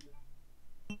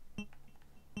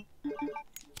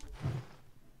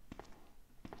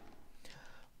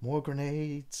 More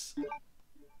grenades.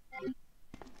 I'm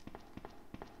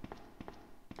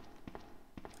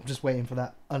just waiting for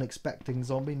that unexpected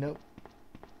zombie. Nope.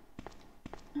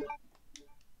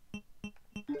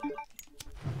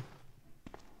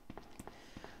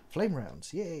 Flame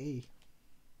rounds. Yay.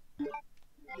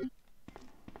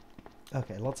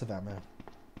 Okay, lots of ammo.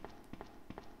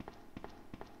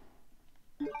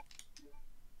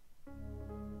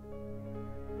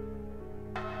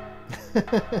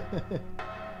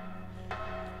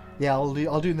 Yeah, I'll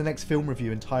do the next film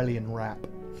review entirely in rap,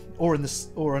 or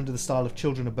under the style of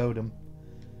Children of Bodom.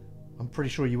 I'm pretty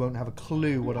sure you won't have a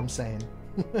clue what I'm saying.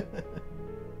 Is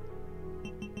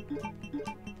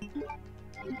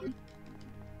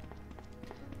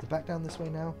it back down this way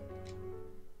now?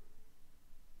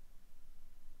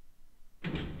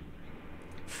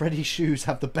 Freddy's shoes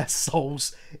have the best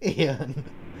soles, Ian.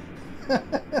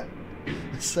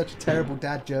 Such a terrible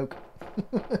dad joke.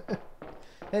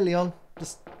 Hey, Leon,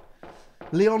 just...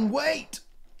 Leon, wait!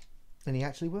 And he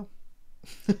actually will.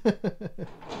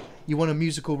 You want a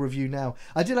musical review now?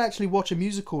 I did actually watch a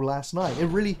musical last night.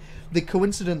 The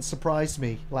coincidence surprised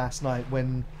me last night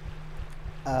when,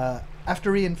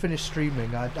 after Ian finished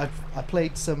streaming, I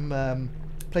played some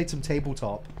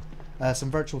tabletop,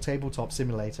 some virtual tabletop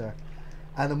simulator,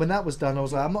 and then when that was done, I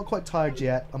was like, I'm not quite tired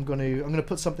yet. I'm gonna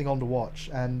put something on to watch,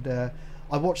 and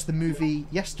I watched the movie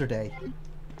Yesterday,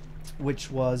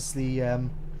 which was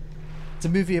it's a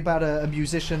movie about a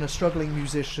musician, a struggling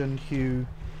musician who...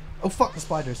 Oh, fuck the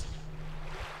spiders!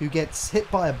 Who gets hit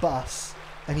by a bus,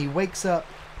 and he wakes up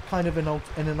kind of in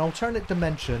an alternate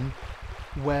dimension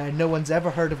where no one's ever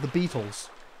heard of the Beatles.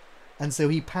 And so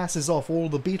he passes off all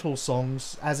the Beatles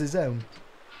songs as his own.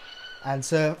 And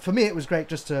so, for me, it was great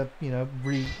just to, you know,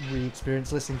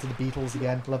 re-experience listening to the Beatles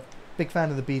again. Big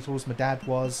fan of the Beatles, my dad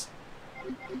was.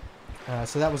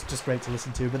 So that was just great to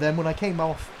listen to. But then when I came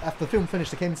off, after the film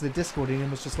finished, I came into the Discord and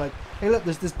was just like, hey look,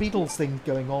 there's this Beatles thing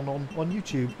going on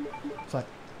YouTube. It's like,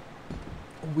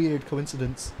 a weird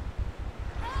coincidence.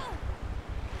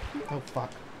 Oh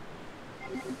fuck.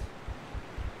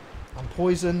 I'm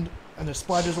poisoned and there's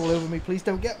spiders all over me. Please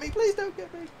don't get me, please don't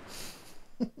get me.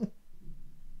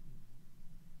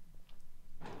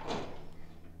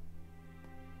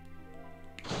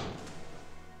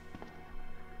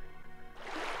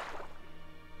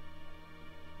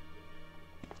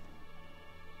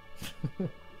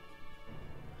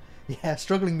 Yeah,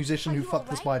 struggling musician who fucked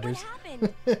the spiders. What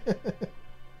happened?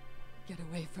 Get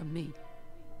away from me.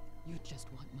 You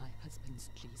just want my husband's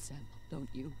G sample, don't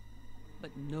you?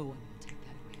 But no one will take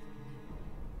that away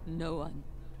from me. No one.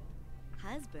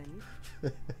 Husband?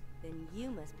 Then you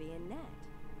must be Annette.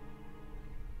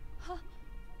 Huh?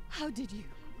 How did you?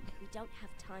 We don't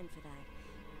have time for that.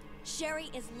 Sherry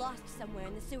is lost somewhere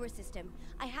in the sewer system.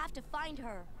 I have to find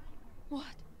her. What?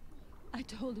 I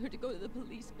told her to go to the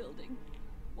police building.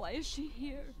 Why is she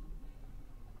here?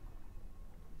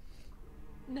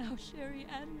 Now Sherry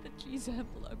and the G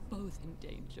sample are both in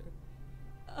danger.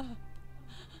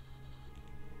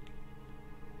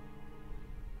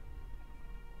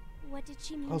 What did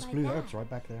she mean Oh, it's by blue that? herbs right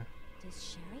back there. Does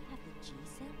Sherry have the G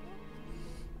sample?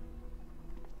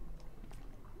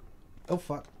 Oh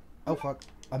fuck. Oh fuck.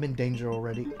 I'm in danger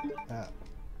already.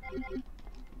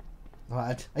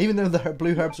 Alright. Even though the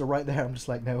blue herbs are right there, I'm just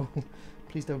like, no.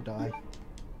 Please don't die.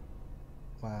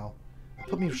 Wow. It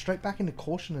put me straight back into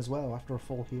caution as well after a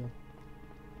full heal.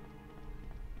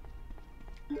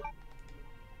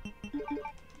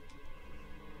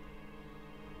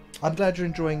 I'm glad you're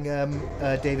enjoying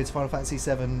David's Final Fantasy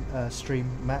VII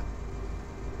stream, Matt.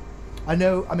 I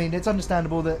know, I mean, it's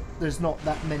understandable that there's not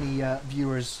that many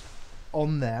viewers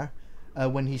on there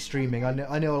when he's streaming.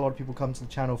 I know a lot of people come to the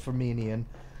channel for me and Ian.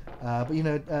 But, you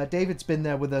know, David's been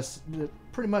there with us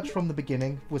pretty much from the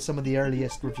beginning with some of the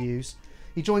earliest reviews.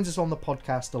 He joins us on the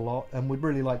podcast a lot, and we'd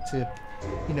really like to,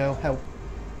 you know,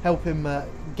 help him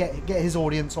get his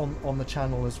audience on the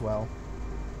channel as well.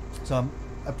 So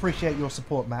I appreciate your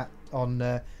support, Matt,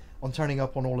 on turning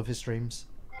up on all of his streams.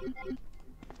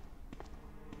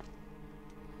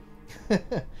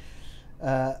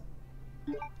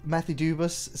 Matthew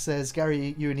Dubus says,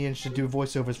 Gary, you and Ian should do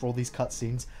voiceovers for all these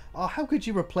cutscenes. Oh, how could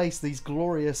you replace these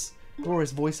glorious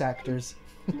voice actors?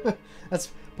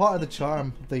 That's part of the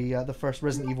charm of the first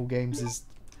Resident Evil games, is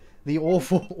the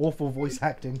awful voice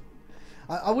acting.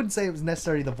 I wouldn't say it was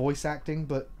necessarily the voice acting,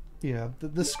 but you know,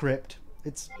 the script.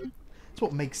 It's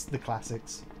what makes the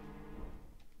classics.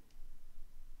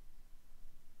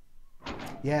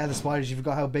 Yeah, the spiders, you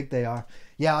forgot how big they are.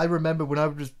 Yeah, I remember when I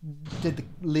just did the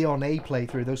Leon A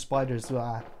playthrough, those spiders,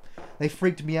 they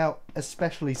freaked me out,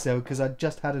 especially so because I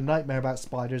just had a nightmare about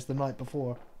spiders the night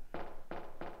before.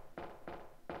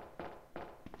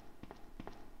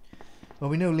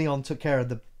 Well, we know Leon took care of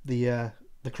the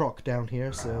croc down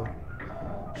here, so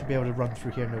should be able to run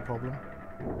through here no problem.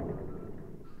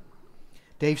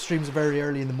 Dave streams very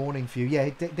early in the morning for you.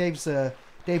 Yeah,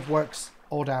 Dave works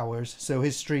odd hours, so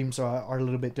his streams are a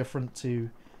little bit different to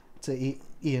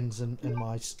Ian's and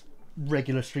my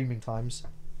regular streaming times.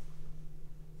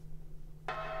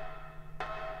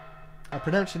 I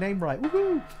pronounced your name right.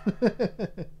 Woohoo!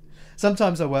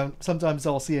 Sometimes I won't. Sometimes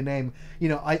I'll see a name. You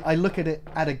know, I look at it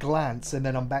at a glance and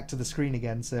then I'm back to the screen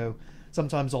again. So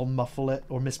sometimes I'll muffle it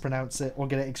or mispronounce it or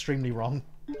get it extremely wrong.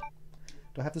 Do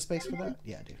I have the space for that?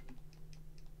 Yeah, I do.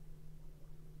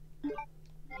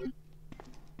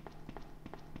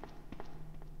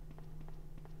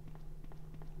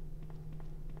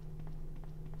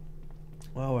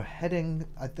 Well, we're heading,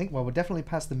 I think, well, we're definitely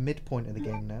past the midpoint of the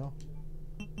game now.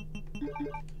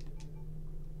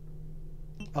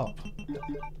 Up.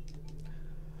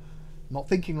 Not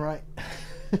thinking right.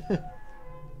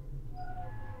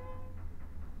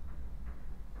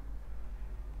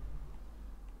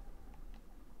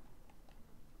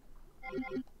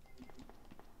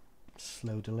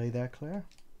 Slow delay there, Claire.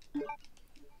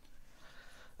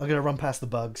 I'm gonna run past the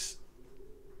bugs.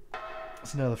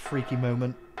 It's another freaky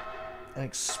moment. An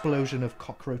explosion of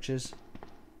cockroaches.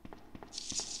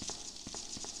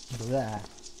 There.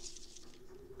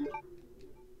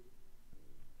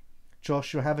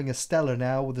 Josh, you're having a Stella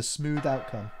now with a smooth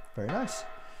outcome. Very nice.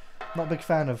 Not a big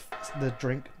fan of the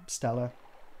drink, Stella.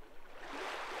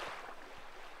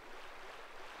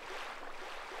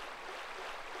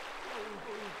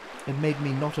 It made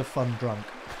me not a fun drunk.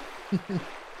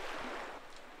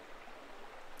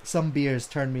 Some beers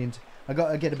turn me into... I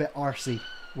get a bit arsey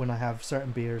when I have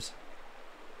certain beers.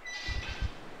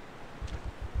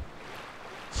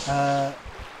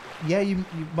 Yeah, you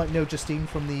might know Justine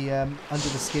from the Under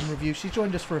the Skin review. She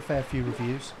joined us for a fair few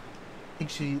reviews. I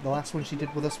think the last one she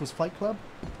did with us was Fight Club.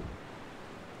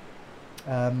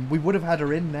 We would have had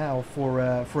her in now for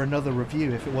another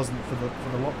review if it wasn't for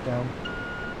the lockdown.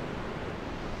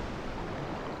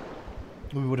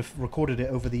 We would have recorded it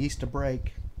over the Easter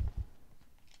break.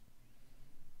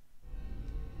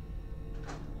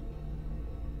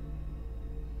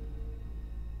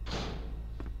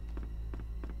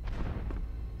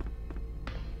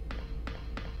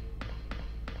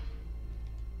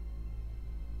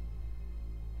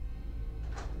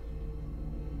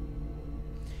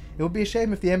 It would be a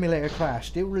shame if the emulator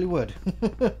crashed. It really would.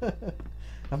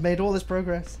 I've made all this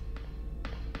progress.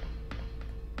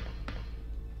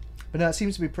 But no, it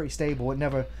seems to be pretty stable. It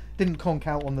didn't conk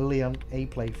out on the Leon A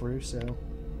playthrough, so...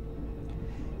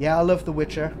 Yeah, I love The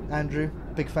Witcher, Andrew.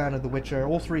 Big fan of The Witcher.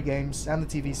 All 3 games, and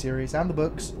the TV series, and the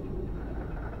books.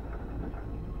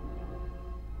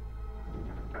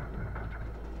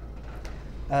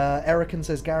 Erican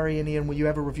says, Gary and Ian, will you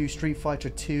ever review Street Fighter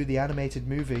 2, the animated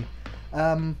movie?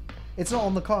 It's not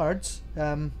on the cards.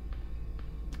 I'd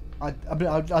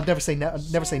never say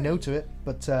no to it,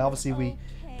 but obviously we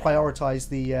prioritize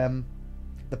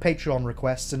the the Patreon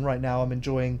requests, and right now I'm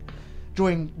enjoying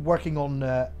working on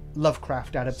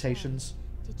Lovecraft adaptations.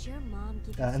 Did your mom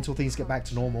give you until something things get back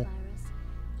to called normal. G-virus?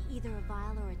 Either a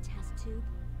vial or a test tube?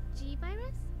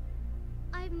 G-virus?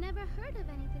 I've never heard of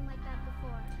anything like that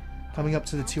before. Coming up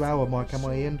to the 2-hour mark, am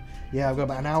I, Ian? Yeah, I've got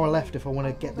about an hour left if I want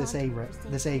to get this A grade.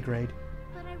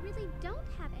 But I really don't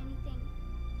have anything.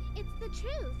 It's the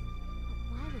truth. But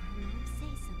why would her mom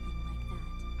say something like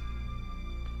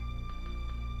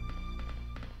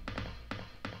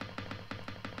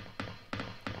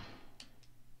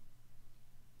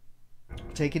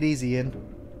that? Take it easy, Ian.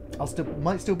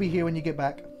 Might still be here when you get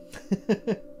back.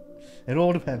 It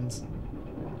all depends.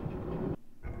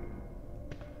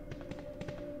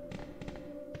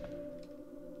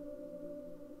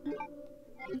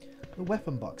 The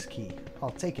weapon box key. I'll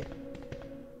take it.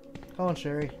 Come on,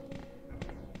 Sherry.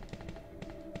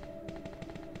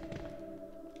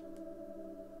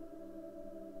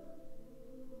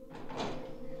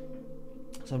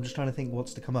 So I'm just trying to think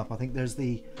what's to come up. I think there's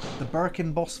the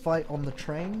Birkin boss fight on the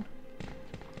train.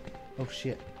 Oh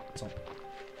shit. It's on.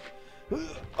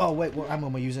 Oh wait, what ammo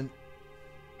am I using?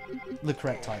 The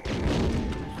correct type.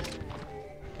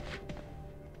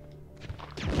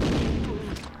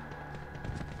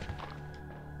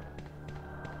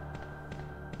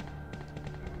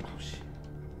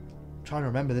 Trying to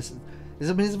remember this. I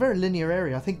mean, it's a very linear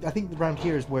area. I think around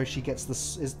here is where she gets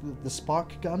the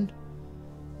spark gun.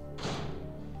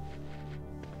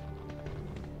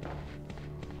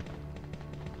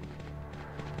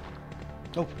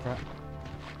 Oh crap!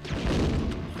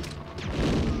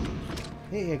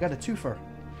 Hey, I got a twofer.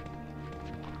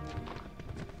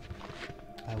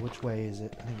 Which way is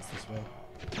it? I think it's this way.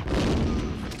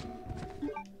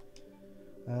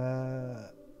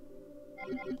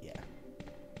 Yeah.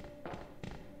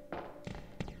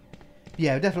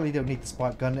 Yeah, definitely don't need the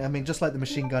spark gun. I mean, just like the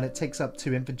machine gun, it takes up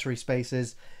 2 inventory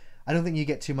spaces. I don't think you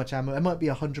get too much ammo. It might be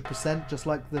 100% just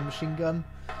like the machine gun,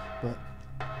 but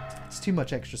it's too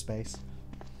much extra space.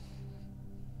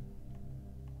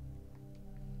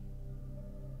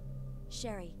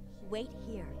 Sherry, wait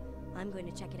here. I'm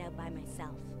going to check it out by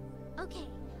myself. Okay,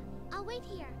 I'll wait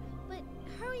here, but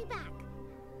hurry back.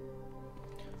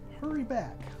 Hurry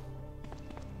back.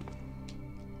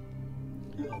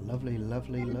 Oh, lovely,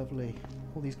 lovely, lovely.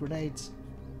 All these grenades.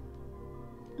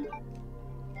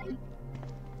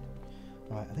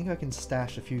 Right, I think I can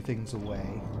stash a few things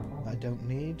away I don't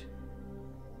need.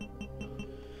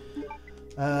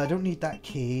 I don't need that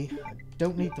key. I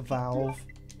don't need the valve.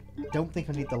 Don't think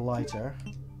I need the lighter.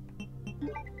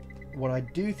 What I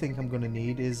do think I'm going to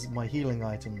need is my healing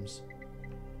items.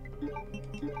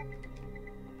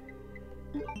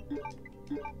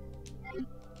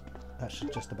 That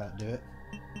should just about do it.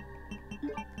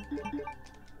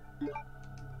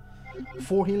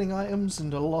 4 healing items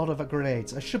and a lot of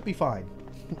grenades. I should be fine.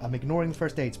 I'm ignoring the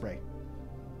first aid spray.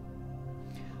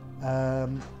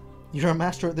 You're a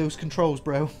master at those controls,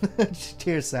 bro.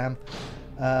 Cheers, Sam.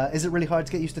 Is it really hard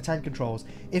to get used to tank controls?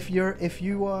 If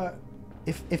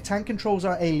tank controls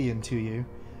are alien to you,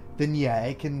 then yeah,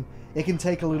 it can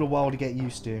take a little while to get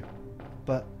used to.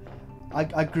 But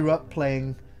I grew up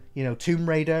playing, you know, Tomb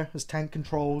Raider as tank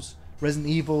controls, Resident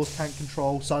Evil as tank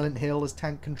controls, Silent Hill as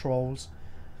tank controls.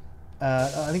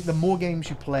 I think the more games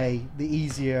you play, the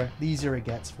easier it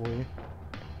gets for you.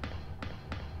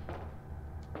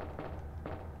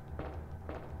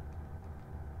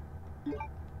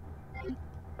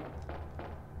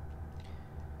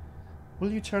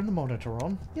 Will you turn the monitor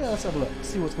on? Yeah, let's have a look.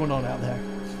 See what's going on out there.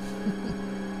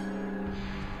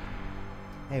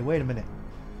 Hey, wait a minute.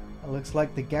 That looks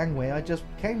like the gangway I just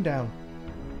came down.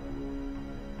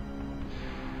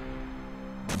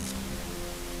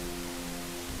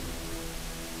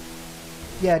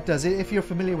 Yeah, it does. If you're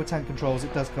familiar with tank controls,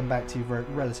 it does come back to you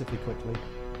relatively quickly.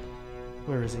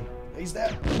 Where is he? He's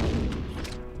there.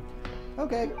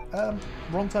 Okay,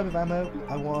 wrong type of ammo.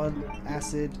 I want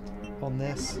acid on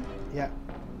this. Yeah.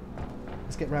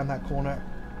 Let's get around that corner.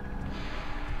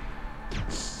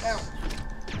 Ow!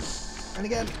 And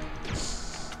again.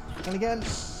 And again.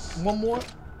 One more.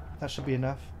 That should be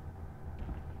enough.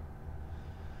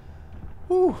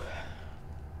 Whew.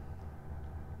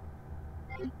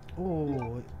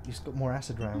 Oh, he's got more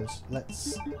acid rounds.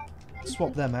 Let's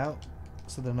swap them out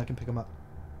so then I can pick them up.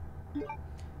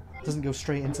 Doesn't go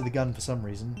straight into the gun for some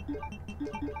reason.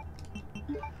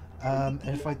 And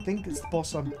if I think it's the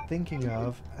boss I'm thinking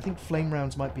of, I think flame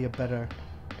rounds might be better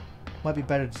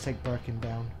to take Birkin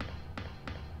down.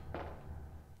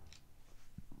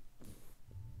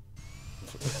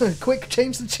 Quick,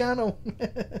 change the channel.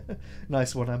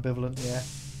 Nice one, Ambivalent. Yeah.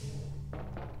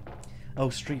 Oh,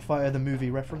 Street Fighter the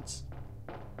movie reference.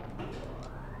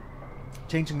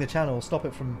 Changing the channel will stop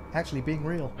it from actually being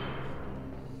real.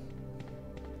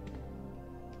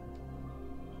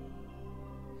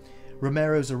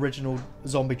 Romero's original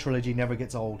zombie trilogy never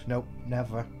gets old. Nope,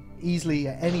 never. Easily,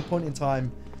 at any point in time,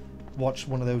 watch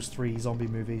one of those 3 zombie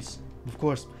movies. Of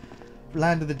course,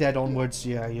 Land of the Dead onwards,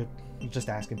 yeah, you're just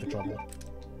asking for trouble.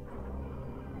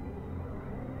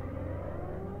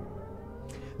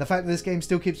 The fact that this game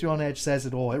still keeps you on edge says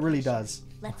it all. It really does.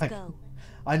 Let's go.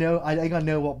 I think I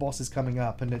know what boss is coming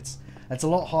up, and it's a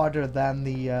lot harder than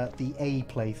the A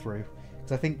playthrough.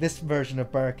 Because I think this version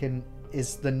of Birkin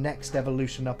is the next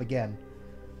evolution up again.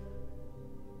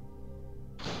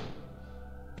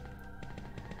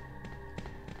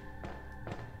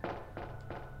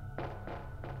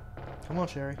 Come on,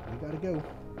 Sherry, we gotta go.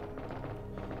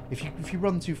 If you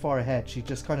run too far ahead, she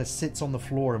just kind of sits on the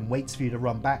floor and waits for you to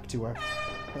run back to her.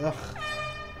 Ugh.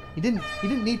 You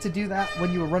didn't need to do that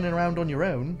when you were running around on your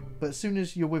own, but as soon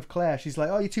as you're with Claire, she's like,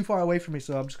 "Oh, you're too far away from me,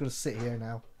 so I'm just gonna sit here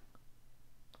now."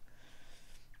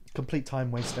 Complete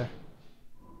time waster.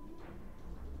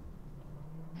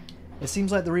 It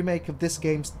seems like the remake of this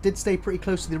game did stay pretty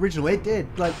close to the original. It did.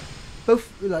 Like,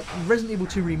 both, like, Resident Evil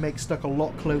 2 remake stuck a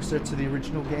lot closer to the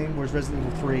original game, whereas Resident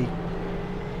Evil 3,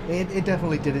 it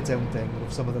definitely did its own thing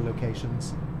with some of the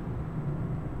locations.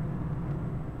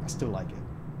 I still like it.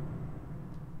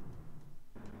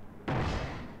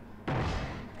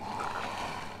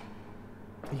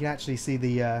 You can actually see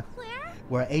the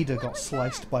where Ada got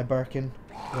sliced by Birkin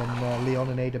when Leon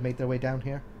and Ada made their way down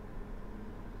here.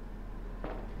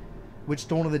 Which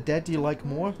Dawn of the Dead do you like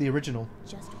more? The original.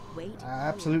 Just wait.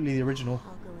 Absolutely the original.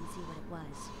 I'll go and see what it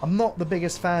was. I'm not the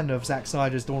biggest fan of Zack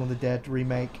Snyder's Dawn of the Dead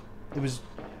remake. It was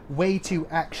way too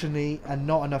actiony and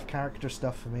not enough character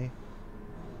stuff for me.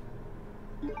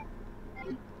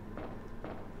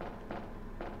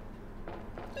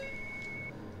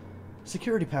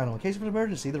 Security panel. In case of an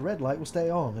emergency, the red light will stay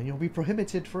on and you'll be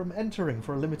prohibited from entering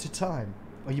for a limited time.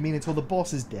 Oh, you mean until the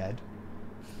boss is dead?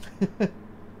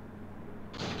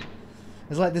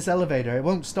 It's like this elevator. It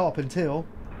won't stop until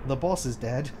the boss is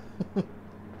dead.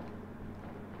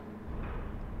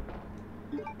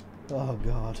 Oh,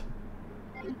 God.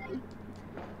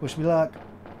 Wish me luck.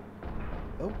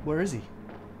 Oh, where is he?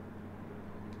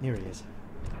 Here he is.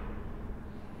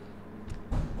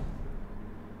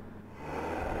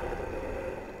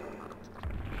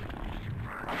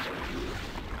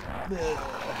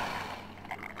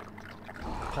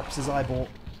 Pops his eyeball.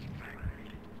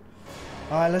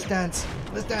 Alright, let's dance.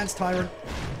 Let's dance, Tyrant.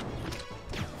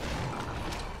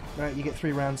 Right, you get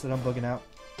 3 rounds that I'm bugging out.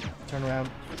 Turn around.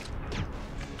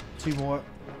 2 more.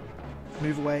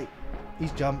 Move away.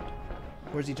 He's jumped.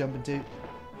 Where's he jumping to?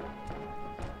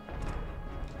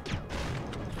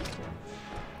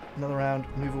 Another round.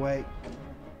 Move away.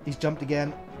 He's jumped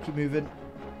again. Keep moving.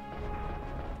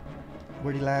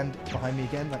 Where'd he land? Behind me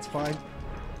again. That's fine.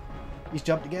 He's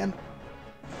jumped again.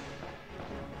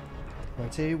 Where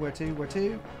to? Where to? Where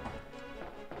to?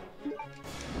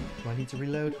 Do I need to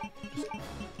reload? Just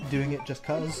doing it just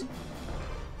cuz.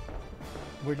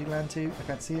 Where'd he land to? I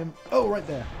can't see him. Oh, right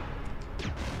there.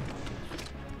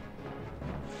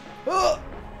 Oh!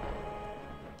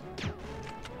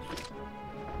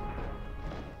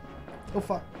 Oh,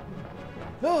 fuck.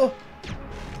 No!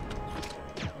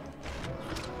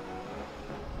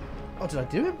 Oh, did I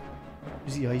do him?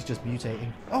 Is he, oh, he's just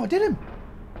mutating. Oh, I did him!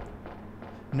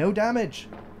 No damage.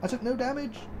 I took no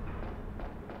damage.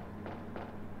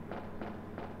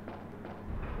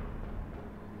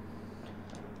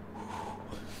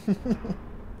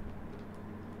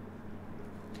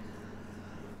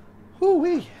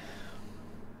 Whoo-wee.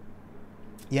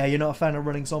 Yeah, you're not a fan of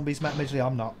running zombies, Matt Midgley?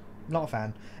 I'm not. Not a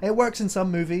fan. It works in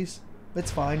some movies.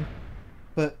 It's fine.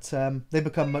 But they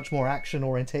become much more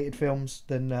action-orientated films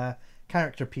than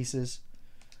character pieces.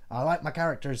 I like my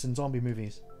characters in zombie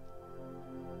movies.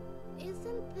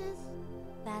 Isn't this...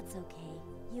 That's okay.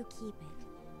 You keep it.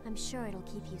 I'm sure it'll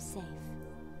keep you safe.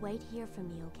 Wait here for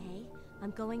me, okay? I'm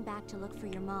going back to look for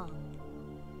your mom.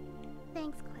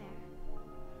 Thanks, Claire.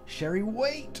 Sherry,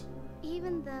 wait!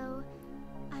 Even though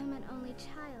I'm an only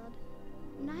child,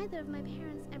 neither of my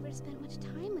parents ever spent much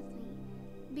time with me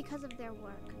because of their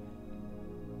work.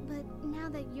 But now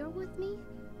that you're with me,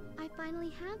 I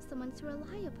finally have someone to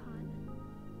rely upon.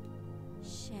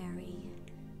 Sherry.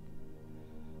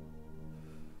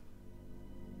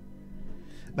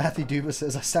 Matthew Duba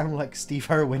says, I sound like Steve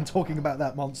Irwin talking about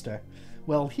that monster.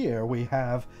 Well, here we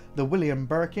have the William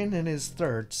Birkin in his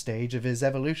 3rd stage of his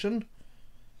evolution.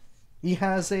 He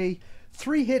has a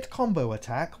 3-hit combo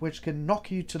attack which can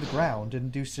knock you to the ground and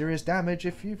do serious damage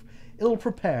if you've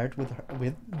ill-prepared with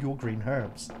your green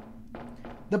herbs.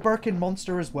 The Birkin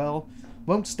monster as well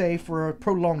won't stay for a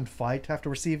prolonged fight. After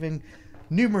receiving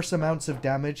numerous amounts of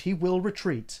damage, he will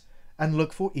retreat and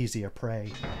look for easier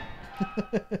prey.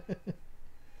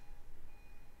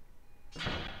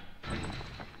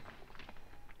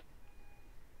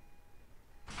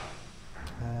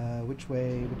 Which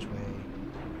way? Which way?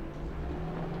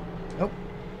 Oh.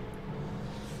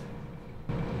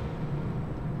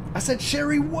 I said,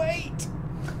 Sherry, wait!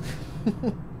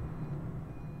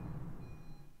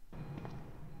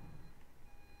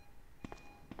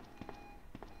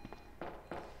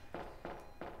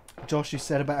 Josh, you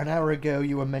said about an hour ago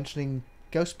you were mentioning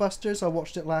Ghostbusters. I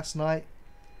watched it last night.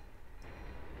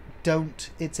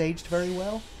 It's aged very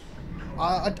well.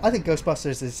 I think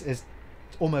Ghostbusters is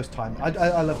almost time.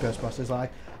 I love Ghostbusters.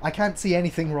 I can't see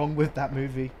anything wrong with that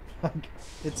movie.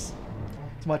 It's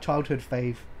my childhood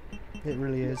fave. It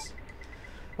really is.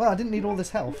 Well, I didn't need all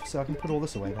this health, so I can put all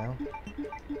this away now.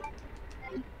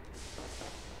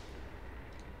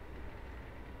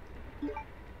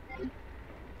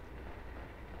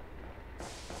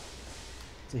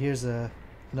 So here's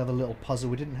another little puzzle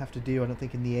we didn't have to do, I don't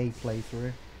think, in the A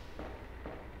playthrough.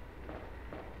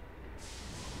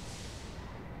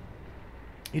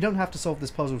 You don't have to solve this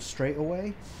puzzle straight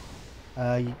away,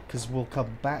 because we'll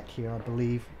come back here, I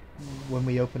believe, when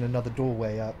we open another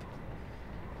doorway up.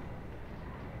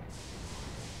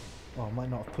 Oh, I might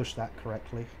not have pushed that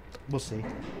correctly. We'll see.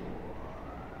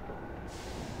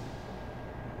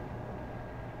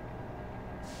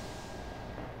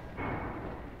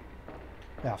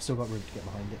 Yeah, I've still got room to get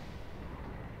behind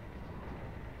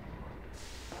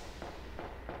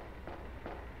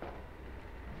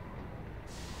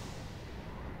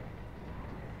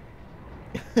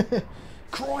it.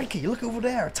 Crikey, look over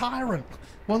there, a tyrant!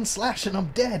 One slash and I'm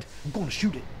dead. I'm going to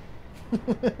shoot it.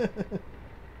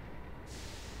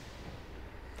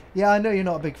 Yeah, I know you're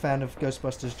not a big fan of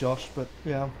Ghostbusters, Josh, but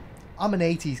yeah, I'm an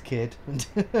 80s kid, and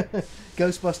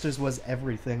Ghostbusters was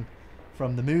everything.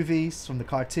 From the movies, from the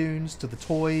cartoons, to the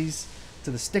toys,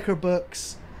 to the sticker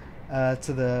books,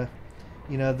 to the,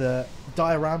 you know, the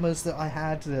dioramas that I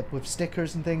had with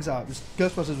stickers and things.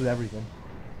 Ghostbusters was everything.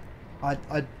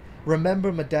 I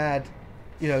remember my dad,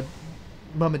 you know,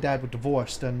 Mum and Dad were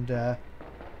divorced, and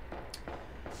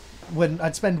when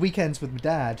I'd spend weekends with my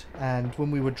dad, and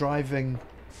when we were driving...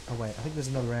 Oh wait, I think there's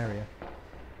another area.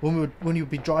 When you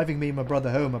would be driving me and my brother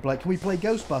home, I'd be like, can we play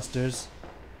Ghostbusters?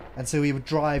 And so we would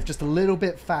drive just a little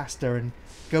bit faster and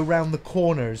go round the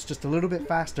corners just a little bit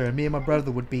faster, and me and my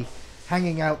brother would be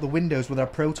hanging out the windows with our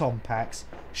proton packs,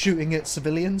 shooting at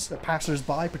civilians, at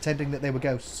passers-by, pretending that they were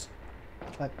ghosts.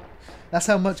 Like, that's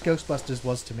how much Ghostbusters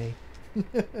was to me.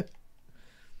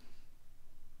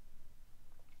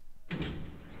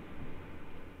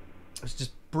 It's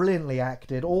just brilliantly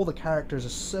acted. All the characters are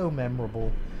so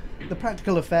memorable. The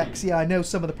practical effects, yeah, I know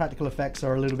some of the practical effects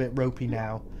are a little bit ropey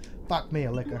now. Fuck me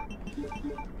a liquor.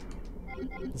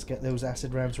 Let's get those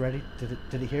acid rounds ready. Did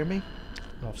it hear me?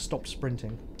 No, I've stopped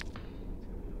sprinting.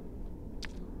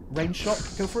 Range shot,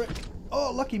 go for it.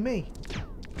 Oh, lucky me.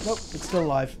 Nope, it's still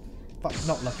alive. Fuck,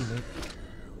 not lucky me.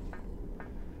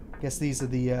 Guess these are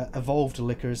the evolved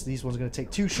liquors. These ones are going to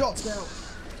take 2 shots now.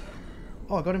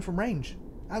 Oh, I got him from range.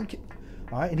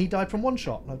 Alright, and he died from 1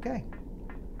 shot. Okay.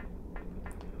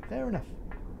 Fair enough.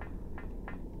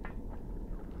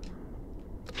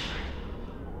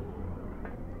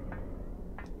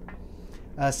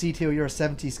 CTO, you're a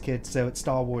 70s kid, so it's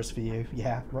Star Wars for you.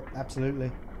 Yeah,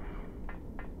 absolutely.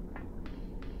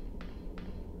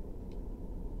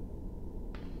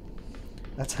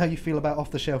 That's how you feel about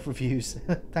off-the-shelf reviews.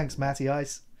 Thanks, Matty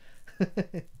Ice.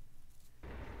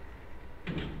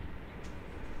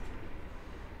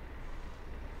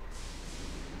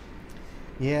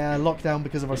 Yeah, lockdown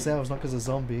because of ourselves, not because of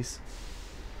zombies.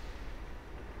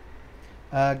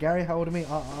 Gary, how old are me?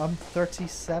 I'm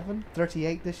 37,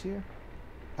 38 this year,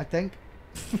 I think.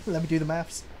 Let me do the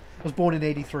maths. I was born in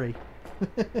 83.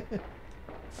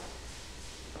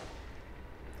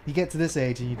 You get to this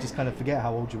age and you just kind of forget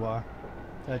how old you are.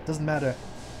 It doesn't matter.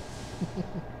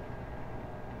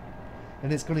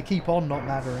 And it's going to keep on not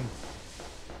mattering.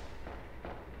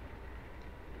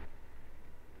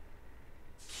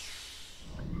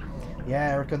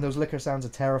 Yeah, Eric, and those liquor sounds are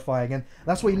terrifying, and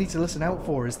that's what you need to listen out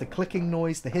for, is the clicking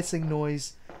noise, the hissing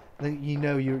noise. Then you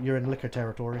know you're in liquor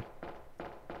territory.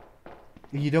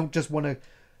 You don't just want to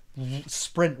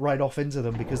sprint right off into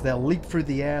them, because they'll leap through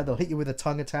the air, they'll hit you with the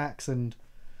tongue attacks, and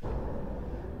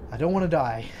I don't want to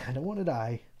die. I don't want to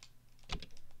die.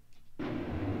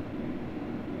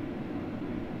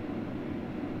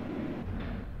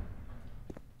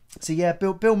 So yeah,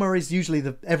 Bill Murray's usually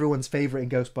everyone's favourite in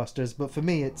Ghostbusters, but for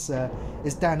me it's Dan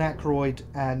Aykroyd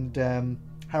and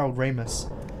Harold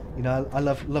Ramis. You know, I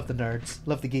love the nerds,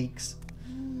 love the geeks.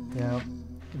 You know,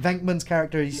 Venkman's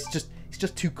character, he's just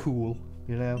too cool.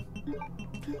 You know.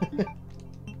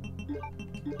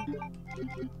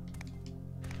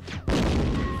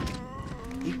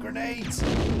 Eat grenades!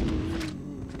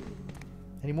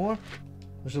 Any more?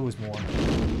 There's always more.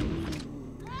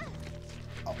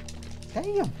 Oh,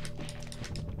 damn!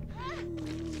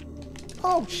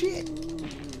 Oh, shit!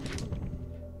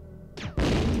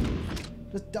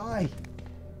 Just die!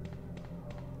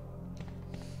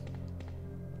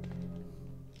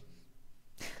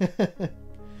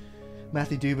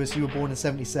 Matthew Dubas, you were born in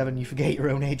 77, you forget your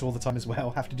own age all the time as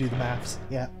well. Have to do the maths.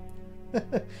 Yeah.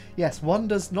 Yes, one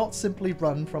does not simply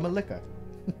run from a liquor.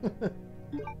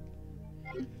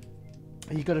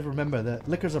 You got to remember that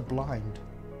liquors are blind.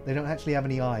 They don't actually have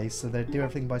any eyes, so they do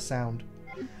everything by sound.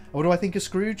 What do I think of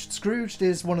Scrooged? Scrooged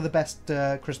is one of the best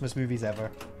Christmas movies ever.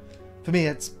 For me,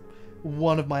 it's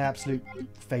one of my absolute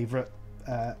favourite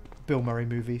Bill Murray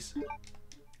movies.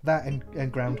 That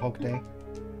and Groundhog Day.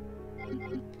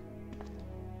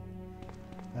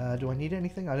 Do I need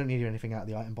anything? I don't need anything out of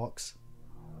the item box.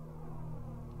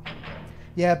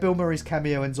 Yeah, Bill Murray's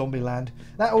cameo in Zombieland.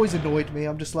 That always annoyed me.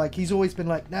 I'm just like, he's always been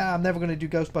like, nah, I'm never going to do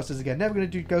Ghostbusters again. Never going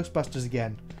to do Ghostbusters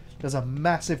again. There's a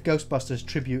massive Ghostbusters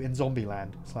tribute in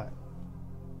Zombieland. It's like...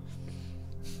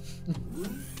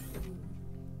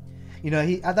 You know,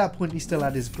 at that point he still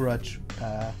had his grudge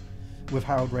with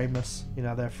Harold Ramis. You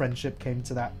know, their friendship came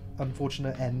to that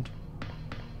unfortunate end.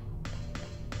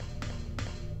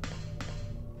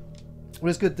 It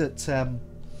was good that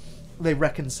they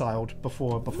reconciled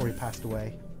before he passed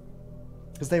away,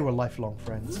 because they were lifelong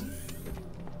friends.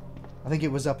 I think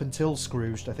it was up until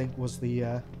Scrooged. I think was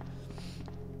the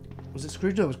was it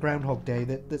Scrooged or it was Groundhog Day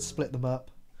that split them up.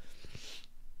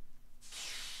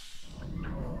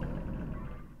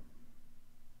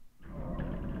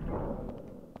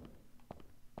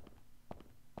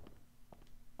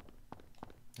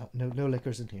 Oh, no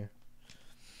liquors in here.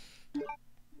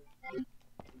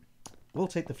 We'll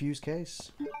take the fuse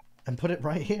case and put it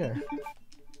right here.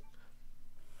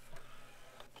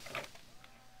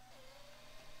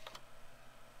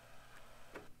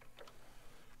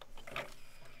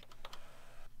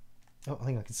 Oh, I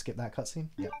think I can skip that cutscene.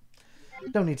 Yeah.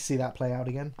 Don't need to see that play out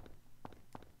again.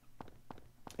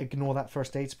 Ignore that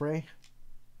first aid spray.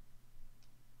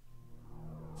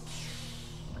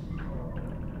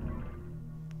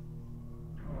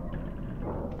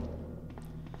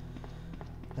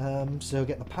 So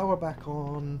get the power back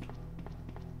on.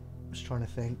 Just trying to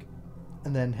think.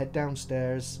 And then head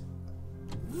downstairs.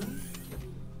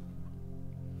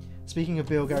 Speaking of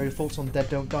Bill Gary, thoughts on Dead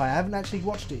Don't Die. I haven't actually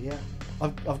watched it yet.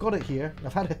 I've got it here.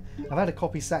 I've had a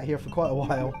copy sat here for quite a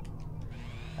while.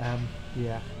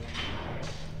 Yeah.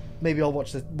 Maybe I'll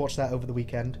watch that over the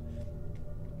weekend.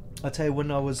 I'll tell you,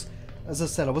 when I was, as I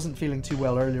said, I wasn't feeling too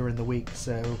well earlier in the week,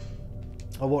 so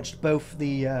I watched both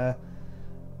the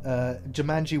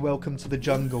Jumanji Welcome to the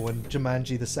Jungle and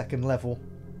Jumanji the Second Level,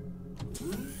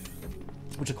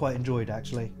 which I quite enjoyed,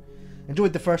 actually.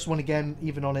 Enjoyed the first one again,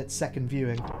 even on its second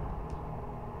viewing.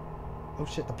 Oh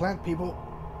shit, the plant people.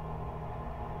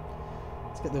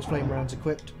 Let's get those flame rounds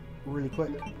equipped really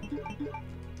quick.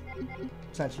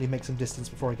 Let's actually make some distance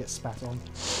before I get spat on.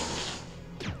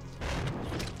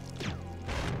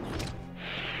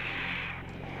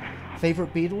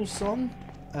 Favourite Beatles song?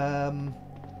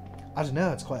 I don't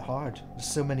know, it's quite hard. There's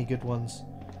so many good ones.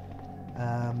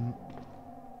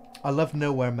 I love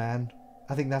Nowhere Man.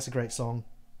 I think that's a great song.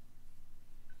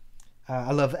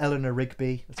 I love Eleanor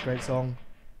Rigby. That's a great song.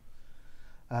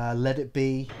 Let It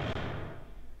Be.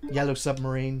 Yellow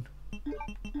Submarine. I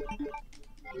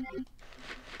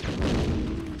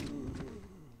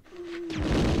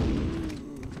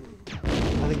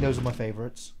think those are my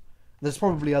favourites. There's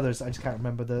probably others I just can't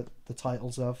remember the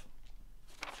titles of.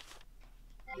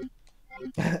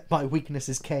 My weakness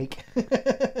is cake.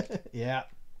 Yeah.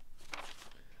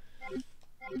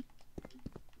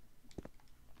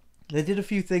 They did a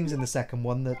few things in the second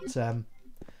one that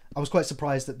I was quite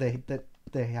surprised that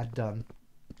they had done.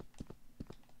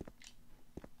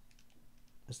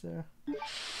 Is there? Oh,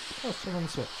 let's turn on the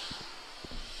switch.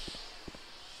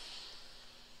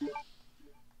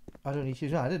 I don't need to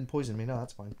use. No, I didn't poison me. No,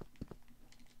 that's fine.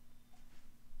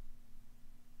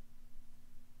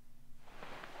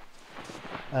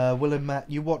 Will and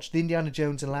Matt, you watched Indiana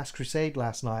Jones and Last Crusade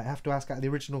last night. I have to ask, out of the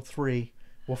original 3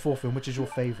 or 4 film, which is your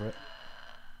favourite?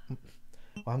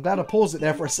 Well, I'm glad I paused it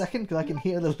there for a second because I can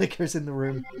hear the liquors in the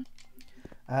room.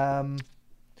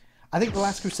 I think The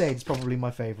Last Crusade is probably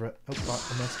my favourite. Oh, fuck,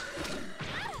 I missed.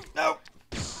 No!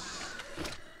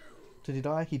 Did he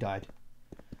die? He died.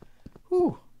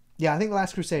 Whew. Yeah, I think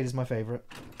Last Crusade is my favourite.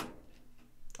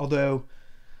 Although,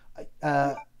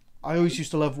 I always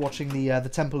used to love watching the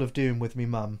Temple of Doom with me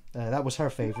mum. That was her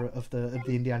favourite of the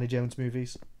Indiana Jones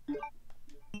movies.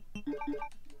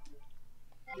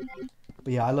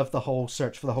 But yeah, I love the whole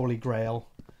search for the Holy Grail.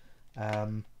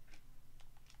 I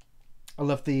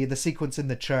love the sequence in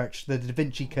the church, the Da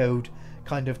Vinci Code,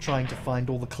 kind of trying to find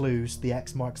all the clues. The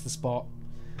X marks the spot,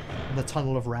 and the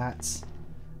tunnel of rats,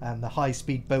 and the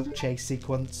high-speed boat chase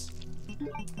sequence,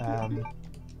 and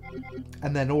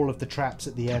then all of the traps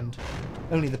at the end.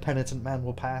 Only the penitent man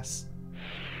will pass.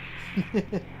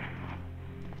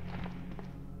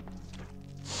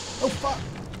 Oh fuck!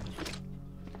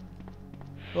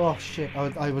 Oh shit!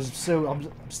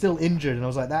 I'm still injured, and I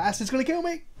was like, that acid's gonna kill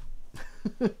me.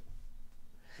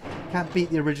 Can't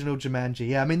beat the original Jumanji.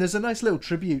 Yeah, I mean, there's a nice little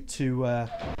tribute to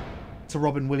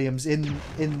Robin Williams in the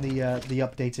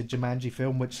updated Jumanji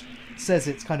film, which says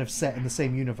it's kind of set in the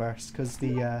same universe, because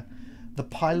the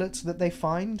pilot that they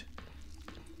find,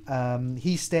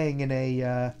 he's staying in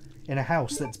a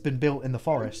house that's been built in the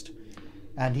forest,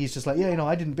 and he's just like, yeah, you know,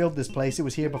 I didn't build this place; it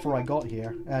was here before I got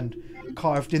here, and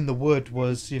carved in the wood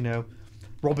was, you know,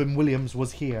 Robin Williams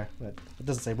was here. But it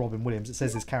doesn't say Robin Williams; it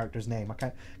says his character's name. I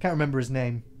can't remember his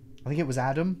name. I think it was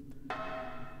Adam.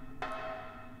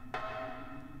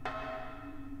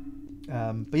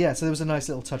 But yeah, so there was a nice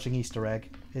little touching Easter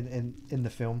egg in the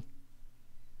film.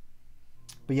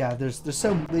 But yeah, there's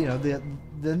so, you know,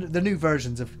 the new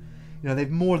versions of, you know, they've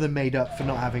more than made up for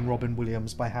not having Robin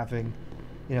Williams by having,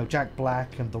 you know, Jack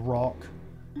Black and The Rock.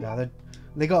 Yeah,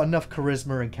 they got enough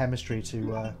charisma and chemistry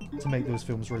to make those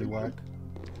films really work.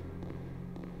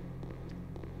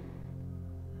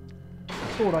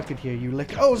 I thought I could hear you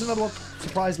lick. Oh, there's another one.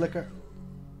 Surprise licker.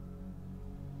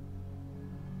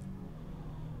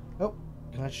 Oh,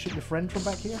 can I shoot your friend from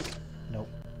back here? Nope.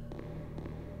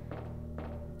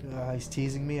 He's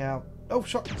teasing me out. Oh,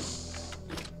 shot.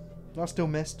 I still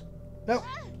missed. No.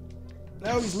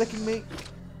 No, he's licking me.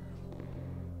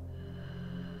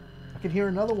 I can hear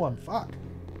another one. Fuck.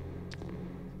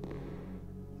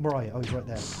 Where are you? Oh, he's right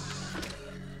there.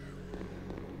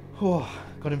 Oh,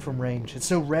 got him from range. It's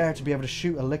so rare to be able to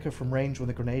shoot a licker from range with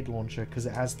a grenade launcher, because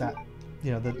it has that,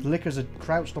 you know, the lickers are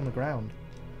crouched on the ground.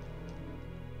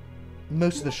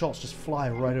 Most of the shots just fly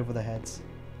right over their heads.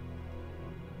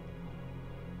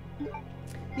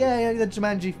 Yeah, the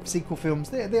Jumanji sequel films,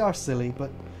 they are silly,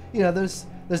 but, you know, there's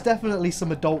definitely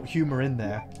some adult humor in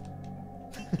there.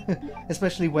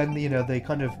 Especially when, you know, they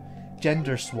kind of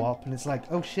gender swap, and it's like,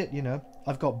 oh shit, you know,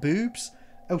 I've got boobs.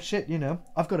 Oh shit, you know,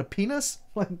 I've got a penis.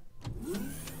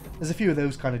 There's a few of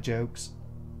those kind of jokes.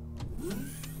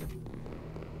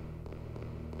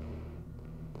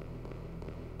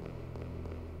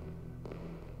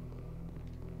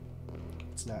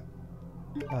 What's that?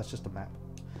 Oh, it's just a map.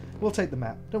 We'll take the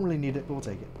map. Don't really need it, but we'll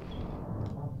take it.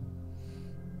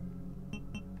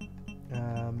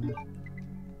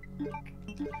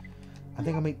 I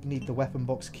think I might need the weapon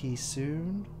box key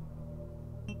soon.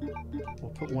 We'll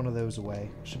put one of those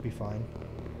away. Should be fine.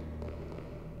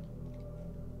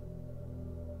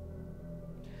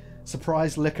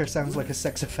 Surprise licker sounds like a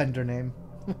sex offender name.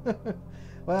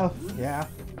 Well, yeah.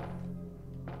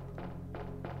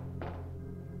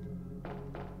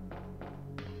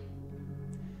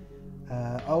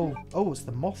 Oh, it's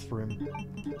the moth room.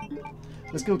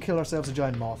 Let's go kill ourselves a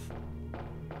giant moth.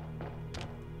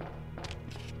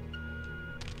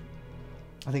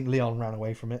 I think Leon ran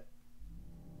away from it.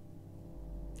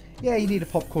 Yeah, you need a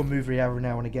popcorn movie every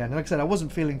now and again. And like I said, I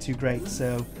wasn't feeling too great,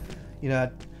 so, you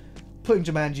know, putting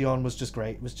Jumanji on was just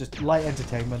great. It was just light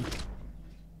entertainment.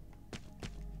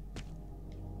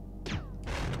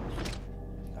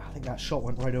 I think that shot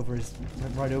went right over him.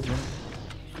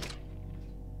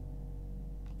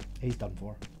 He's done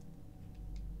for.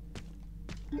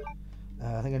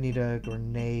 I think I need a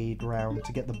grenade round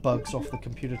to get the bugs off the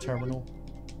computer terminal.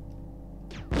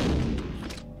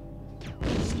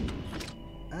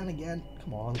 And again.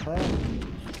 Come on, Claire.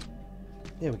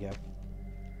 There we go.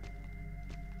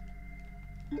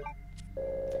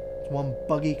 It's one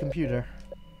buggy computer.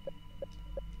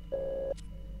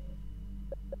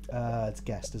 It's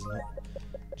guest, isn't it?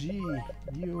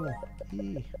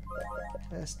 G-U-E-S-T.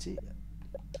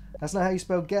 That's not how you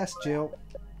spell guest, Jill.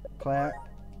 Claire.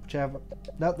 Whichever.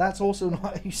 No, that's also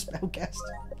not how you spell guest.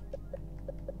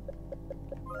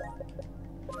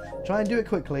 Try and do it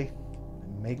quickly.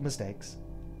 Make mistakes.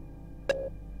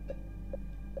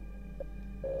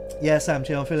 Yeah, Sam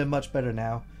Chill, I'm feeling much better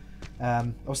now.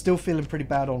 I was still feeling pretty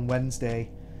bad on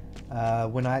Wednesday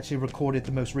when I actually recorded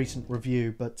the most recent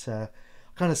review, but I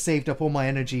kind of saved up all my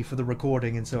energy for the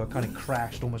recording, and so I kind of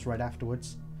crashed almost right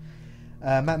afterwards.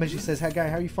 Matt Midgley says, "Hey Gary,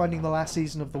 how are you finding the last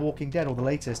season of The Walking Dead, or the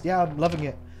latest?" Yeah, I'm loving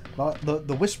it.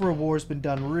 The Whisperer War has been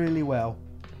done really well.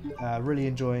 Really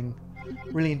enjoying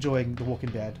The Walking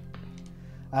Dead.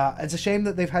 It's a shame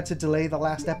that they've had to delay the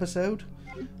last episode.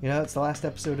 You know, it's the last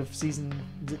episode of season,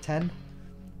 is it 10?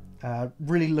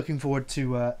 Really looking forward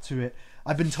to it.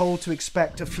 I've been told to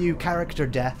expect a few character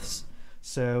deaths,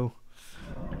 so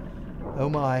oh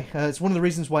my. It's one of the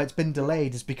reasons why it's been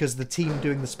delayed, is because the team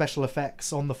doing the special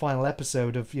effects on the final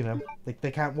episode of, you know,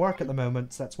 they can't work at the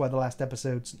moment, so that's why the last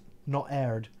episode's not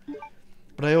aired.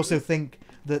 But I also think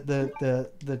that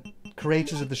the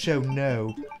creators of the show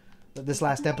know that this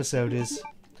last episode is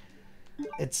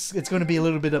it's going to be a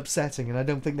little bit upsetting, and I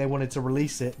don't think they wanted to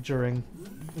release it during,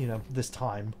 you know, this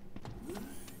time.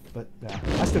 But yeah,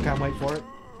 I still can't wait for it.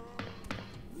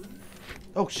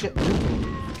 Oh shit.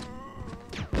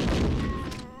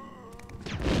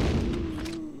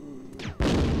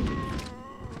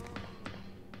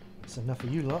 That's enough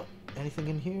of you lot. Anything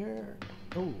in here?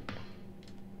 Oh.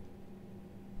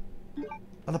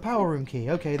 Oh, the power room key.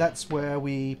 Okay, that's where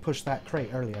we pushed that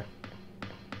crate earlier.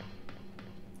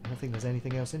 I don't think there's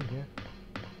anything else in here.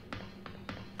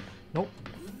 Nope.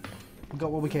 We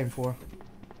got what we came for.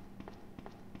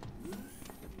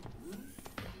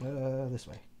 This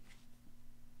way.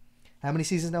 How many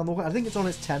seasons now? I think it's on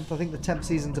its 10th. I think the 10th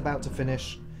season's about to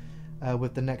finish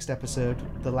with the next episode,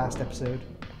 the last episode.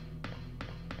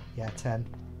 Yeah, 10.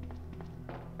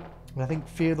 And I think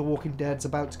Fear the Walking Dead's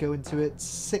about to go into its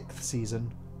 6th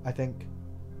season, I think.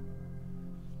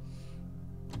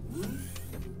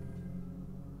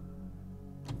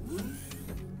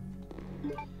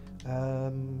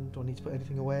 Do I need to put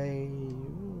anything away?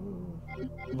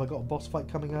 Have I got a boss fight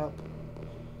coming up?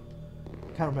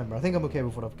 Can't remember. I think I'm okay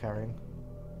with what I'm carrying.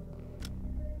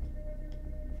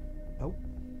 Oh.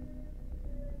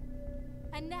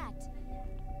 Annette!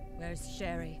 Where's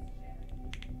Sherry?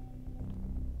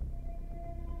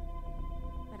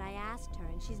 But I asked her,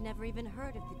 and she's never even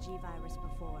heard of the G-Virus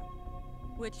before.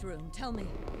 Which room? Tell me.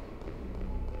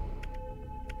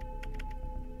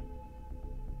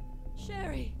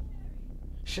 Sherry!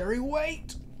 Sherry,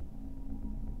 wait!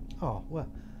 Oh, well.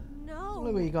 No!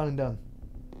 Look what you gone and done.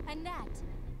 Annette!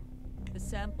 The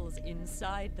sample's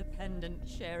inside the pendant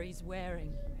Sherry's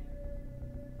wearing.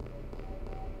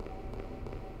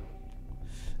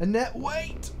 Annette,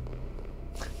 wait!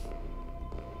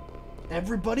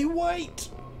 Everybody wait!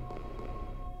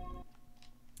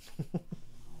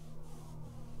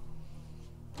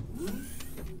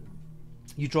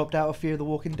 You dropped out of Fear the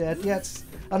Walking Dead? Yeah, it's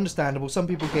understandable. Some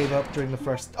people gave up during the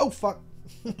first... Oh, fuck!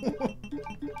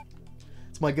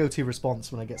 It's my go-to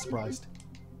response when I get surprised.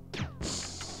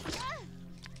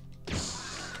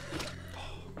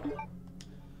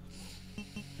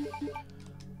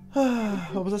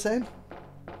 What was I saying?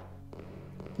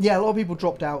 Yeah, a lot of people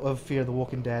dropped out of Fear the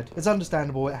Walking Dead. It's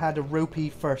understandable. It had a ropey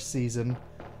first season.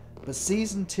 But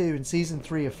Season 2 and Season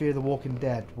 3 of Fear the Walking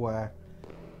Dead were,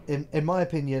 in my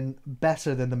opinion,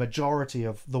 better than the majority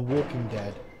of The Walking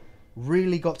Dead.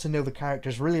 Really got to know the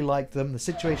characters, really liked them, the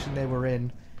situation they were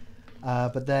in.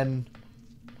 But then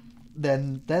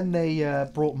they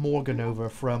brought Morgan over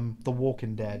from The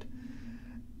Walking Dead.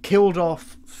 Killed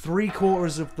off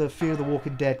 3/4 of the Fear the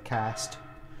Walking Dead cast.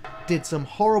 Did some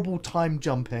horrible time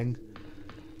jumping.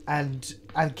 And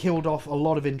killed off a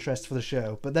lot of interest for the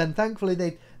show. But then thankfully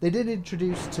they did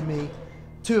introduce to me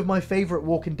two of my favourite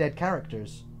Walking Dead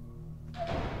characters.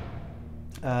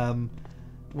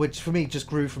 Which for me just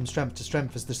grew from strength to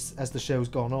strength as the show's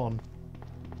gone on.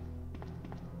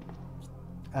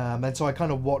 And so I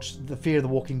kind of watched the Fear the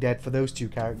Walking Dead for those two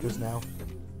characters now.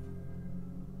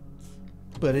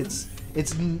 But it's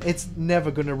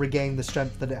never going to regain the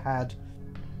strength that it had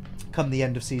come the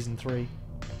end of Season 3.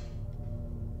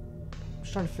 I'm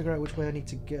just trying to figure out which way I need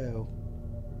to go.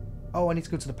 Oh, I need to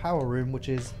go to the power room, which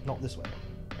is not this way.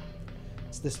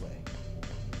 It's this way.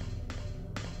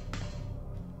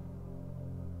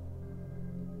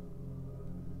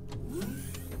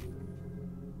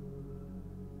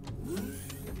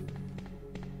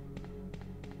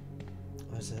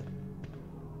 Where's it?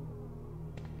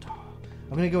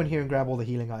 I'm going to go in here and grab all the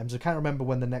healing items. I can't remember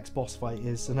when the next boss fight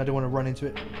is, and I don't want to run into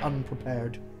it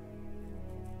unprepared.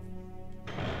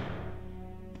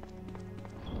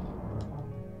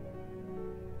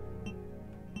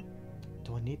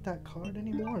 Do I need that card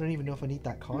anymore? I don't even know if I need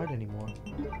that card anymore.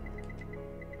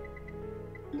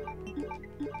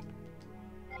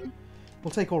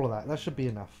 We'll take all of that. That should be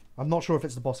enough. I'm not sure if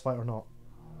it's the boss fight or not.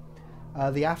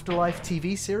 The Afterlife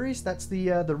TV series, that's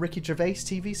the Ricky Gervais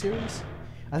TV series.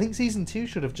 I think Season 2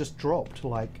 should have just dropped,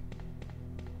 like,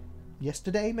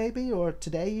 yesterday maybe, or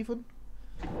today even.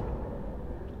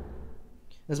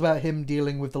 It's about him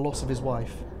dealing with the loss of his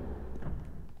wife.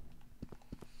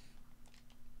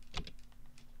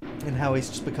 And how he's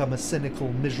just become a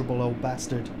cynical, miserable old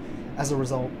bastard as a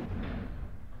result.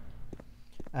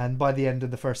 And by the end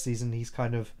of the first season, he's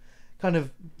kind of,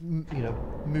 you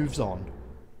know, moves on.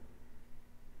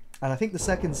 And I think the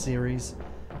second series,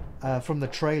 from the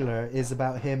trailer, is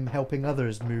about him helping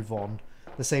others move on,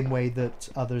 the same way that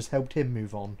others helped him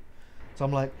move on. So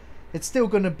I'm like, it's still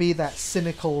going to be that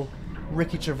cynical,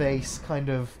 Ricky Gervais kind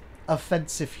of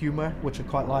offensive humour, which I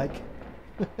quite like.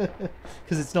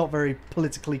 Because it's not very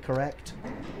politically correct.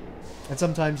 And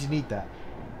sometimes you need that.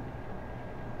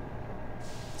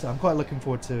 So I'm quite looking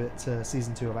forward to it,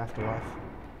 season 2 of Afterlife.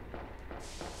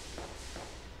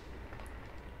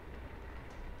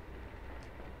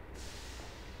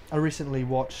 I recently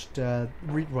watched,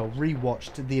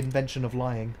 rewatched The Invention of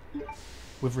Lying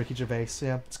with Ricky Gervais.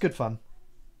 Yeah, it's good fun.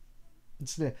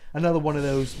 It's another one of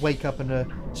those wake up in a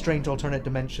strange alternate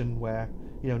dimension where,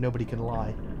 you know, nobody can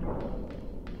lie.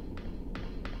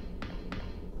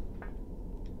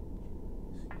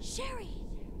 Sherry!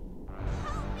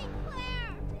 Help me,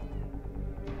 Claire!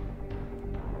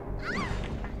 Ah!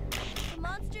 The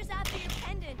monster's after your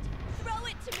pendant. Throw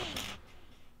it to me!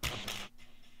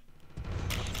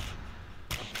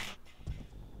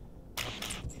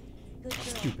 Good girl.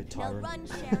 Stupid tyrant. Now run,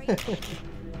 Sherry.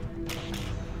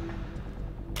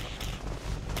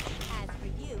 As for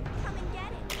you, come and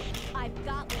get it. I've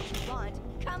got what you want.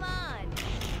 Come on.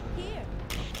 Here.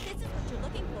 This is what you're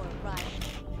looking for, right?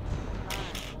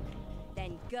 Fine.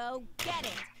 Then go get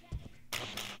it.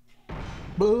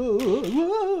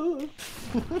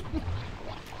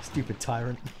 Stupid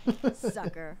tyrant.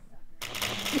 Sucker.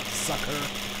 Sucker.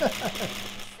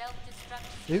 Self-destruct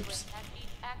Oops. sequence has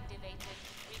been activated.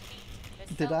 Repeat,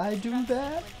 the Did I do self-destruct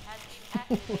that? sequence has been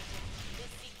activated.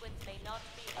 This sequence may not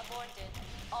be aborted.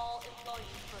 All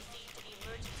employees proceed to the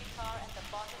emergency car at the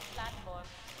bottom platform.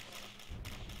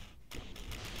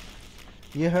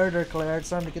 You heard her, Claire. It's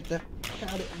time to get the...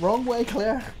 Got it. Wrong way,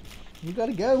 Claire. You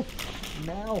gotta go.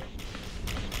 Now.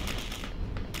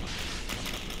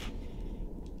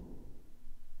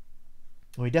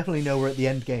 We definitely know we're at the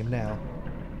end game now.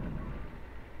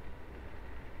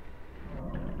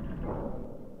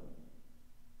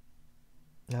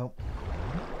 Nope.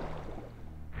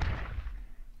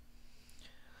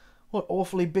 What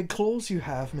awfully big claws you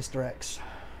have, Mr. X.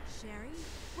 Sherry,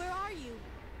 where are you?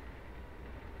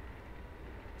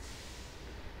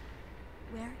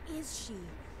 Where is she?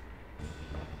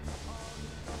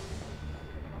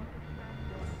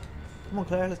 Come on,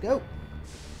 Claire, let's go.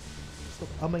 Stop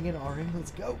umming and ahhing,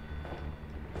 let's go.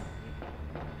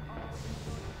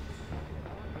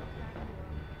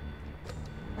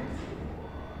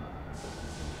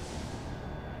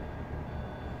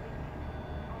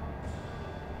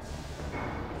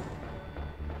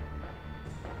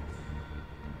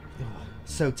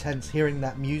 So tense hearing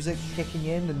that music kicking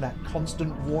in and that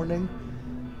constant warning.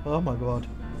 Oh my god.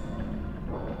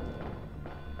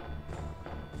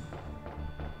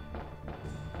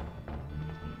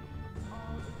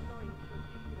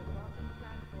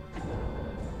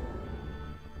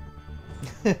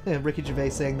 Ricky Gervais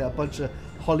saying that a bunch of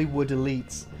Hollywood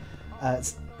elites,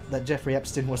 that Jeffrey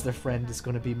Epstein was their friend, is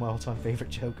going to be my all-time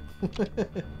favourite joke.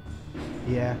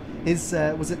 Yeah, his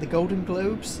was it the Golden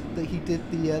Globes that he did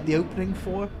the opening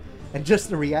for, and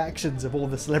just the reactions of all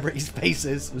the celebrities'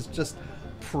 faces was just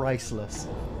priceless.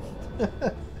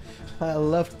 I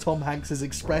loved Tom Hanks's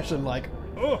expression, like,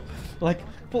 oh, like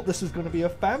thought this was going to be a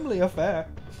family affair.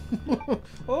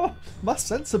 Oh, my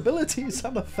sensibilities,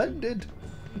 I'm offended.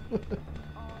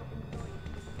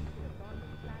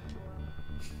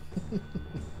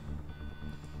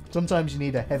 Sometimes you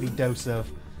need a heavy dose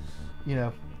of, you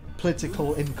know,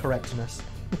 political incorrectness.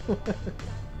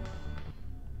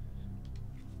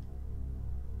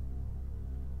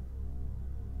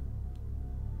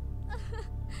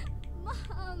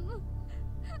 Mom!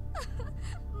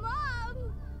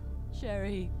 Mom!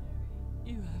 Sherry,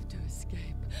 you have to escape.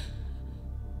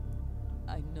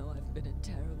 I know I've been a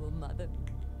terrible mother,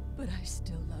 but I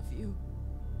still love you.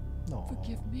 No.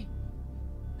 Forgive me.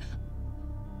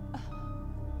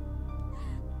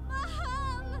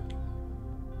 Mom!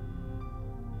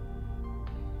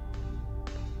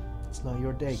 It's not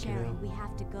your day, Sherry, kiddo. we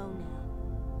have to go now.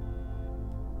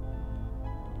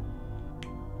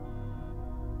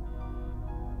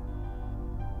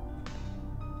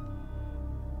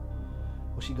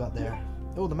 What she got there?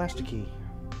 Oh, the master key.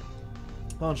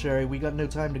 Come on, Sherry, we got no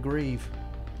time to grieve.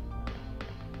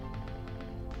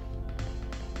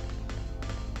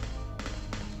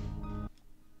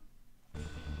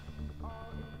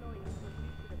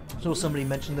 So somebody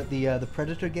mentioned that the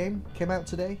Predator game came out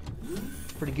today.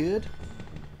 Pretty good.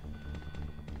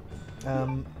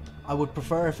 I would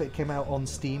prefer if it came out on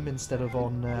Steam instead of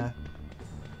on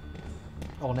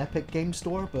Epic Game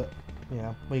Store, but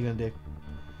yeah, what are you gonna do?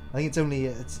 I think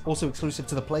it's also exclusive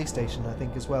to the PlayStation, I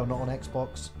think, as well, not on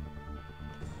Xbox.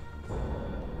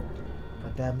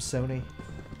 Goddamn Sony.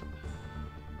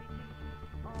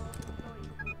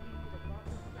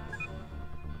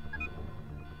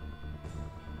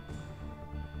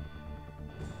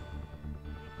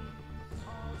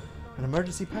 An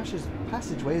emergency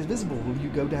passageway is visible. Will you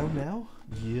go down now?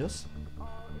 Yes.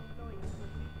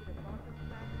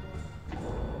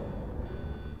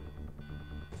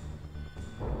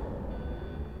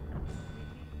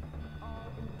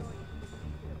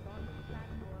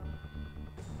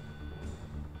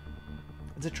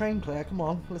 It's a train, Claire. Come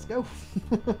on, let's go.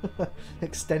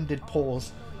 Extended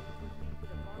pause.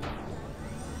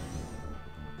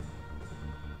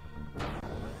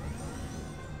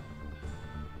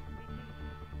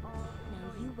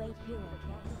 Wait here,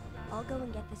 okay? I'll go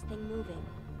and get this thing moving.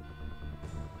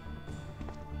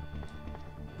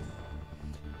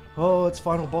 Oh, it's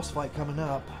final boss fight coming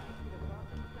up.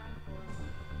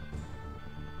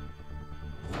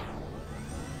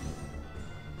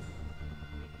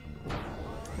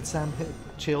 And Sam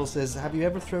Chill says, "Have you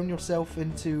ever thrown yourself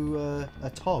into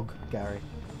a tog, Gary?"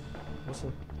 What's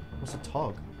a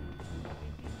tog?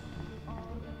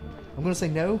 I'm gonna say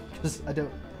no because I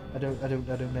don't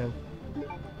know.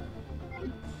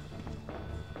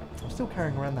 I'm still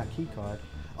carrying around that key card.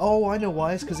 Oh, I know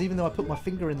why. It's because even though I put my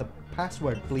finger in the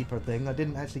password bleeper thing, I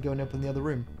didn't actually go and open the other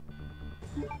room.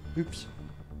 Oops.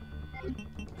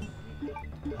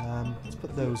 Let's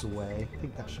put those away. I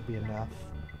think that should be enough.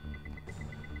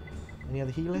 Any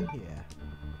other healing?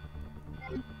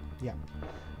 Yeah. Yeah.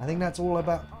 I think that's all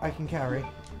about I can carry.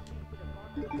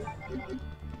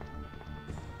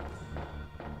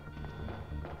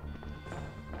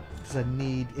 Because I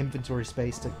need inventory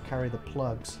space to carry the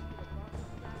plugs.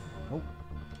 Oh.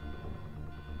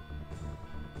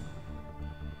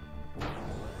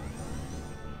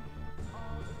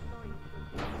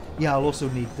 Yeah, I'll also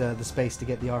need the space to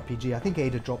get the RPG. I think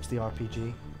Ada drops the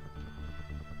RPG.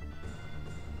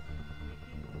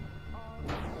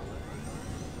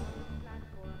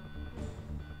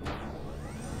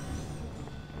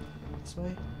 This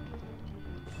way?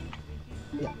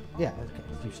 Yeah, okay,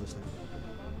 it's useless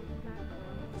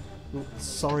now. Ooh,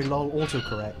 sorry, lol,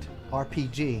 autocorrect.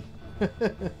 RPG.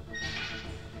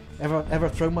 Ever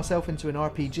thrown myself into an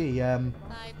RPG? 5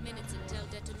 minutes until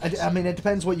detonation. I mean, it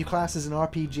depends what you class as an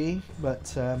RPG,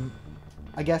 but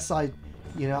I guess I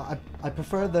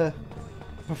prefer the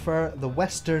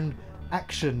Western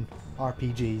action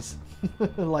RPGs,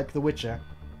 like The Witcher.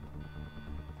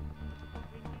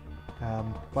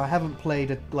 But I haven't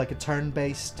played a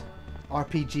turn-based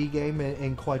RPG game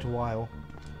in quite a while.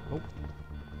 Oh.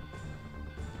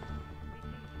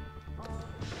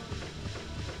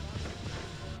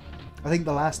 I think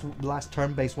the last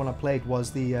turn-based one I played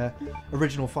was the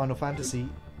original Final Fantasy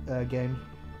game,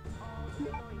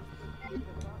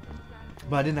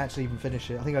 but I didn't actually even finish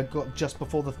it. I think I got just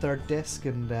before the 3rd disc,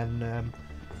 and then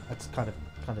that's kind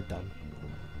of done.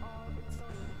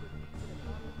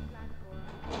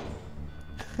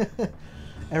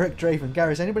 Eric Draven,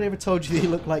 Gary, has anybody ever told you that you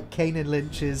look like Kane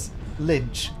Lynch's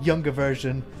Lynch, younger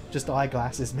version, just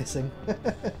eyeglasses missing?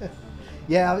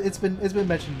 Yeah, it's been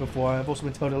mentioned before. I've also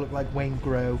been told I look like Wayne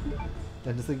Grow.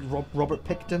 And I think Robert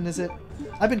Picton, is it?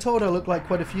 I've been told I look like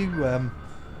quite a few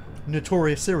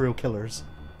notorious serial killers.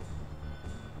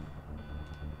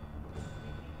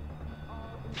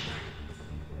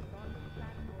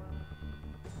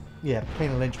 Yeah,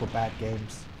 Kane and Lynch were bad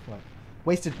games. Like,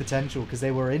 wasted potential because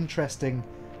they were interesting,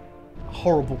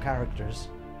 horrible characters.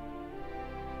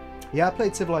 Yeah, I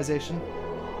played Civilization.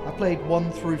 I played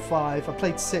 1 through 5. I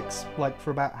played 6 like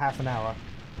for about half an hour.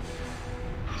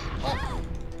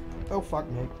 Oh fuck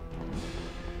me.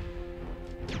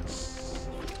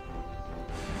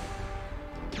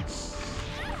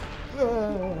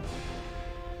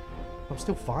 I'm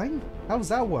still fine? How does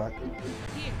that work?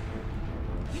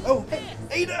 Oh, hey,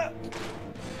 Ada!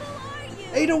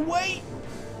 Ada, wait!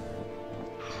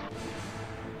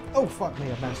 Oh fuck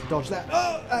me, I managed to dodge that.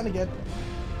 Oh, and again.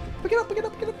 Pick it up, pick it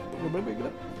up, pick it up. Pick it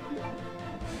up.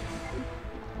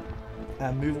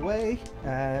 And move away,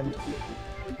 and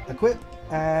equip,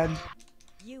 and...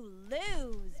 You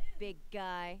lose, big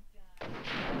guy.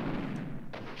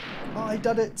 I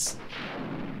done it!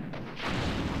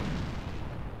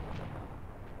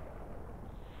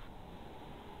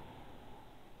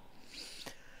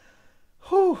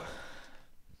 Whew.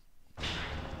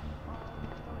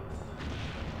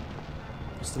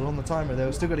 Still on the timer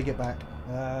though. Still got to get back.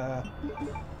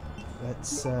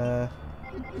 Let's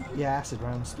yeah, acid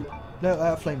rounds.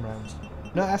 No, flame rounds.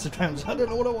 No, acid rounds. I don't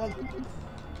know what I want.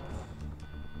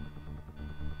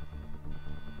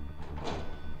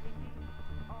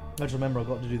 I just remember I've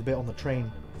got to do the bit on the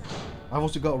train. I've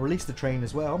also got to release the train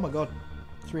as well. Oh my god.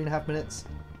 3.5 minutes.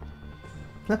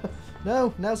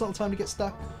 No, now's not the time to get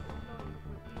stuck.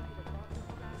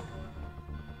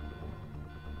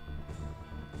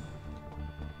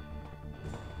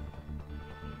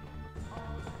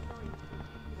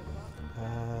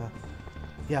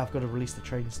 Yeah, I've got to release the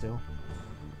train still.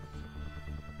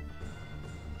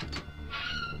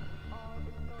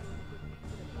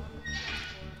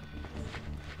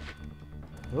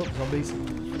 Oh, zombies.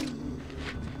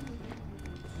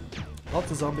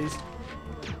 Lots of zombies.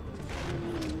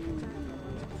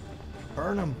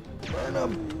 Burn them! Burn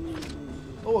them!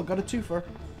 Oh, I got a twofer.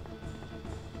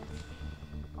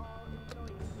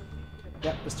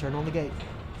 Yep, let's turn on the gate.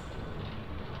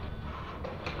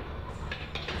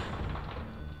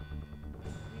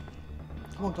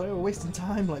 Come on, Claire, we're wasting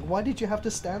time. Like, why did you have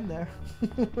to stand there?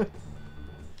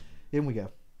 In we go.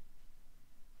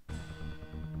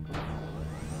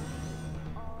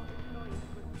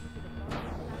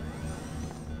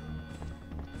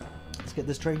 Let's get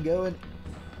this train going.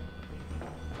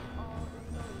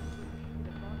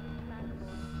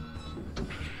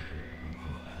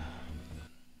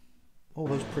 All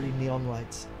those pretty neon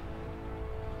lights.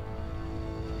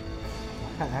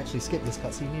 I can't actually skip this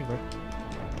cutscene either.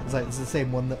 It's like it's the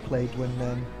same one that played when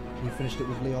you finished it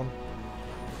with Leon.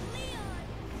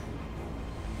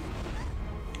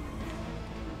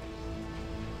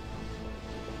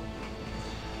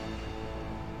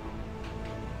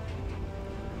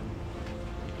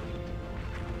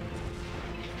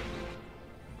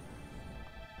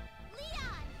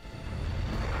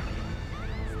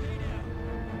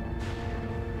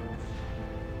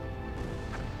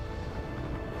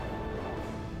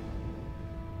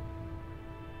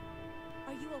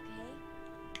 Are you okay?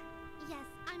 Yes,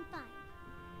 I'm fine.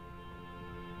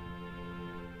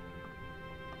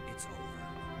 It's over.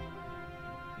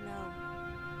 No.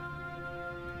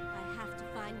 I have to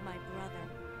find my brother.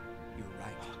 You're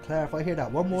right. Claire, if I hear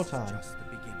that one more This is time. just the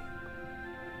beginning.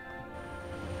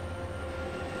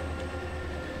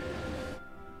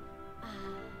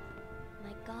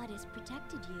 My God has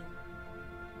protected you.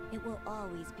 It will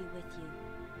always be with you.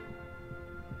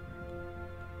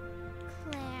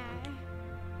 Claire.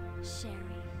 Sherry.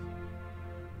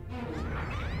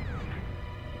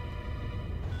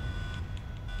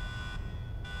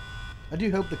 I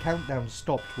do hope the countdown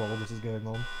stopped while all this is going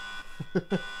on.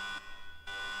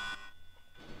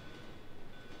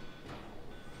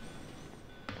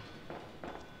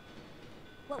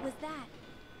 What was that?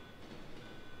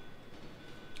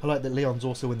 I like that Leon's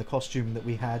also in the costume that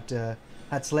we had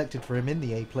selected for him in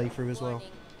the A playthrough as well.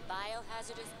 Warning.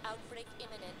 Biohazardous outbreak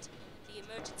imminent. The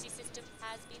emergency system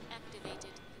has been activated.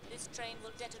 This train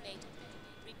will detonate.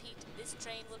 Repeat, this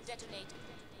train will detonate.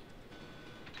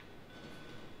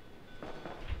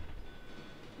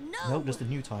 No! Nope, just a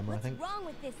new timer, I think. What's wrong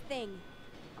with this thing?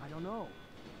 I don't know.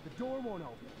 The door won't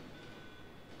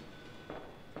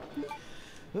open.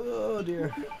 Oh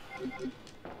dear.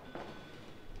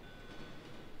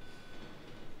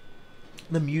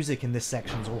 The music in this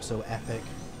section is also epic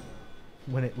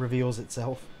when it reveals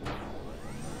itself.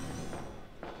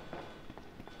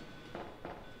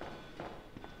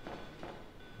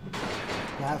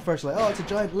 At first, like, oh, it's a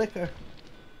giant liquor.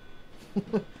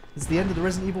 It's the end of the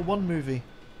Resident Evil 1 movie.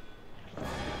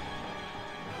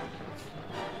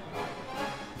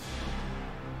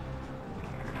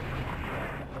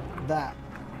 That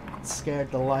scared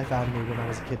the life out of me when I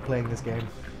was a kid playing this game.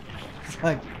 It's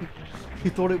like, you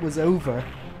thought it was over,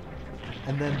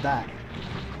 and then that.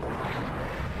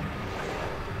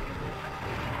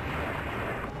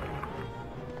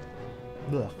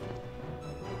 Ugh.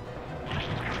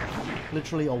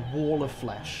 Literally a wall of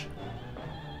flesh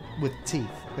with teeth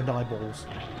and eyeballs.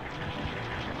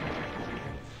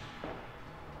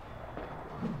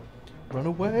 Run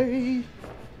away!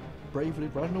 Bravely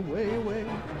run away, away.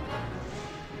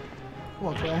 Come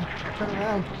on, Claire. Turn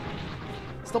around.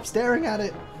 Stop staring at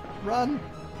it. Run.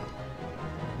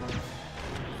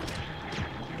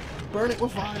 Burn it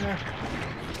with fire.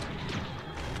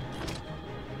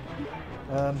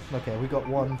 Okay, we got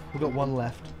one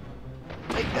left.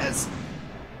 Take this!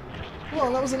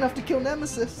 Well, that was enough to kill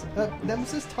Nemesis.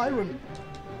 Nemesis? Tyrant.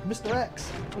 Mr. X.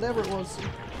 Whatever it was.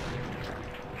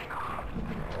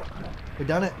 We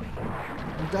done it.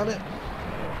 We've done it.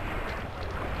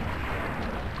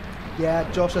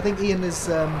 Yeah, Josh, I think Ian is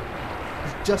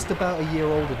just about a year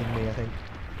older than me, I think.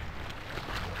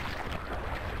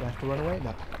 I have to run away?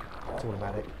 No. It's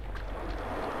automatic.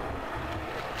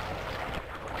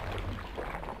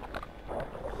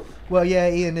 Well, yeah,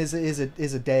 Ian is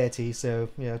a deity, so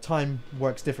you know time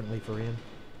works differently for Ian.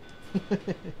 I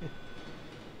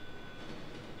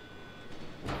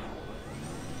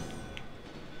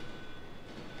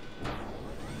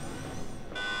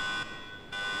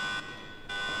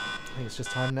think it's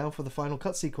just time now for the final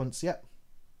cut sequence. Yep.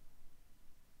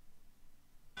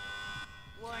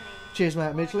 Cheers,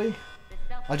 Matt Midgley.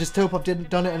 I just hope I've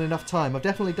done it in enough time. I've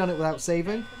definitely done it without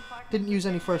saving. Didn't use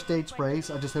any first aid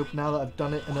sprays. I just hope now that I've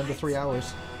done it in under 3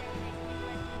 hours.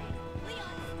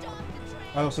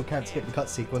 I also can't skip the cut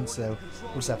sequence, so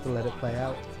we'll just have to let it play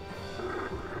out.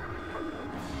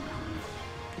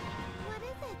 What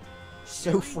is it?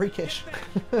 So freakish.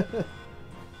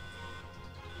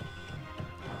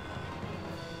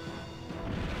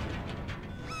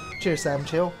 Cheers, Sam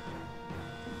Chill.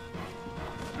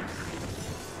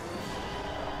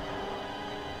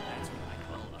 That's what I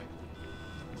call ugly.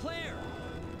 Claire,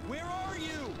 where are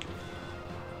you?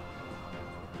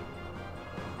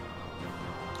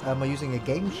 Am I using a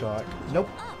Game Shark? Nope.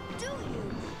 Oh, do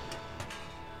you?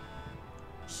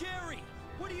 Sherry,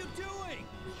 what are you doing?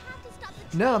 We have to stop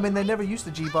the No, I mean they never used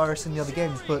the G-Virus in the other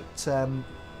games, but I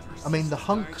mean the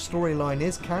Hunk storyline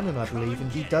is canon, I believe,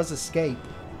 and he does escape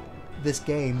this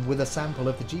game with a sample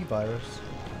of the G-Virus.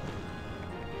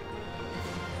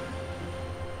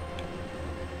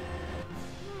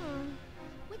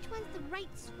 Which one's the right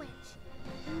switch?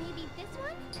 Maybe this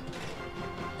one?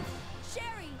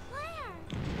 Sherry! Claire!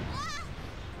 Ah!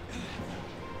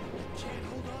 Can't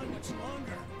hold on much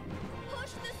longer.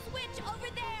 Push the switch over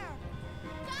there!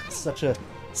 Got it! Such a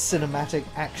cinematic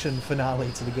action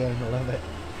finale to the game, I love it.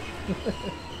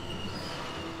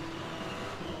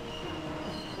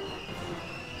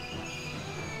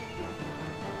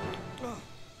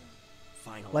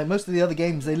 Finally. Like most of the other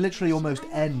games, they literally almost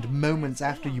end moments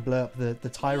after you blow up the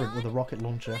Tyrant with a rocket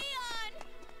launcher.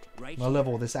 Right I love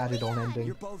all this added on ending.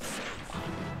 You're both safe.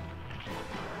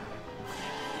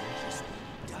 Just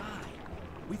die.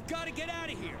 We've got to get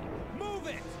out of here. Move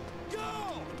it. Go.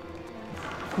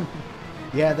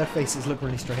 Yeah, their faces look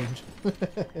really strange. I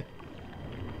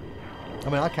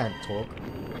mean, I can't talk.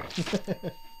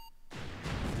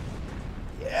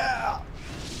 Yeah!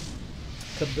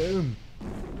 Kaboom!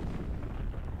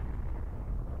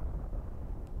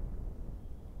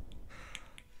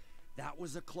 That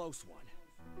was a close one.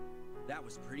 That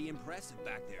was pretty impressive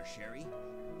back there, Sherry.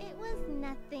 It was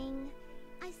nothing.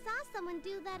 I saw someone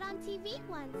do that on TV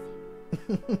once.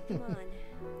 Come on.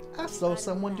 I saw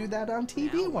someone do that on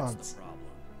TV Now what's once. the problem?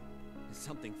 Is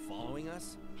something following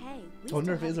us? Hey, I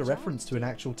wonder if it is a reference to an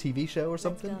actual TV show or Let's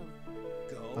something.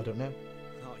 go. Go. I don't know.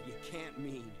 Oh, you can't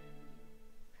mean.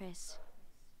 Chris,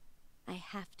 I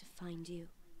have to find you.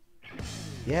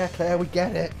 Yeah, Claire, we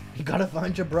get it. You gotta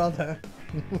find your brother.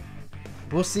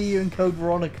 We'll see you in Code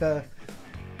Veronica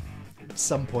at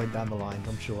some point down the line,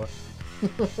 I'm sure.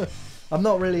 I'm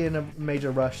not really in a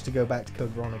major rush to go back to Code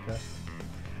Veronica.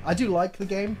 I do like the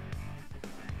game.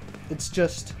 It's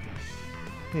just,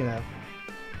 you know,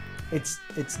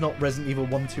 it's not Resident Evil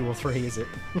 1, 2, or 3, is it?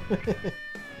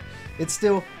 It's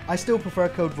still, I still prefer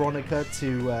Code Veronica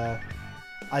to,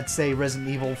 I'd say Resident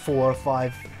Evil 4,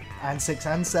 5, and 6,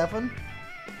 and 7.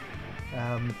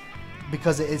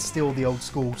 Because it is still the old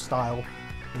school style.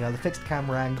 You know, the fixed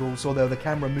camera angles, although the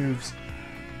camera moves,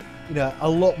 you know, a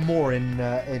lot more in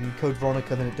Code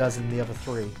Veronica than it does in the other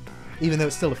three. Even though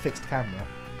it's still a fixed camera.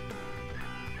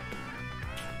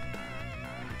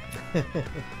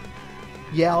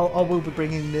 Yeah, I will be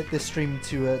bringing this stream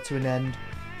to an end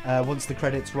once the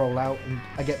credits roll out and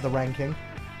I get the ranking.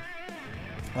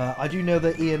 I do know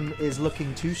that Ian is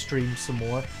looking to stream some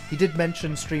more. He did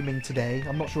mention streaming today.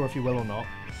 I'm not sure if he will or not.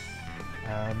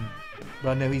 But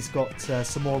I know he's got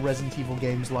some more Resident Evil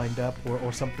games lined up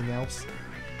or something else.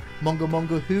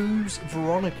 Mongo, who's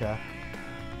Veronica?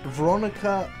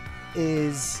 Veronica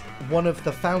is one of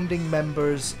the founding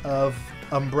members of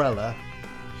Umbrella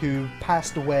who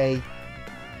passed away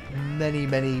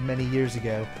many years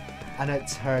ago. And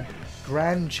it's her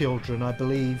grandchildren, I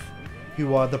believe,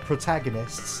 who are the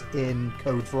protagonists in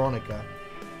Code Veronica.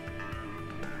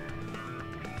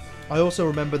 I also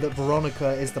remember that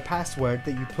Veronica is the password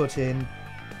that you put in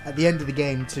at the end of the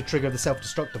game to trigger the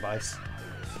self-destruct device.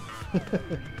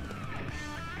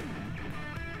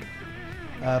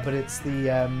 But it's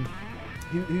the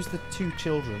who's the two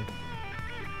children?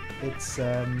 It's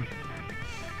I'm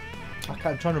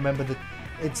trying to remember the.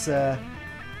 It's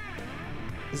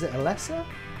is it Alessa?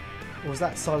 Or was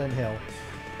that Silent Hill?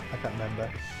 I can't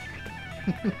remember.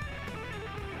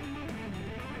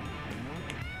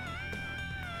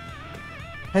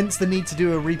 Hence the need to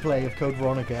do a replay of Code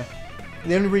Veronica.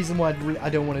 The only reason why I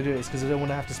don't want to do it is because I don't want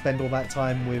to have to spend all that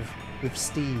time with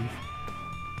Steve.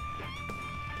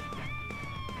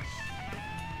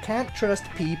 Can't trust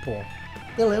people.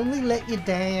 They'll only let you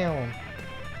down.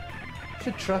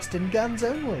 Should trust in guns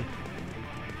only.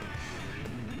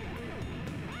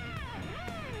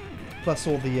 Plus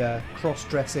all the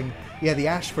cross-dressing. Yeah, the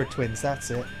Ashford twins, that's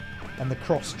it. And the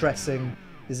cross-dressing,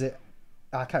 is it...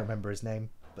 I can't remember his name,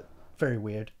 but very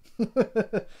weird.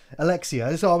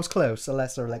 Alexia, so I was close.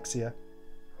 Alessa Alexia.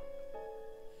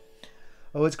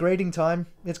 Oh, it's grading time.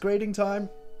 It's grading time.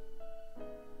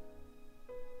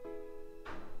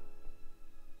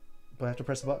 Do I have to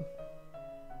press the button?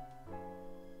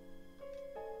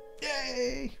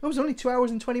 Yay! It was only 2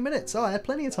 hours and 20 minutes. Oh, I had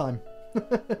plenty of time.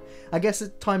 I guess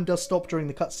time does stop during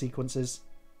the cut sequences.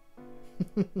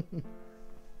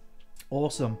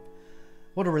 Awesome.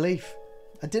 What a relief.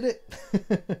 I did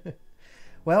it.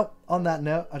 Well, on that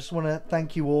note, I just want to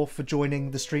thank you all for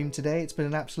joining the stream today. It's been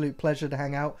an absolute pleasure to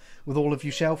hang out with all of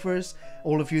you shelfers,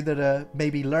 all of you that are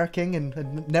maybe lurking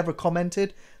and never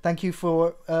commented. Thank you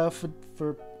for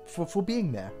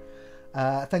being there.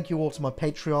 Thank you all to my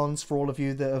Patreons, for all of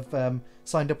you that have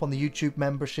signed up on the YouTube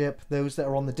membership, those that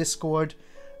are on the Discord.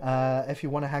 If you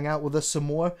want to hang out with us some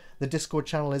more, the Discord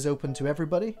channel is open to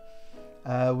everybody.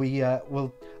 I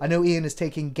know Ian is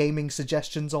taking gaming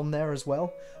suggestions on there as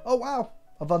well. Oh wow,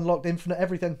 I've unlocked infinite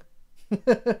everything.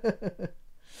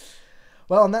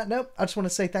 Well, on that note, I just want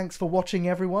to say thanks for watching,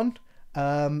 everyone.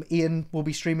 Ian will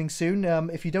be streaming soon.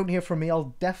 If you don't hear from me,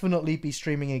 I'll definitely be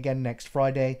streaming again next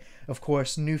Friday. Of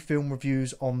course, new film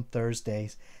reviews on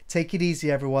Thursdays. Take it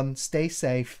easy, everyone. Stay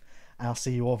safe. I'll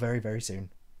see you all very, very soon.